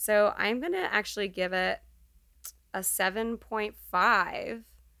 So I'm gonna actually give it a 7.5.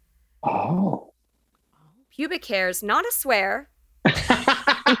 Oh, pubic hairs, not a swear.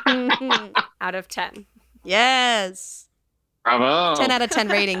 Out of 10. Yes. Bravo. 10 out of 10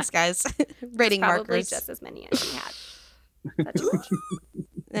 ratings, guys. Rating probably markers. Just as many as she had. That's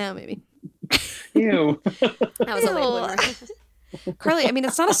yeah, maybe. Ew. That was a late bloomer. Carly, I mean,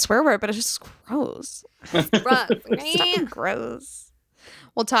 it's not a swear word, but it's just gross. It's gross.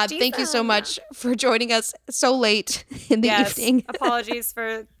 Well, Todd, thank you so much for joining us so late in the evening. Apologies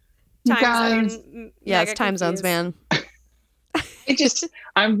for time zone. Yes, time zones, man.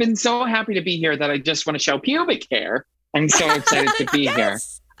 I've been so happy to be here that I just want to show pubic hair. I'm so excited to be here.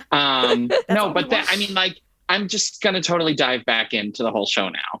 No, but I mean, like, I'm just going to totally dive back into the whole show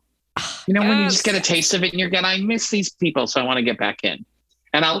now. You know, when you just get a taste of it and you're going, I miss these people, so I want to get back in.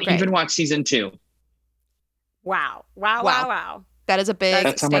 And I'll even watch season 2. Wow. That is a big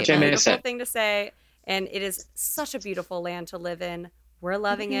That's how much I miss it. Thing to say. And it is such a beautiful land to live in. We're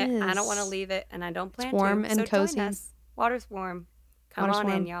loving it. I don't want to leave it, and I don't plan it's warm to. and so cozy. Join us. Water's warm. Come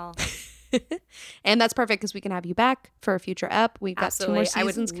on in, y'all. And that's perfect because we can have you back for a future ep. We've got Absolutely. 2 more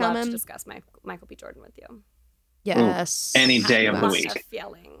seasons I would love coming. to discuss Michael B. Jordan with you. Yes. Ooh, any day of the week.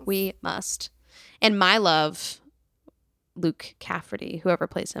 We must. And my love, Luke Cafferty, whoever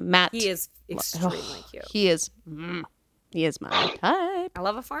plays him. Matt. He is extremely cute. He is my type. I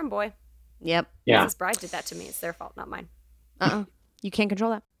love a farm boy. Yep. Yeah. Mrs. Bride did that to me. It's their fault, not mine. You can't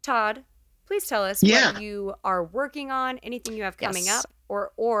control that. Todd, please tell us what you are working on, anything you have coming up,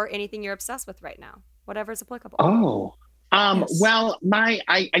 or anything you're obsessed with right now. Whatever's applicable. Oh. Well,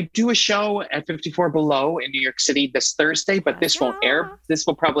 I do a show at 54 Below in New York City this Thursday, but this won't air. This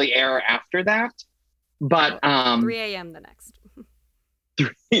will probably air after that. But 3 a.m. the next.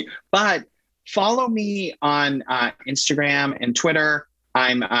 But follow me on Instagram and Twitter.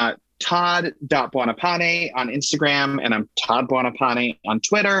 I'm Todd.Buonapane on Instagram, and I'm Todd Buonapane on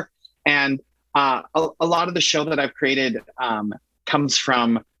Twitter. And a lot of the show that I've created comes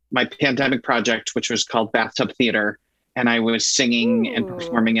from my pandemic project, which was called Bathtub Theater. And I was singing and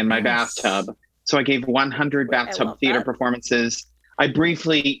performing in my bathtub. So I gave 100 bathtub theater performances. I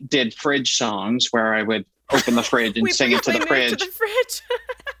briefly did fridge songs where I would open the fridge and sing it to the fridge.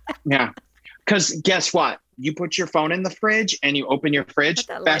 Yeah. Because guess what? You put your phone in the fridge and you open your fridge,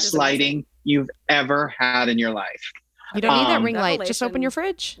 best lighting you've ever had in your life. You don't need that ring light. Just open your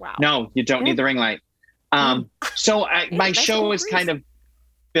fridge. Wow. No, you don't need the ring light. So my show is kind of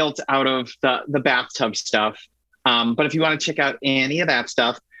built out of the bathtub stuff. But if you want to check out any of that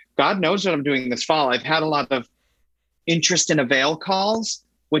stuff, God knows what I'm doing this fall. I've had a lot of interest in avail calls,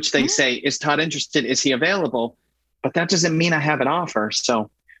 which they say, is Todd interested? Is he available? But that doesn't mean I have an offer.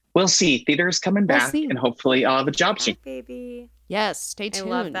 So we'll see. Theater is coming back, and hopefully I'll have a job soon. Baby. Yes, stay tuned.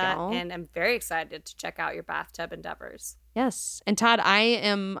 I love that, y'all. and I'm very excited to check out your bathtub endeavors. Yes. And Todd,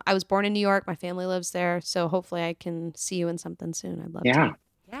 I was born in New York. My family lives there. So hopefully I can see you in something soon. I'd love to.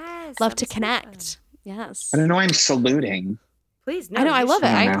 Yes. Love to connect. Yes. I don't know. I'm saluting. Please. No, I know. I love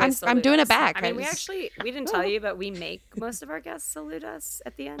it. I'm doing it back. I mean, we didn't tell you, but we make most of our guests salute us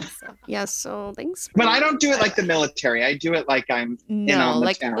at the end. So. Yes. So thanks. But I don't do it like the military. I do it like I'm in on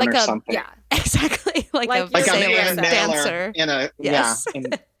the town or something. Yeah, exactly. Like I'm Ann dancer. In a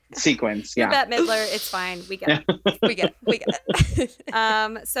in sequence. Yeah. Bette Midler. It's fine. We get it. We get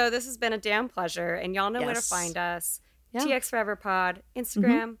it. So this has been a damn pleasure, and y'all know where to find us. Yeah. TX Forever Pod,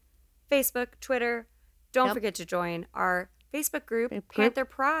 Instagram, Facebook, Twitter. Don't forget to join our Facebook group, Panther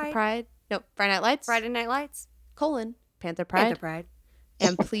Pride. No, Friday Night Lights. Friday Night Lights. Panther Pride. Panther Pride.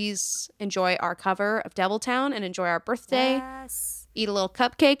 And please enjoy our cover of Deviltown and enjoy our birthday. Yes. Eat a little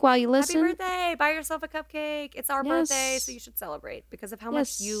cupcake while you listen. Happy birthday. Buy yourself a cupcake. It's our birthday, so you should celebrate because of how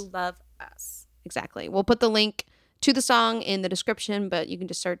much you love us. Exactly. We'll put the link to the song in the description, but you can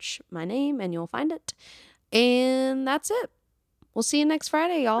just search my name and you'll find it. And that's it. We'll see you next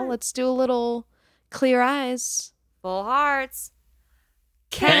Friday, y'all. Let's do a little Clear Eyes. Full hearts.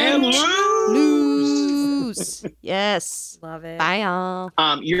 Can't lose. Yes. Love it. Bye, y'all.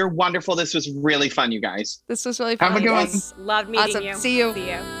 You're wonderful. This was really fun, you guys. This was really fun. Have a good one. Love meeting you. See you. See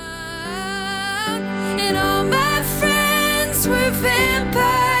you. And all my friends were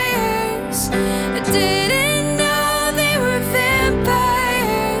vampires.